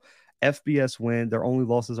schedule, FBS win. Their only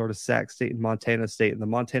losses are to Sac State and Montana State. In the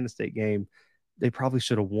Montana State game, they probably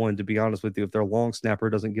should have won, to be honest with you, if their long snapper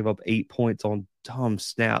doesn't give up 8 points on dumb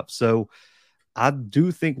snaps. So I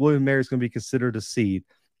do think William & Mary is going to be considered a seed.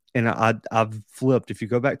 And I've flipped. If you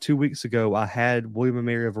go back 2 weeks ago, I had William &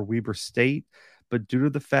 Mary over Weber State. But due to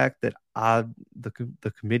the fact that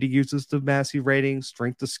the committee uses the Massey rating,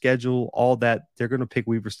 strength of schedule, all that, they're going to pick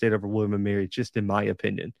Weber State over William & Mary, just in my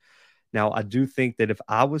opinion. Now, I do think that if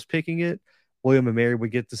I was picking it, William & Mary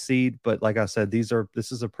would get the seed. But like I said,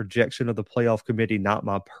 this is a projection of the playoff committee, not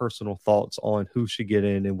my personal thoughts on who should get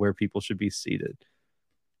in and where people should be seated.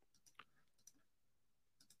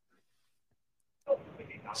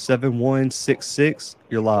 7166,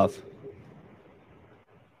 you're live.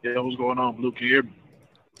 Yeah, what's going on, Blue? Can you hear me?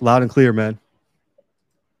 Loud and clear, man.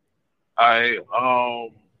 I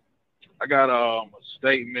got a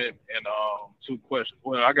statement and 2 questions.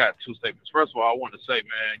 Well, I got 2 statements. First of all, I want to say,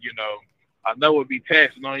 man, I know it'd be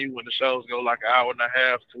taxing on you when the shows go like an hour and a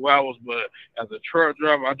half, 2 hours, but as a truck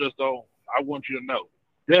driver, I want you to know,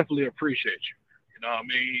 definitely appreciate you. You know what I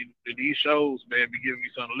mean? These shows, man, be giving me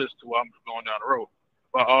something to listen to while I'm going down the road.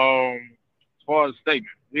 But as far as the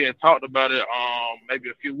statement, we had talked about it maybe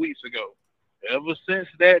a few weeks ago. Ever since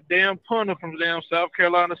that damn punter from damn South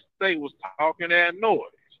Carolina State was talking that noise,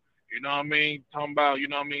 you know what I mean? Talking about, you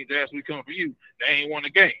know what I mean, that's we come for you. They ain't won a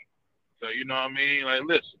game. So, you know what I mean? Like,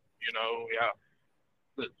 listen,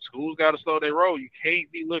 look, schools got to slow their roll. You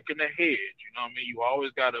can't be looking ahead. You know what I mean? You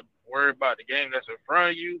always got to worry about the game that's in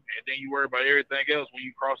front of you, and then you worry about everything else when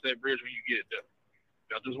you cross that bridge when you get there.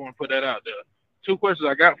 I just want to put that out there. 2 questions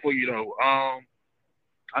I got for you, though.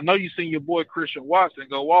 I know you seen your boy Christian Watson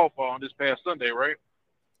go off on this past Sunday, right?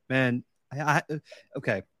 Man,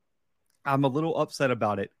 okay. I'm a little upset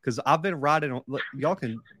about it because I've been riding on. Look, y'all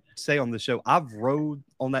can say on the show, I've rode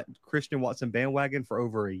on that Christian Watson bandwagon for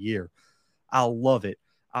over a year. I love it.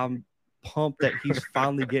 I'm pumped that he's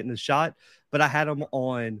finally getting a shot. But I had him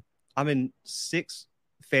on. I'm in 6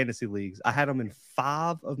 fantasy leagues. I had him in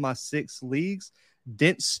 5 of my 6 leagues.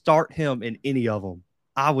 Didn't start him in any of them.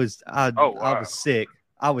 I was sick.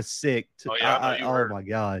 I was sick. Oh my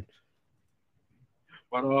God.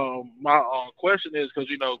 But my question is because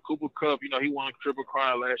Cooper Cup, he won Triple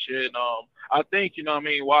Crown last year, and I think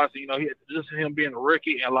Watson, just him being a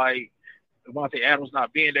rookie and like Devontae Adams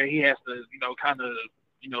not being there, he has to kind of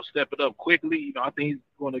step it up quickly. I think he's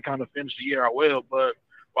going to kind of finish the year out well. But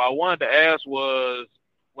what I wanted to ask was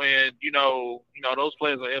when those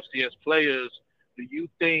players are FCS players. Do you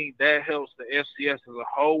think that helps the FCS as a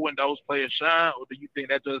whole when those players shine, or do you think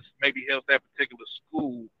that just maybe helps that particular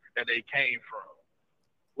school that they came from?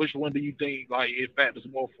 Which one do you think like it factors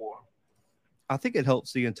more for? I think it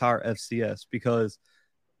helps the entire FCS because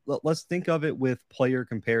let's think of it with player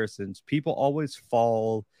comparisons. People always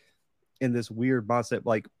fall in this weird mindset.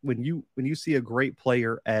 Like when you see a great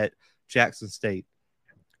player at Jackson State,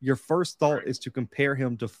 your first thought is to compare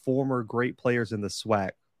him to former great players in the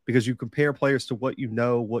SWAC because you compare players to what you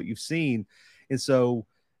know, what you've seen. And so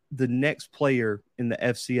the next player in the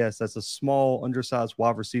FCS that's a small, undersized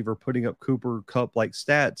wide receiver putting up Cooper Cup like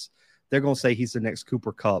stats, they're going to say he's the next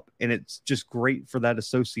Cooper Cup. And it's just great for that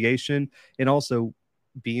association. And also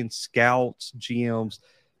being scouts, GMs,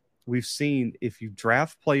 we've seen if you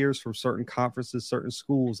draft players from certain conferences, certain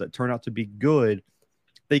schools that turn out to be good,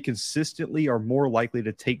 they consistently are more likely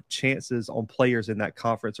to take chances on players in that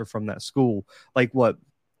conference or from that school. Like what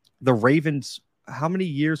the Ravens, how many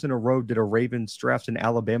years in a row did a Ravens draft an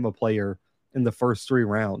Alabama player in the first 3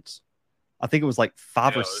 rounds? I think it was like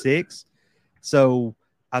 5 or 6. So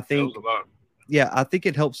I think, I think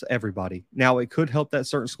it helps everybody. Now, it could help that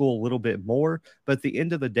certain school a little bit more, but at the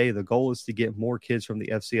end of the day, the goal is to get more kids from the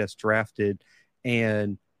FCS drafted.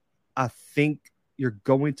 And I think you're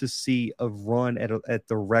going to see a run at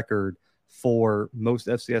the record for most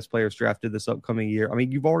FCS players drafted this upcoming year. I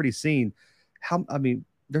mean, you've already seen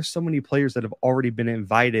there's so many players that have already been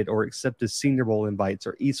invited or accepted Senior Bowl invites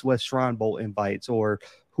or East-West Shrine Bowl invites or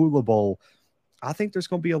Hula Bowl. I think there's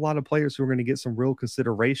going to be a lot of players who are going to get some real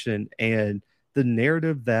consideration. And the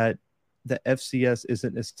narrative that the FCS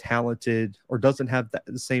isn't as talented or doesn't have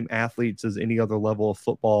the same athletes as any other level of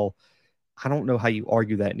football, I don't know how you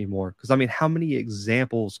argue that anymore. Because, I mean, how many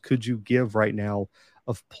examples could you give right now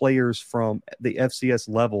of players from the FCS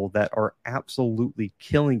level that are absolutely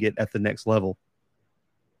killing it at the next level?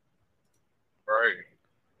 Right.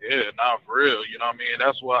 Yeah, not for real. You know what I mean?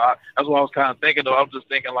 That's what I was kind of thinking though. I'm just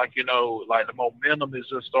thinking like, like the momentum is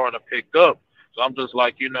just starting to pick up. So I'm just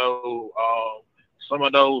like, some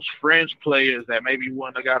of those fringe players that maybe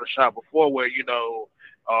wouldn't have got a shot before where,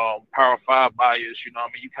 Power 5 bias,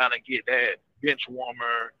 you kind of get that bench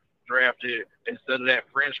warmer drafted instead of that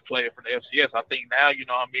fringe player from the FCS. I think now,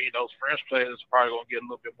 those fringe players are probably going to get a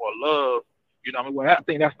little bit more love. Well, I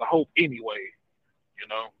think that's the hope anyway,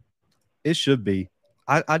 It should be.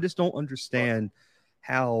 I just don't understand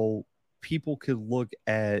how people could look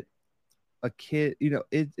at a kid,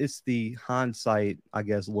 it's the hindsight, I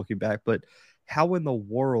guess, looking back, but how in the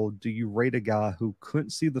world do you rate a guy who couldn't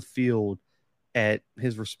see the field at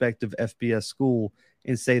his respective FBS school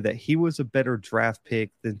and say that he was a better draft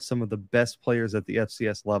pick than some of the best players at the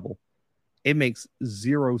FCS level? It makes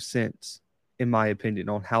 0 sense, in my opinion,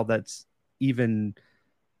 on how that's even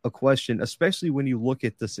a question, especially when you look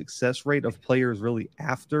at the success rate of players really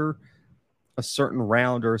after a certain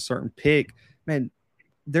round or a certain pick. Man,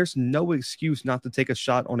 there's no excuse not to take a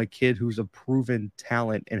shot on a kid who's a proven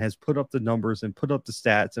talent and has put up the numbers and put up the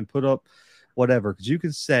stats and put up whatever. Because you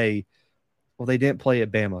can say, well, they didn't play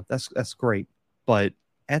at Bama. That's great. But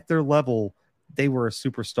at their level, they were a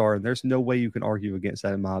superstar, and there's no way you can argue against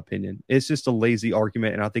that, in my opinion. It's just a lazy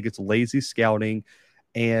argument, and I think it's lazy scouting,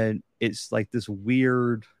 and it's like this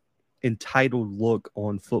weird entitled look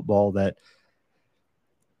on football that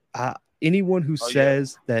anyone who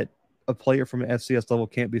says that a player from an FCS level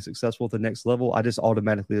can't be successful at the next level, I just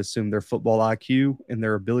automatically assume their football IQ and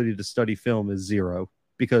their ability to study film is 0,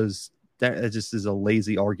 because that just is a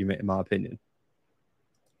lazy argument, in my opinion.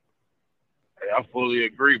 Hey, I fully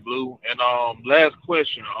agree, Blue. And last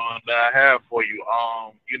question that I have for you.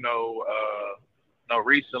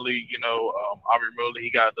 Recently, Aubrey Miller, he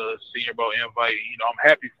got the Senior Bowl invite. I'm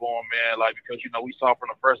happy for him, man. Like, because, we saw from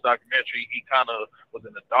the first documentary, he kind of was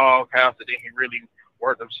in the doghouse, and then he really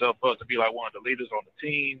worked himself up to be like one of the leaders on the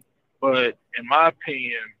team. But in my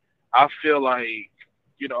opinion, I feel like,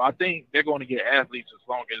 I think they're going to get athletes as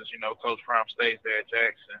long as, Coach Prime stays there at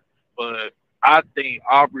Jackson. But I think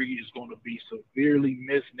Aubrey is going to be severely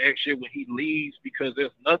missed next year when he leaves, because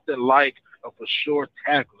there's nothing like a for sure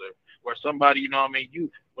tackler where somebody,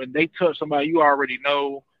 when they touch somebody, you already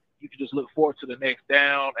know, you can just look forward to the next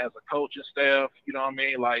down as a coaching staff,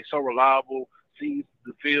 like so reliable, sees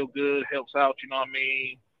the field good, helps out, on,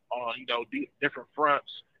 different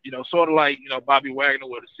fronts. Sort of like, Bobby Wagner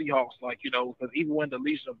with the Seahawks, like, because even when the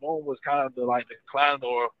Legion of Boom was kind of like declining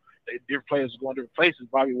or different players going different places,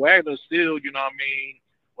 Bobby Wagner still,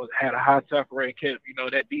 had a high tackle rate and kept,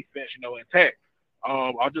 that defense, intact.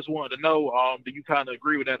 I just wanted to know, do you kind of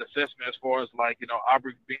agree with that assessment as far as like,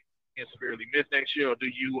 Aubrey being severely missed next year, or do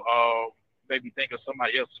you maybe think of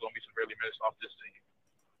somebody else is going to be severely missed off this team?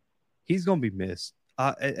 He's going to be missed.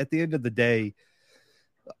 At the end of the day,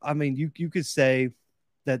 I mean, you could say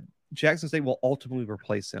that Jackson State will ultimately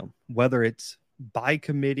replace him, whether it's by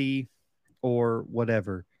committee or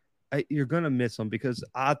whatever. You're going to miss him because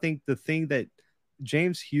I think the thing that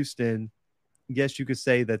James Houston, yes, you could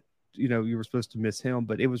say that, you were supposed to miss him,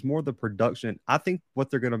 but it was more the production. I think what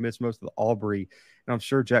they're going to miss most of Aubrey, and I'm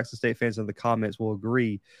sure Jackson State fans in the comments will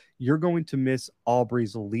agree, you're going to miss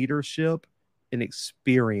Aubrey's leadership and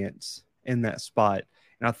experience in that spot.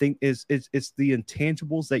 And I think it's the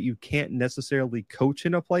intangibles that you can't necessarily coach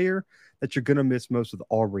in a player that you're going to miss most with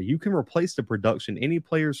Aubrey. You can replace the production. Any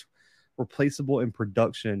player's replaceable in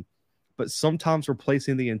production, but sometimes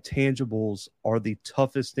replacing the intangibles are the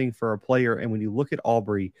toughest thing for a player. And when you look at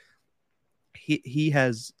Aubrey, he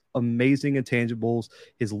has amazing intangibles.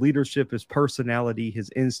 His leadership, his personality,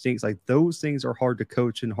 his instincts, like those things are hard to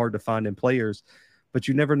coach and hard to find in players. But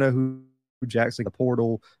you never know who Jackson, the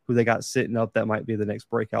portal, who they got sitting up that might be the next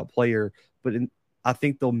breakout player. But I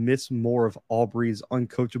think they'll miss more of Aubrey's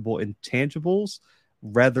uncoachable intangibles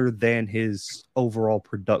rather than his overall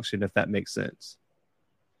production, if that makes sense.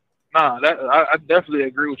 Nah, I definitely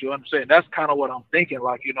agree with you. Understand that's kind of what I'm thinking.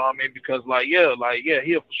 Like, you know what I mean? Because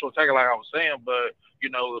he'll for sure take it, like I was saying, but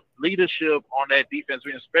leadership on that defense,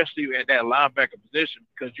 especially at that linebacker position,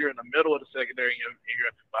 because you're in the middle of the secondary and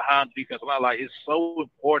you're behind the defense line. Like, it's so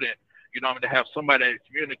important, to have somebody that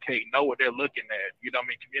communicate, know what they're looking at.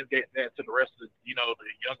 Communicate that to the rest of the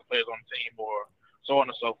younger players on the team or so on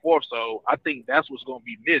and so forth. So I think that's what's going to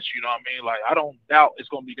be missed. Like, I don't doubt they're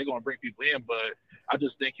going to bring people in, but I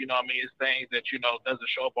just think, it's things that, doesn't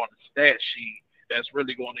show up on the stat sheet that's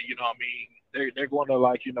really going to, they're going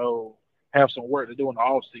to have some work to do in the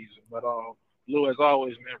off season. But Lou, as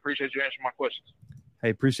always, man, appreciate you answering my questions. Hey,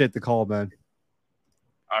 appreciate the call, man.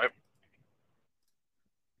 All right.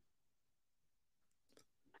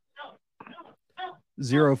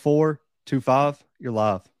 Zero 425, you're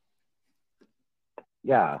live.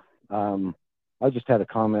 Yeah. I just had a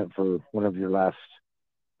comment for one of your last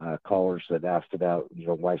callers that asked about,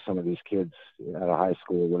 why some of these kids out of high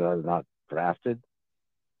school are not drafted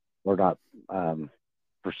or not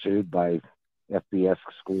pursued by FBS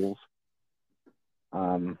schools.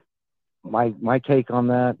 My take on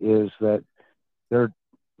that is that a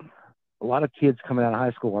lot of kids coming out of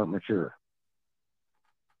high school aren't mature.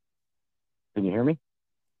 Can you hear me?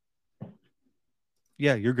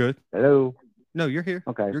 Yeah, you're good. Hello. No, you're here.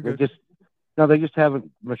 Okay. You're good. They just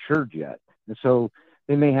haven't matured yet. And so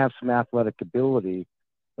they may have some athletic ability,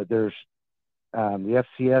 but there's the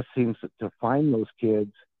FCS seems to find those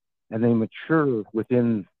kids and they mature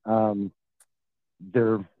within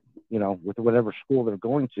their, with whatever school they're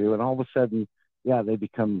going to. And all of a sudden, they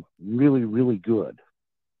become really, really good.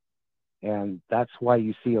 And that's why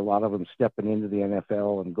you see a lot of them stepping into the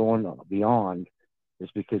NFL and going beyond,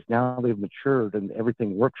 is because now they've matured and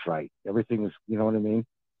everything works right. Everything is, you know what I mean?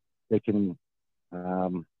 They can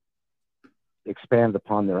expand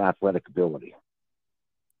upon their athletic ability.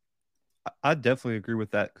 I definitely agree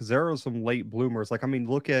with that because there are some late bloomers. Like,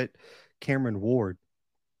 look at Cameron Ward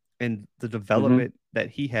and the development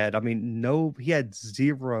that he had. He had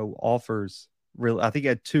 0 offers. Really, I think he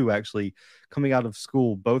had 2 actually coming out of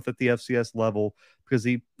school, both at the FCS level, because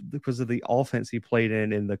of the offense he played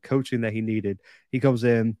in and the coaching that he needed. He comes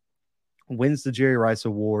in, wins the Jerry Rice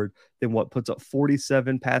Award, then puts up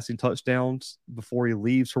 47 passing touchdowns before he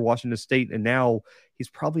leaves for Washington State, and now he's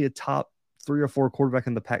probably a top 3 or 4 quarterback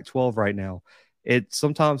in the Pac-12 right now.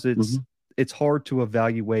 Sometimes it's hard to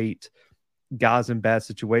evaluate guys in bad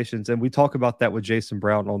situations, and we talk about that with Jason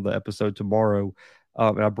Brown on the episode tomorrow.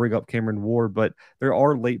 And I bring up Cameron Ward, but there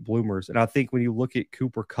are late bloomers. And I think when you look at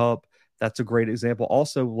Cooper Kupp, that's a great example.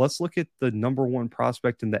 Also, let's look at the number 1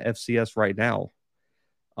 prospect in the FCS right now.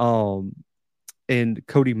 And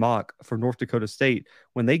Cody Mock from North Dakota State.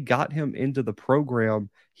 When they got him into the program,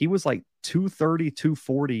 he was like 230,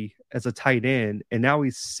 240 as a tight end. And now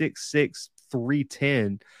he's 6'6",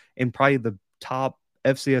 310, and probably the top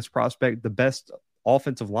FCS prospect, the best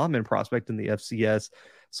offensive lineman prospect in the FCS.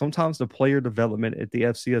 Sometimes the player development at the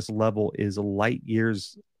FCS level is light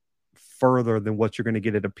years further than what you're going to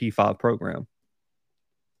get at a P5 program.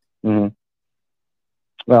 Mm-hmm.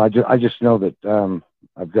 Well, I just know that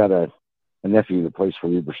I've got a nephew that plays for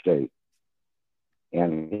Weber State.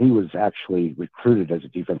 and he was actually recruited as a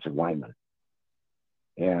defensive lineman.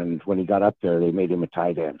 And when he got up there, they made him a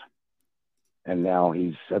tight end. And now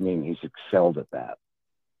he's excelled at that.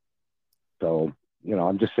 So,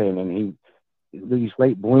 I'm just saying, and these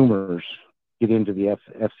late bloomers get into the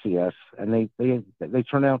FCS, and they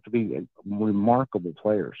turn out to be remarkable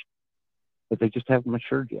players, but they just haven't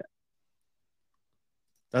matured yet.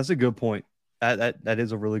 That's a good point. That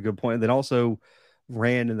is a really good point. And then also,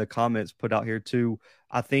 Rand in the comments put out here too,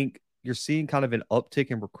 I think you're seeing kind of an uptick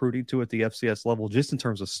in recruiting too at the FCS level, just in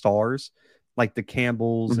terms of stars, like the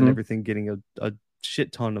Campbells and everything getting a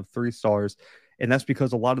shit ton of 3 stars. And that's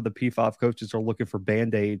because a lot of the P5 coaches are looking for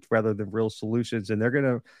Band-Aids rather than real solutions. And they're going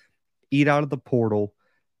to eat out of the portal,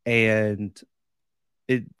 and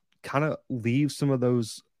it kind of leaves some of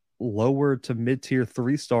those lower to mid-tier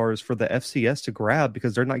 3 stars for the FCS to grab,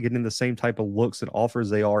 because they're not getting the same type of looks and offers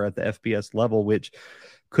they are at the FBS level, which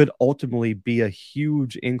could ultimately be a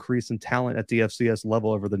huge increase in talent at the FCS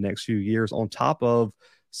level over the next few years. On top of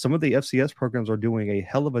some of the FCS programs are doing a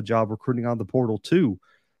hell of a job recruiting on the portal too.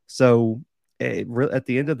 So at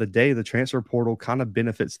the end of the day, the transfer portal kind of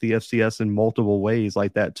benefits the FCS in multiple ways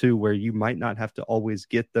like that too, where you might not have to always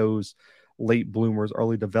get those late bloomers,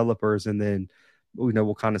 early developers, and then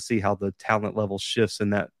we'll kind of see how the talent level shifts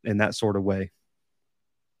in that sort of way.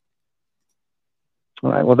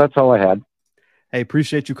 All right. Well, that's all I had. Hey,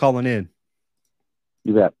 appreciate you calling in.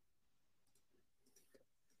 You bet.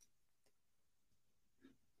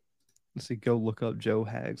 Let's see. Go look up Joe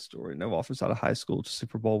Hagg's story. No offers out of high school to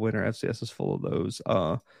Super Bowl winner. FCS is full of those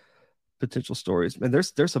potential stories. Man,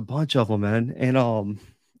 there's a bunch of them, man. And I'm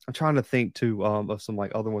trying to think too of some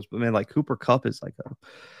like other ones, but man, like Cooper Kupp is like a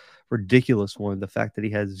ridiculous one. The fact that he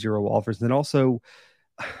has 0 offers, and then also,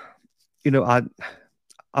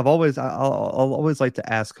 I'll always like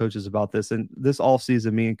to ask coaches about this. And this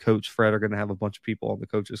offseason, me and Coach Fred are going to have a bunch of people on the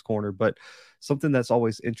coach's corner. But something that's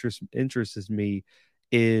always interests me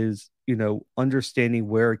is, understanding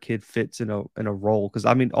where a kid fits in a role. Because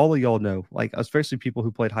I mean, all of y'all know, like especially people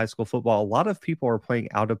who played high school football, a lot of people are playing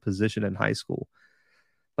out of position in high school.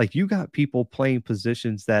 Like you got people playing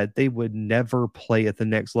positions that they would never play at the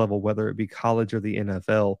next level, whether it be college or the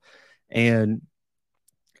NFL. And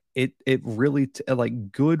it really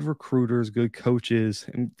like good recruiters, good coaches,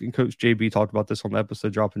 and Coach JB talked about this on the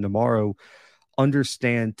episode dropping tomorrow,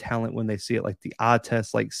 understand talent when they see it. Like the eye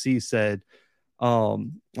test, like C said,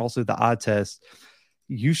 also the eye test,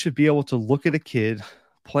 you should be able to look at a kid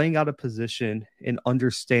playing out of position and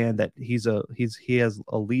understand that he has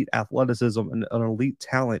elite athleticism and an elite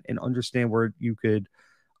talent, and understand where you could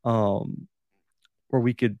where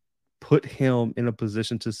we could put him in a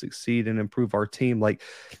position to succeed and improve our team. Like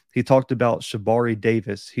he talked about Shabari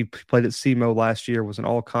Davis. He played at SEMO last year, was an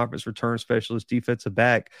all-conference return specialist, defensive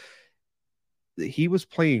back. He was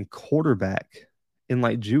playing quarterback in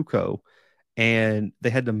like JUCO, and they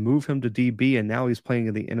had to move him to DB, and now he's playing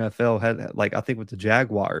in the NFL. Had like, I think with the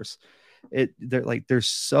Jaguars. There's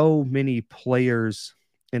so many players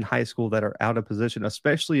in high school that are out of position,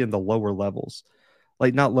 especially in the lower levels.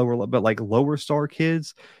 Like not lower, but like lower star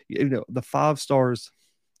kids, the 5 stars,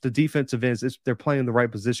 the defensive ends, they're playing the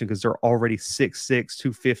right position because they're already 6'6",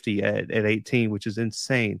 250 at 18, which is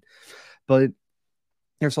insane. But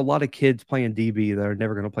there's a lot of kids playing DB that are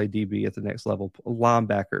never going to play DB at the next level.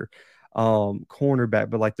 Linebacker, cornerback,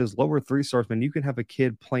 but like those lower 3 stars, man, you can have a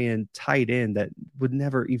kid playing tight end that would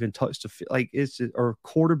never even touch like it's just, or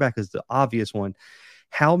quarterback is the obvious one.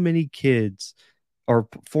 How many kids or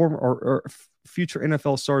former or future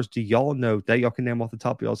NFL stars do y'all know that y'all can name off the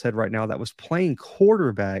top of y'all's head right now that was playing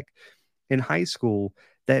quarterback in high school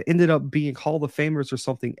that ended up being Hall of Famers or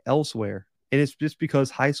something elsewhere? And it's just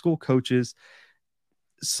because high school coaches,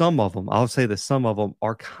 some of them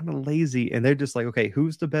are kind of lazy, and they're just like, okay,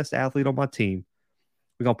 who's the best athlete on my team?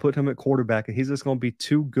 We're going to put him at quarterback, and he's just going to be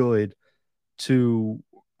too good to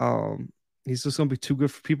he's just going to be too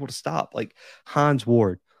good for people to stop. Like Hines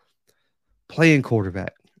Ward playing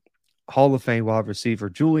quarterback, Hall of Fame wide receiver.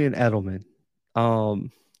 Julian Edelman.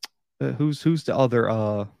 Who's the other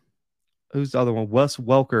one? Wes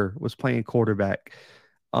Welker was playing quarterback.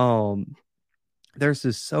 There's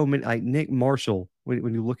just so many, like Nick Marshall.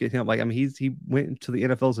 When you look at him, like, I mean, he went to the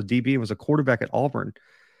NFL as a DB and was a quarterback at Auburn.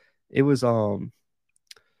 It was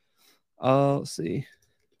let's see,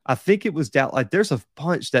 I think it was down. Like, there's a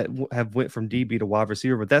bunch that have went from DB to wide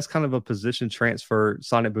receiver, but that's kind of a position transfer,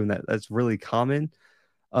 Sonic Boom, that's really common.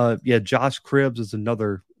 Josh Cribbs is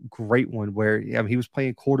another great one where he was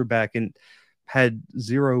playing quarterback and had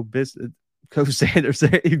 0 business. Coach Sanders,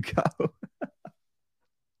 there you go.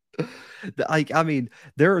 Like, I mean,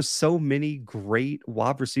 there are so many great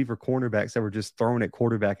wide receiver cornerbacks that were just thrown at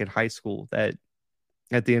quarterback in high school that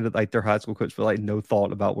at the end of like their high school coach felt like no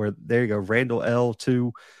thought about where there you go, Randall L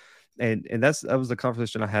too. And that was the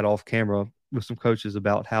conversation I had off camera with some coaches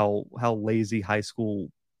about how lazy high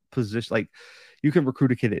school position, like you can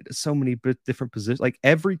recruit a kid at so many different positions. Like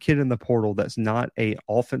every kid in the portal that's not a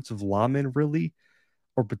offensive lineman really,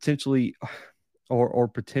 or potentially or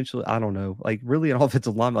potentially, I don't know, like really an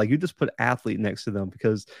offensive lineman, like you just put athlete next to them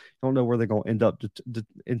because you don't know where they're going to end up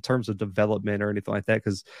in terms of development or anything like that.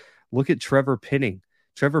 Because look at Trevor Penning.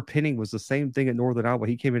 Trevor Penning was the same thing at Northern Iowa.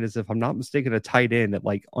 He came in as, if I'm not mistaken, a tight end at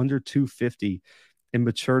like under 250 and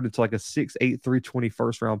matured into like a 6'8", 320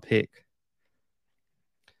 first round pick.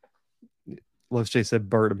 Los J said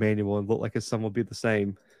Burt Emanuel and looked like his son will be the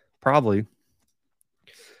same. Probably.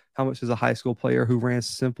 How much does a high school player who ran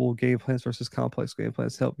simple game plans versus complex game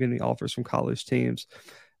plans help getting offers from college teams?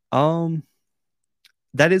 That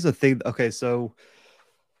is a thing. Okay, so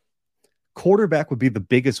quarterback would be the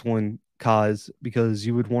biggest one, because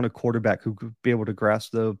you would want a quarterback who could be able to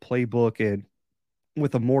grasp the playbook, and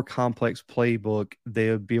with a more complex playbook, they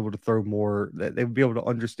would be able to throw more. They would be able to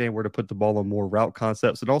understand where to put the ball on more route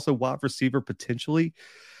concepts, and also wide receiver potentially,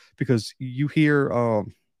 because you hear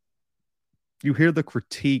the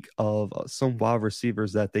critique of some wide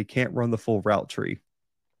receivers that they can't run the full route tree.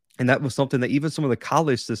 And that was something that even some of the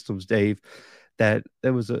college systems, Dave,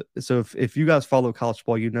 so if you guys follow college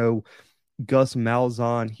ball, you know, Gus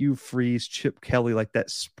Malzahn, Hugh Freeze, Chip Kelly, like that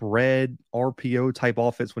spread RPO type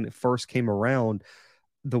offense when it first came around,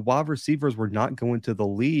 the wide receivers were not going to the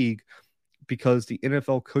league because the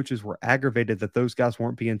NFL coaches were aggravated that those guys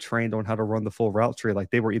weren't being trained on how to run the full route tree. Like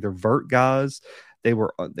they were either vert guys, they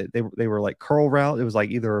were like curl route. It was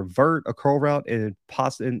like either a vert, a curl route, and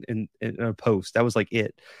in a post. That was like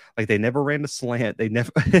it. Like they never ran a slant. They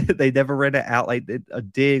never ran an out, like a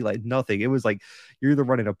dig, like nothing. It was like you're either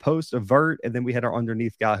running a post, a vert, and then we had our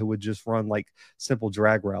underneath guy who would just run like simple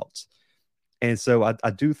drag routes. And so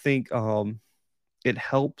I do think it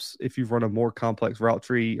helps if you run a more complex route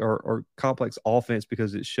tree or complex offense,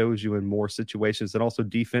 because it shows you in more situations. And also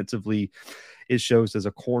defensively, it shows as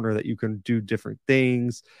a corner that you can do different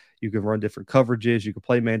things. You can run different coverages. You can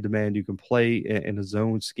play man-to-man. You can play in a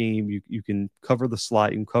zone scheme. You can cover the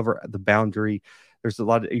slot. You can cover the boundary. There's a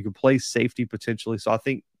lot of, you can play safety potentially. So I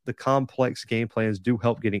think the complex game plans do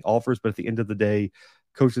help getting offers, but at the end of the day,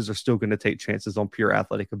 coaches are still going to take chances on pure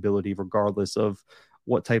athletic ability, regardless of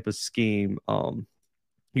what type of scheme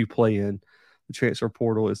you play in. The transfer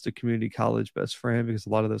portal is the community college best friend, because a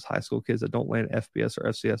lot of those high school kids that don't land FBS or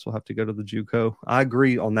FCS will have to go to the JUCO. I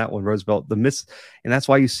agree on that one, Roosevelt. And that's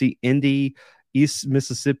why you see Indy, East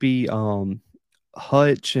Mississippi,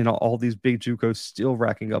 Hutch, and all these big JUCOs still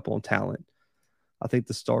racking up on talent. I think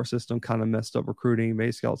the star system kind of messed up recruiting.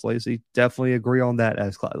 May Scouts lazy. Definitely agree on that.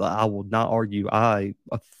 As I will not argue. I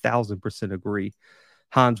 1,000% agree.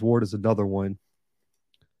 Hines Ward is another one.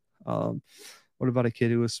 What about a kid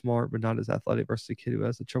who is smart but not as athletic versus a kid who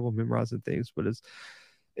has the trouble memorizing things? But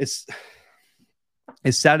it's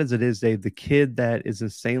as sad as it is, Dave, the kid that is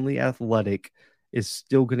insanely athletic is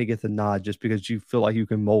still going to get the nod just because you feel like you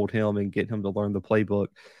can mold him and get him to learn the playbook.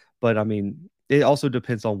 But I mean, it also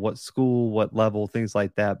depends on what school, what level, things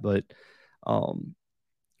like that. But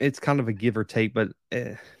it's kind of a give or take. But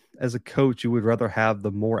as a coach, you would rather have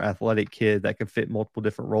the more athletic kid that can fit multiple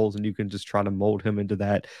different roles, and you can just try to mold him into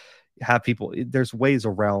that. Have people, there's ways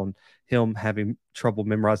around him having trouble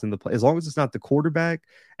memorizing the play. As long as it's not the quarterback,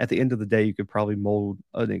 at the end of the day, you could probably mold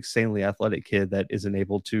an insanely athletic kid that isn't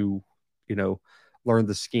able to, learn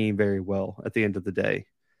the scheme very well at the end of the day.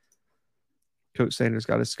 Coach Sanders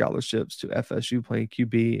got his scholarships to FSU playing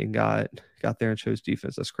QB and got there and chose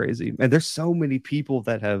defense. That's crazy. And there's so many people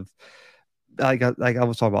that have, like I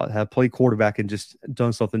was talking about, have played quarterback and just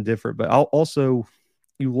done something different. But I'll also,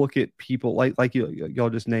 you look at people like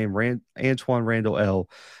y'all just named Antoine Randall L,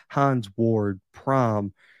 Hines Ward,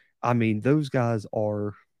 Prime. I mean, those guys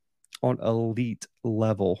are on elite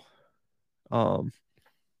level. You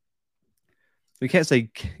can't say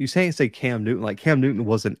Cam Newton. Like Cam Newton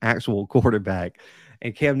was an actual quarterback,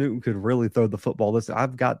 and Cam Newton could really throw the football. Listen,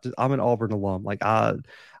 I'm an Auburn alum. Like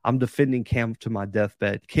I'm defending Cam to my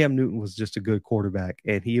deathbed. Cam Newton was just a good quarterback,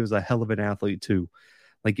 and he was a hell of an athlete too.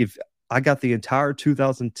 Like if I got the entire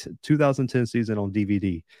 2010 season on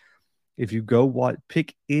DVD. If you go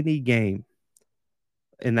pick any game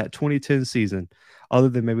in that 2010 season, other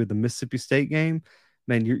than maybe the Mississippi State game,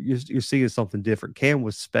 man, you're seeing something different. Cam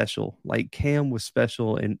was special. Like Cam was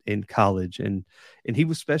special in college, and he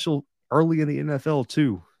was special early in the NFL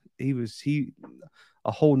too. He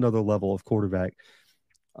a whole nother level of quarterback.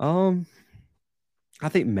 I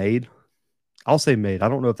think made. I'll say made. I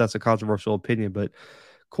don't know if that's a controversial opinion, but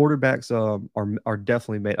quarterbacks are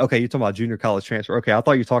definitely made. Okay, you're talking about junior college transfer. Okay, I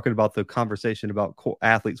thought you were talking about the conversation about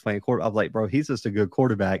athletes playing quarterback. I'm like, bro, he's just a good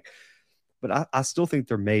quarterback. But I still think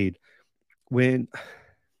they're made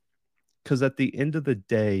because at the end of the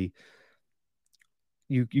day,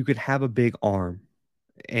 you could have a big arm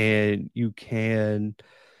and you could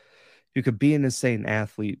be an insane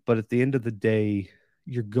athlete, but at the end of the day,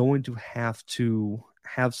 you're going to have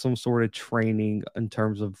some sort of training in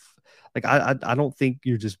terms of like I don't think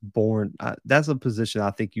you're just born. That's a position I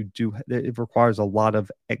think you do. It requires a lot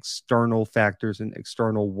of external factors and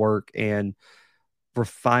external work and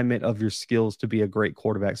refinement of your skills to be a great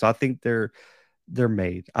quarterback. So I think they're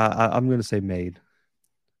made. I'm going to say made.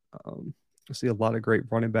 I see a lot of great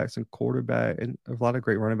running backs and quarterback, and a lot of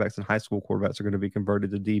great running backs and high school quarterbacks are going to be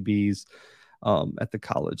converted to DBs at the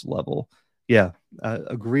college level. Yeah,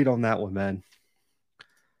 agreed on that one, man.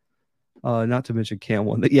 Not to mention Cam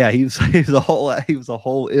one. Yeah, he was a whole. I was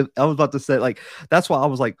about to say like that's why I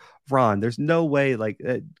was like Ron. There's no way like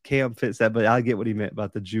Cam fits that, but I get what he meant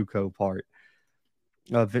about the JUCO part.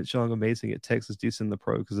 Vince Young amazing at Texas, decent in the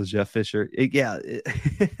pro because of Jeff Fisher.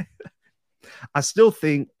 I still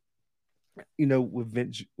think with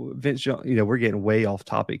Vince Young, we're getting way off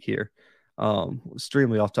topic here.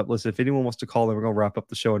 Extremely off topic. Listen, if anyone wants to call in, we're going to wrap up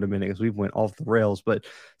the show in a minute because we went off the rails, but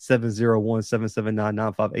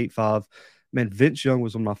 701-779-9585. Man, Vince Young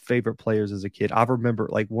was one of my favorite players as a kid. I remember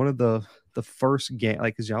like one of the first game,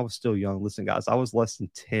 like, cause I was still young. Listen, guys, I was less than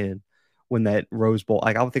 10 when that Rose Bowl,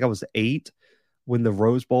 like I would think I was 8 when the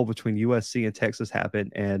Rose Bowl between USC and Texas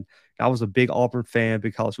happened. And I was a big Auburn fan,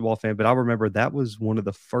 big college football fan, but I remember that was one of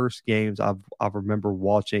the first games I remember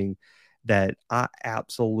watching that I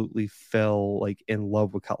absolutely fell like in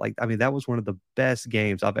love with. Like, I mean, that was one of the best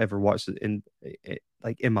games I've ever watched in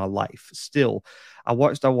my life. Still, I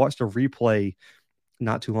watched a replay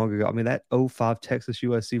not too long ago. I mean, that 05 Texas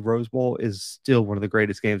USC Rose Bowl is still one of the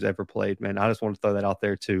greatest games ever played, man. I just want to throw that out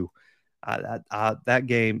there too. That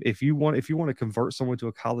game, if you want to convert someone to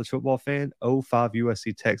a college football fan, 05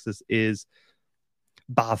 USC Texas is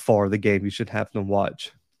by far the game you should have them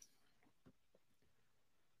watch.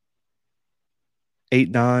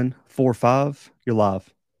 8945, you're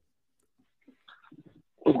live.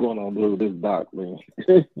 What's going on, Blue? This Doc, man.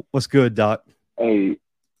 What's good, Doc? Hey,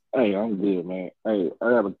 I'm good, man. Hey,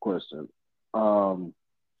 I have a question.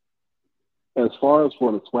 As far as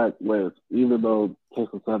for the SWAC West, even though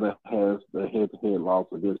Texas Southern has the head-to-head loss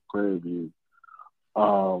against Prairie View,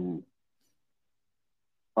 do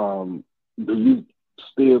you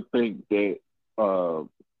still think that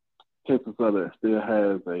Texas Southern still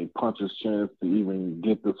has a puncher's chance to even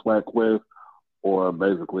get the SWAC West, or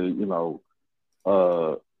basically,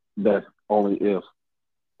 that's only if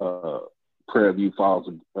Prairie View falls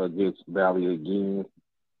against Valley again?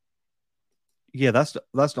 Yeah, that's the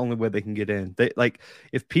only way they can get in. They like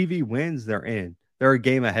if PV wins, they're in. They're a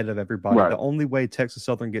game ahead of everybody. Right. The only way Texas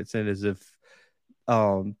Southern gets in is if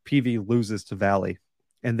PV loses to Valley,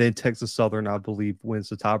 and then Texas Southern, I believe, wins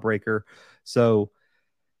the tiebreaker. So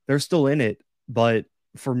they're still in it. But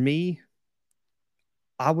for me,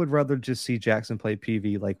 I would rather just see Jackson play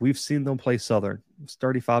PV. Like we've seen them play Southern. It's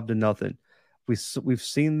 35-0. We've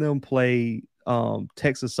seen them play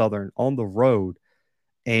Texas Southern on the road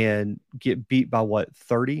and get beat by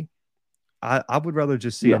 30. I would rather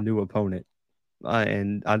just see a new opponent,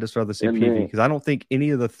 and I'd just rather see PV because I don't think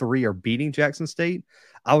any of the three are beating Jackson State.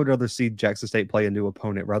 I would rather see Jackson State play a new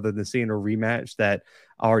opponent rather than seeing a rematch that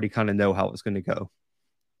I already kind of know how it's going to go.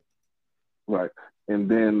 Right, and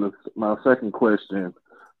then my second question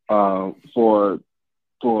for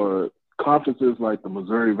conferences like the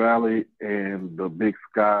Missouri Valley and the Big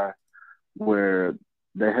Sky, where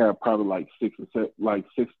they have probably like 6 or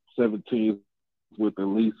 7 teams with at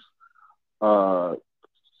least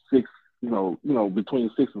 6,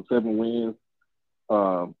 between 6 and 7 wins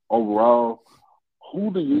overall.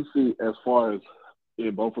 Who do you see as far as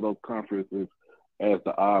in both of those conferences as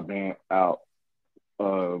the odd man out?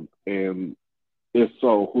 And if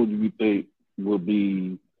so, who do you think will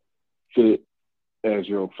be fit as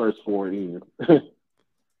your first 4 in?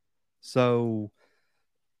 So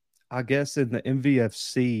I guess in the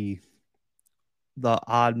MVFC, the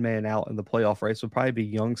odd man out in the playoff race would probably be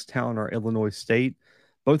Youngstown or Illinois State.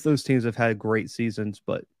 Both those teams have had great seasons,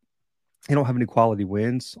 but they don't have any quality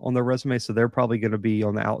wins on their resume, so they're probably going to be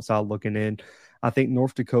on the outside looking in. I think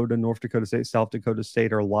North Dakota State, South Dakota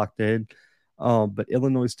State are locked in, but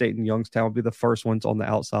Illinois State and Youngstown will be the first ones on the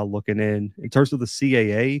outside looking in. In terms of the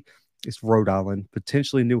CAA, it's Rhode Island,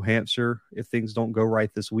 potentially New Hampshire if things don't go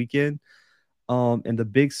right this weekend. In the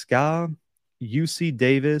Big Sky, UC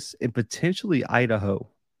Davis and potentially Idaho.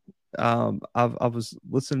 I was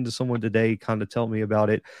listening to someone today kind of tell me about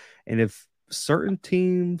it, and if certain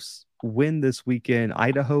teams win this weekend,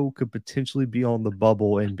 Idaho could potentially be on the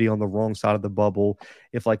bubble and be on the wrong side of the bubble.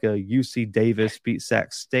 If like a UC Davis beats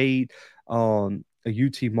Sac State, a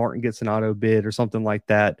UT Martin gets an auto bid or something like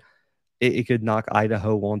that, it could knock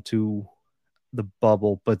Idaho onto the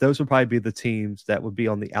bubble. But those would probably be the teams that would be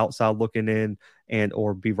on the outside looking in and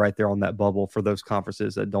or be right there on that bubble for those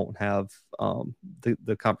conferences that don't have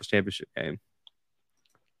the conference championship game.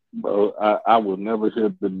 Bro, I would never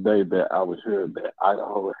hear the day that I would hear that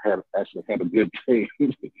Idaho actually had a good team.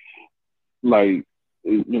 Like,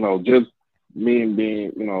 just me and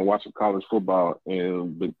being, watching college football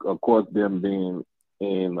and of course them being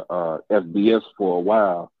in FBS for a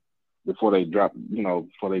while before they dropped down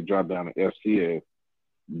to FCS,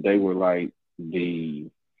 they were like the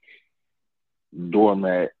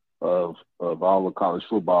doormat of all of college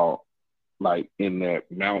football, like in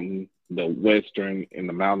that mountain, the western in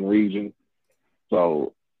the mountain region.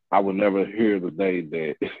 So I would never hear the day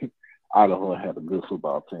that Idaho had a good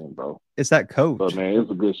football team, bro. It's that coach. But man,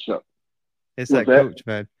 it's a good show. It's that coach,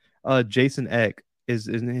 man. Jason Eck is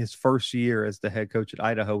in his first year as the head coach at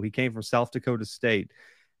Idaho. He came from South Dakota State,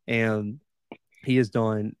 and he has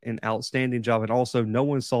done an outstanding job. And also, no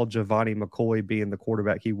one saw Giovanni McCoy being the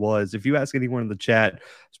quarterback he was. If you ask anyone in the chat,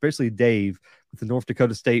 especially Dave, with the North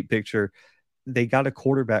Dakota State picture, they got a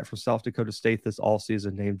quarterback from South Dakota State this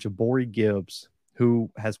offseason named Jabari Gibbs,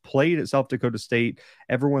 who has played at South Dakota State.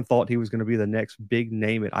 Everyone thought he was going to be the next big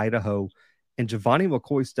name at Idaho. And Giovanni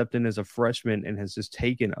McCoy stepped in as a freshman and has just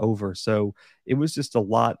taken over. So it was just a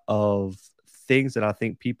lot of things that I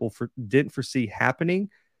think people didn't foresee happening,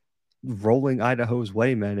 rolling Idaho's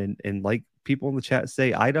way, man. And like people in the chat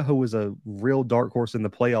say, Idaho is a real dark horse in the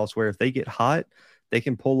playoffs where if they get hot, they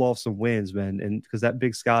can pull off some wins, man. And because that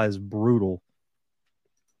Big Sky is brutal.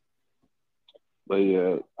 But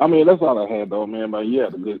yeah, I mean, that's all I had though, man. But yeah,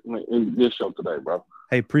 it was a good show today, bro.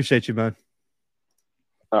 Hey, appreciate you, man.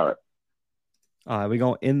 All right. All right, we're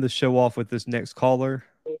going to end the show off with this next caller.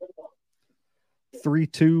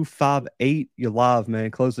 3258, you're live, man.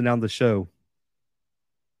 Closing down the show.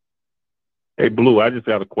 Hey, Blue, I just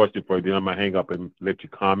had a question for you. Then I'm going to hang up and let you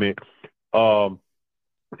comment.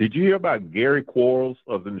 Did you hear about Gary Quarles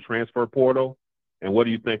of the transfer portal? And what do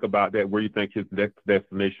you think about that? Where do you think his next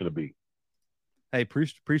destination will be? Hey,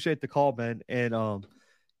 appreciate the call, man. And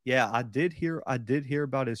yeah, I did hear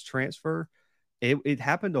about his transfer. It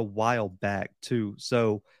happened a while back too.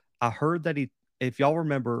 So I heard that if y'all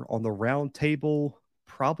remember on the round table,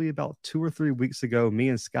 probably about 2 or 3 weeks ago, me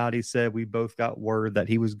and Scotty said we both got word that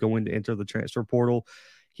he was going to enter the transfer portal.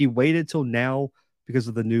 He waited till now because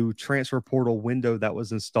of the new transfer portal window that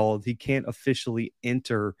was installed. He can't officially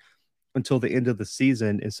enter until the end of the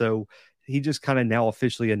season. And so he just kind of now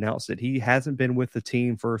officially announced it. He hasn't been with the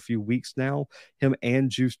team for a few weeks now. Him and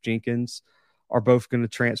Juice Jenkins are both going to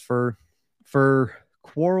transfer. For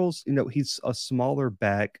Quarles, he's a smaller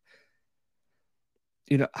back.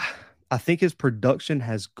 I think his production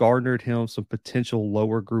has garnered him some potential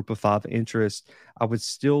lower group of 5 interest. I would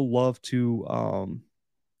still love to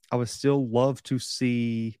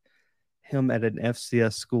see him at an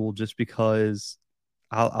FCS school just because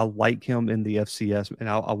I like him in the FCS, and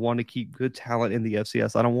I want to keep good talent in the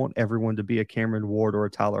FCS. I don't want everyone to be a Cameron Ward or a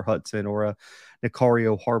Tyler Hudson or a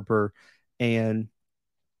Nicario Harper and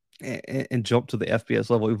jump to the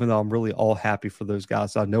FBS level, even though I'm really all happy for those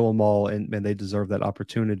guys. I know them all, and they deserve that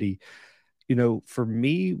opportunity. For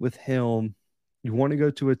me with him, you want to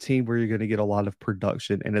go to a team where you're going to get a lot of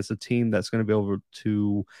production, and it's a team that's going to be able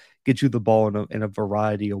to get you the ball in a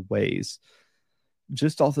variety of ways.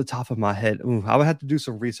 Just off the top of my head, I would have to do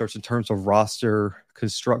some research in terms of roster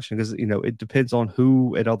construction because, it depends on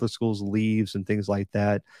who at other schools leaves and things like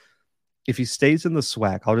that. If he stays in the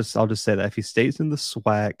SWAC, I'll just say that if he stays in the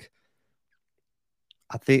SWAC,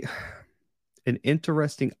 I think an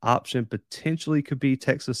interesting option potentially could be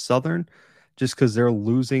Texas Southern, just because they're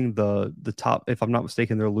losing the top. If I'm not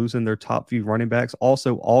mistaken, they're losing their top few running backs.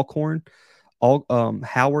 Also, Alcorn,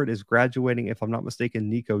 Howard is graduating. If I'm not mistaken,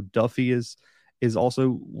 Nico Duffy is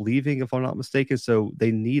also leaving. If I'm not mistaken, so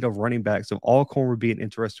they need a running back. So Alcorn would be an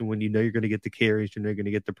interesting one. You're going to get the carries. You're going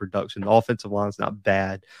to get the production. The offensive line is not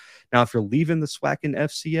bad. Now, if you're leaving the SWAC and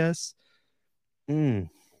FCS,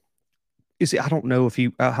 you see, I don't know if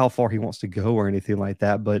how far he wants to go or anything like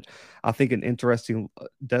that, but I think an interesting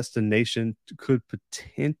destination could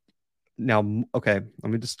potentially. Now, okay,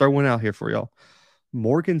 let me just throw one out here for y'all.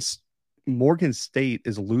 Morgan State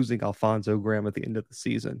is losing Alfonso Graham at the end of the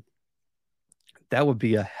season. that would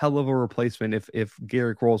be a hell of a replacement if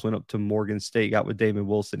Gary Quarles went up to Morgan State, got with Damon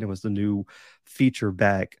Wilson, and was the new feature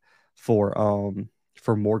back for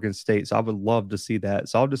Morgan State. So I would love to see that.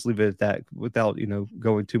 So I'll just leave it at that without,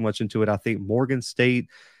 going too much into it. I think Morgan State,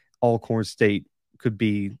 Alcorn State could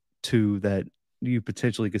be two that you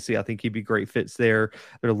potentially could see. I think he'd be great fits there.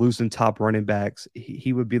 They're losing top running backs.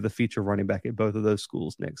 He would be the feature running back at both of those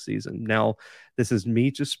schools next season. Now, this is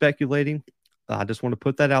me just speculating. I just want to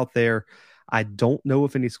put that out there. I don't know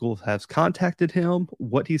if any school has contacted him,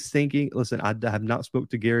 what he's thinking. Listen, I have not spoke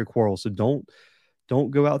to Gary Quarles, so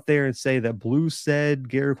don't go out there and say that Blue said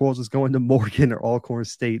Gary Quarles is going to Morgan or Alcorn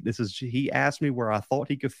State. He asked me where I thought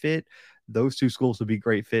he could fit. Those two schools would be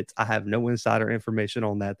great fits. I have no insider information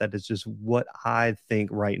on that. That is just what I think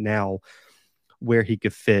right now where he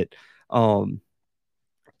could fit. I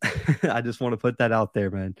just want to put that out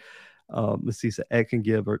there, man. Let's see. So Eck and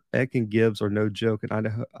Gibbs are no joke.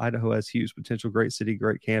 And Idaho has huge potential. Great city,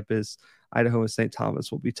 great campus. Idaho and St.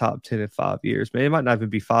 Thomas will be top 10 in 5 years. Man, it might not even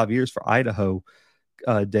be 5 years for Idaho,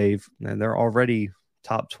 Dave. And they're already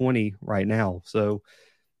top 20 right now. So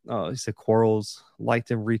he said Quarles liked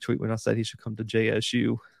him retweet when I said he should come to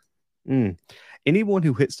JSU. Anyone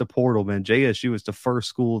who hits the portal, man, JSU is the first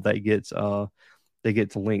school that gets they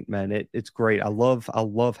get to link, man. It's great. I love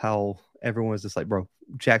how everyone's just like, bro,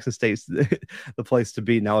 Jackson State's the place to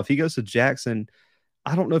be. Now, if he goes to Jackson,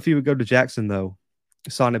 I don't know if he would go to Jackson though,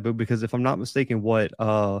 Sonic Boom, because if I'm not mistaken,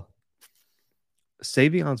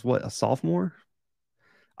 Savion's a sophomore?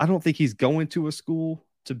 I don't think he's going to a school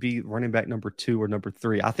to be running back number 2 or number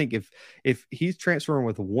 3. I think if he's transferring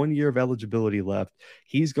with 1 year of eligibility left,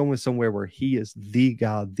 he's going somewhere where he is the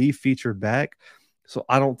guy, the featured back. So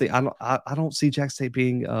I don't see Jackson State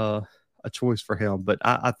being a choice for him. But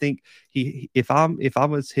I think if I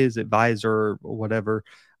was his advisor or whatever,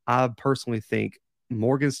 I personally think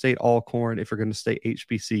Morgan State, Alcorn, if you're going to stay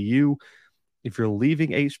HBCU, if you're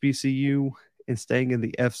leaving HBCU and staying in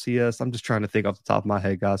the FCS, I'm just trying to think off the top of my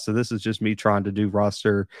head, guys. So this is just me trying to do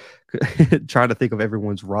roster, trying to think of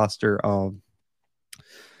everyone's roster off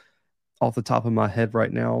the top of my head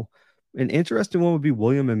right now. An interesting one would be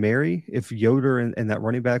William and Mary. If Yoder and that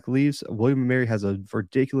running back leaves, William and Mary has a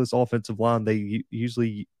ridiculous offensive line. They're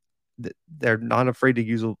not afraid to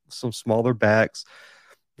use some smaller backs.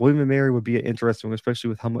 William and Mary would be an interesting one, especially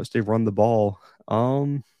with how much they run the ball.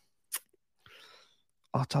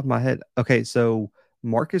 Off the top of my head. Okay, so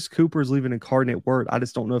Marcus Cooper is leaving Incarnate Word. I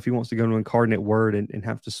just don't know if he wants to go to Incarnate Word and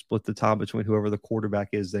have to split the time between whoever the quarterback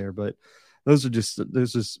is there. But those are just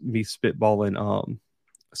me spitballing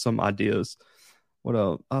some ideas.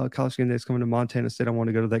 College game day is coming to Montana State. I want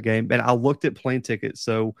to go to that game. And I looked at plane tickets.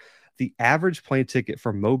 So the average plane ticket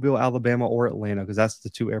from Mobile, Alabama, or Atlanta, because that's the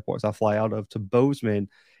two airports I fly out of, to Bozeman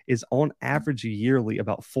is on average yearly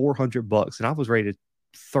about $400. And I was ready to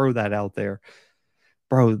throw that out there.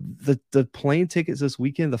 Bro, the plane tickets this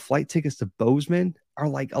weekend, the flight tickets to Bozeman are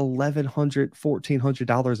like $1,100,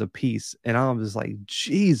 $1,400 a piece. And I'm just like,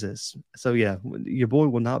 Jesus. So yeah, your boy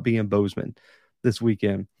will not be in Bozeman this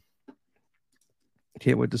weekend.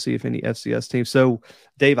 Can't wait to see if any FCS teams. So,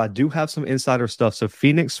 Dave, I do have some insider stuff. So,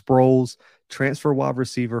 Phoenix Sproles, transfer wide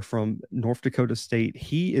receiver from North Dakota State,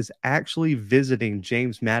 he is actually visiting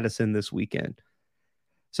James Madison this weekend.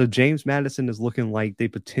 So, James Madison is looking like they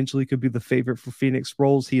potentially could be the favorite for Phoenix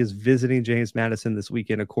Sproles. He is visiting James Madison this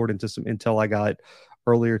weekend, according to some intel I got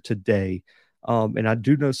earlier today. And I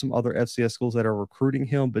do know some other FCS schools that are recruiting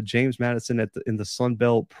him, but James Madison in the Sun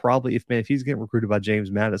Belt, probably if he's getting recruited by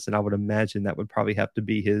James Madison, I would imagine that would probably have to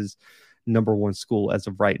be his number 1 school as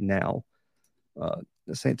of right now.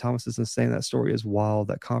 St. Thomas isn't saying that story is wild.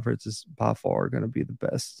 That conference is by far going to be the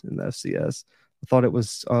best in the FCS. I thought it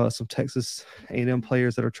was some Texas A&M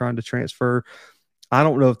players that are trying to transfer. I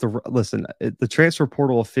don't know if the transfer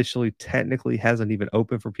portal officially technically hasn't even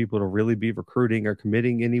opened for people to really be recruiting or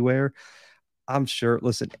committing anywhere. I'm sure.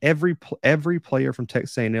 Listen, every player from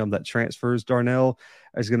Texas A&M that transfers, Darnell,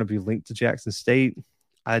 is going to be linked to Jackson State.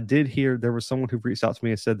 I did hear there was someone who reached out to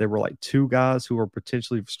me and said there were like 2 guys who are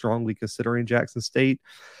potentially strongly considering Jackson State.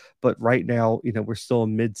 But right now, we're still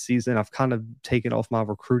in mid-season. I've kind of taken off my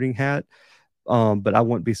recruiting hat. But I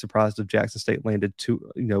wouldn't be surprised if Jackson State landed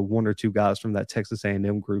 1 or 2 guys from that Texas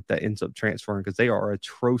A&M group that ends up transferring, because they are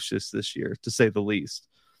atrocious this year, to say the least.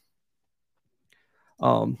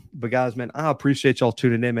 But guys, man, I appreciate y'all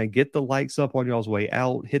tuning in, man. Get the likes up on y'all's way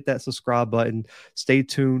out. Hit that subscribe button. Stay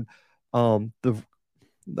tuned. The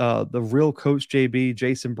real Coach JB,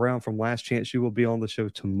 Jason Brown from Last Chance U will be on the show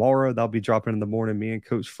tomorrow. That'll be dropping in the morning. Me and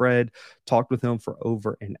Coach Fred talked with him for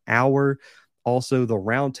over an hour. Also, the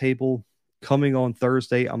roundtable coming on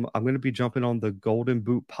Thursday, I'm going to be jumping on the Golden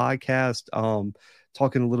Boot podcast,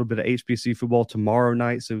 talking a little bit of HBC football tomorrow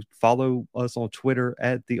night. So follow us on Twitter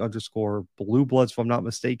at @the_Blue Bloods, if I'm not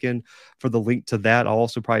mistaken, for the link to that. I'll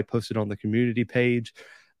also probably post it on the community page.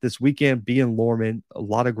 This weekend, be in Lorman. A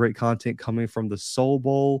lot of great content coming from the Soul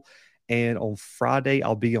Bowl. And on Friday,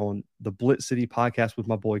 I'll be on the Blitz City podcast with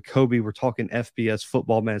my boy Kobe. We're talking FBS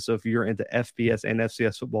football, man. So if you're into FBS and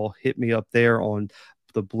FCS football, hit me up there on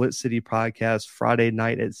the Blitz City podcast Friday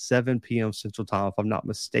night at 7 p.m. Central Time, if I'm not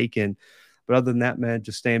mistaken. But other than that, man,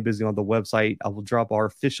 just staying busy on the website. I will drop our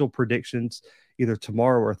official predictions either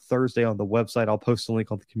tomorrow or Thursday on the website. I'll post a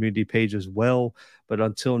link on the community page as well. But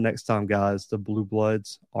until next time, guys, the Blue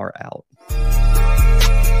Bloods are out.